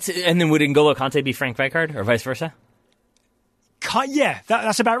 and then would N'Golo Kante be Frank Rijkaard or vice versa? Yeah,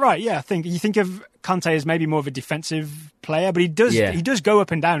 that's about right. Yeah, I think you think of Kante as maybe more of a defensive player, but he does go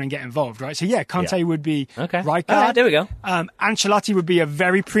up and down and get involved, right? So yeah, Kante would be Rijkaard. There we go. Ancelotti would be a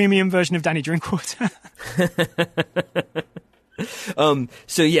very premium version of Danny Drinkwater.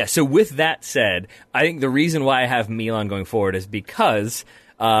 So with that said, I think the reason why I have Milan going forward is because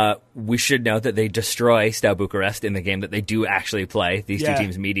we should note that they destroy Steaua Bucharest in the game that they do actually play. These two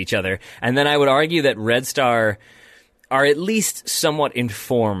teams meet each other. And then I would argue that Red Star are at least somewhat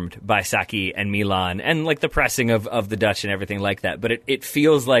informed by Saki and Milan and like the pressing of the Dutch and everything like that. But it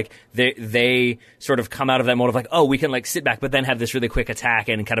feels like they sort of come out of that mode of like, oh, we can like sit back, but then have this really quick attack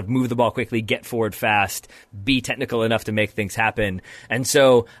and kind of move the ball quickly, get forward fast, be technical enough to make things happen. And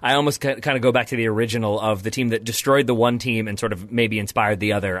so I almost kind of go back to the original of the team that destroyed the one team and sort of maybe inspired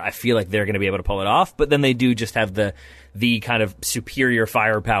the other. I feel like they're going to be able to pull it off, but then they do just have the kind of superior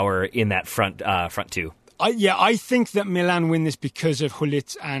firepower in that front two. I think that Milan win this because of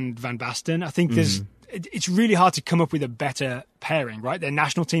Gullit and Van Basten. I think it's really hard to come up with a better pairing, right? They're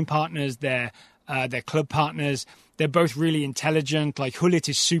national team partners, they're club partners. They're both really intelligent. Like Gullit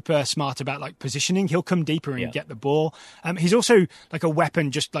is super smart about like positioning. He'll come deeper and get the ball. He's also like a weapon,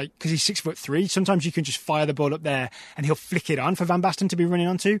 just like because he's 6'3". Sometimes you can just fire the ball up there and he'll flick it on for Van Basten to be running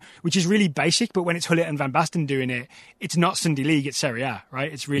onto, which is really basic. But when it's Gullit and Van Basten doing it, it's not Sunday League, it's Serie A,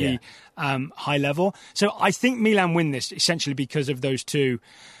 right? It's really high level. So I think Milan win this essentially because of those two.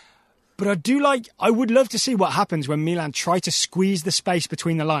 But I would love to see what happens when Milan try to squeeze the space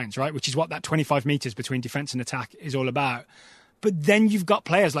between the lines, right? Which is what that 25 metres between defence and attack is all about. But then you've got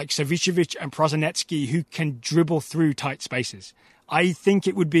players like Savicevic and Prozanetsky who can dribble through tight spaces. I think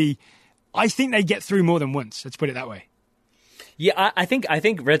they get through more than once. Let's put it that way. Yeah, I think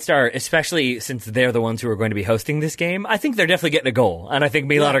Red Star, especially since they're the ones who are going to be hosting this game, I think they're definitely getting a goal. And I think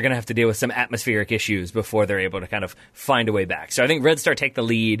Milan are going to have to deal with some atmospheric issues before they're able to kind of find a way back. So I think Red Star take the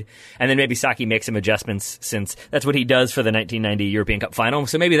lead, and then maybe Saki makes some adjustments since that's what he does for the 1990 European Cup final.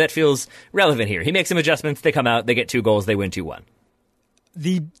 So maybe that feels relevant here. He makes some adjustments, they come out, they get 2 goals, they win 2-1.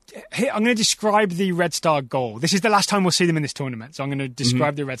 I'm going to describe the Red Star goal. This is the last time we'll see them in this tournament, so I'm going to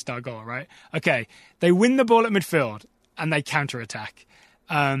describe the Red Star goal, right? Okay, they win the ball at midfield, and they counter-attack.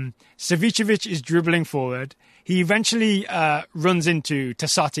 Savicevic is dribbling forward. He eventually runs into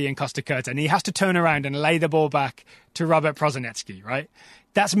Tassati and Costa Curta, and he has to turn around and lay the ball back to Robert Prozanetsky, right?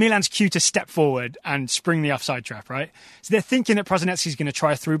 That's Milan's cue to step forward and spring the offside trap, right? So they're thinking that Prozanetsky's going to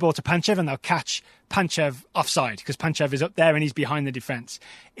try a through ball to Panchev, and they'll catch Panchev offside because Panchev is up there and he's behind the defence.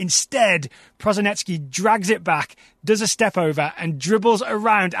 Instead, Prozanetsky drags it back, does a step over and dribbles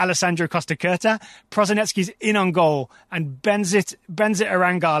around Alessandro Costa Curta. Prozanetsky's in on goal and bends it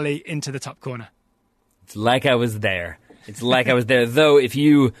around Gali into the top corner. It's like I was there. Though if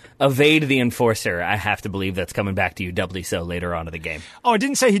you evade the enforcer, I have to believe that's coming back to you doubly so later on in the game. Oh, I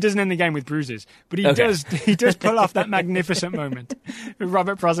didn't say he doesn't end the game with bruises, but he does pull off that magnificent moment with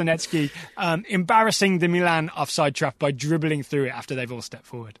Robert Prozanetsky embarrassing the Milan offside trap by dribbling through it after they've all stepped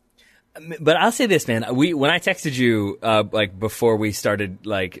forward. But I'll say this, man. When I texted you, like before we started,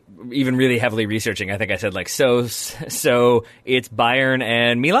 like even really heavily researching, I think I said like, so it's Bayern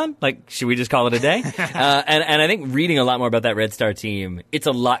and Milan. Like, should we just call it a day? And I think reading a lot more about that Red Star team, it's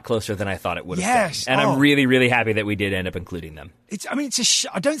a lot closer than I thought it would have been. And I'm really, really happy that we did end up including them.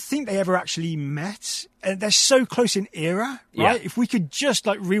 I don't think they ever actually met. They're so close in era, right? Yeah. If we could just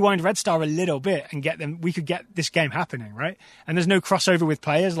like rewind Red Star a little bit and get them, we could get this game happening, right? And there's no crossover with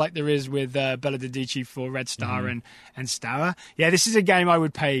players like there is with Belladodici for Red Star and Stour. Yeah, this is a game I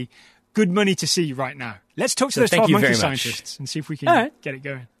would pay good money to see right now. Let's talk to those 12 monkey scientists and see if we can get it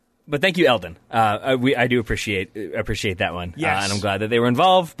going. But thank you, Eldon. I do appreciate that one. Yes. And I'm glad that they were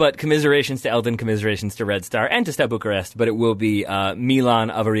involved. But commiserations to Eldon, commiserations to Red Star, and to Steaua Bucharest. But it will be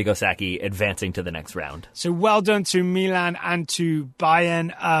Milan of Arrigo Sacchi advancing to the next round. So well done to Milan and to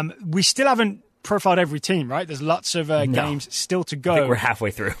Bayern. We still haven't profiled every team, right? There's lots of games still to go. I think we're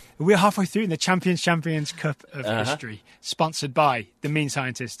halfway through. We're halfway through in the Champions Cup of history, sponsored by the mean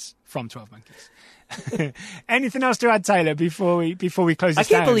scientists from 12 Monkeys. Anything else to add, Taylor, before we close this down? I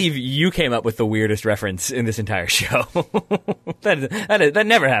can't believe you came up with the weirdest reference in this entire show. that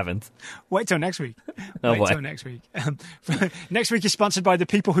never happens. Wait till next week. Wait till next week. Next week is sponsored by the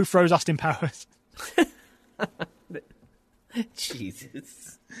people who froze Austin Powers.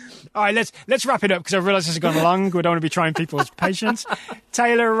 Jesus. All right, let's wrap it up because I realise this has gone long. We don't want to be trying people's patience.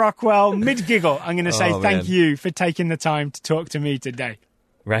 Taylor Rockwell, mid-giggle, I'm going to say thank you for taking the time to talk to me today.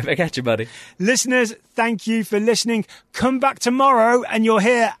 Right back at you, buddy. Listeners, thank you for listening. Come back tomorrow and you'll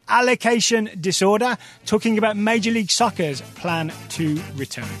hear Allocation Disorder talking about Major League Soccer's plan to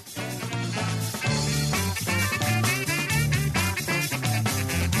return.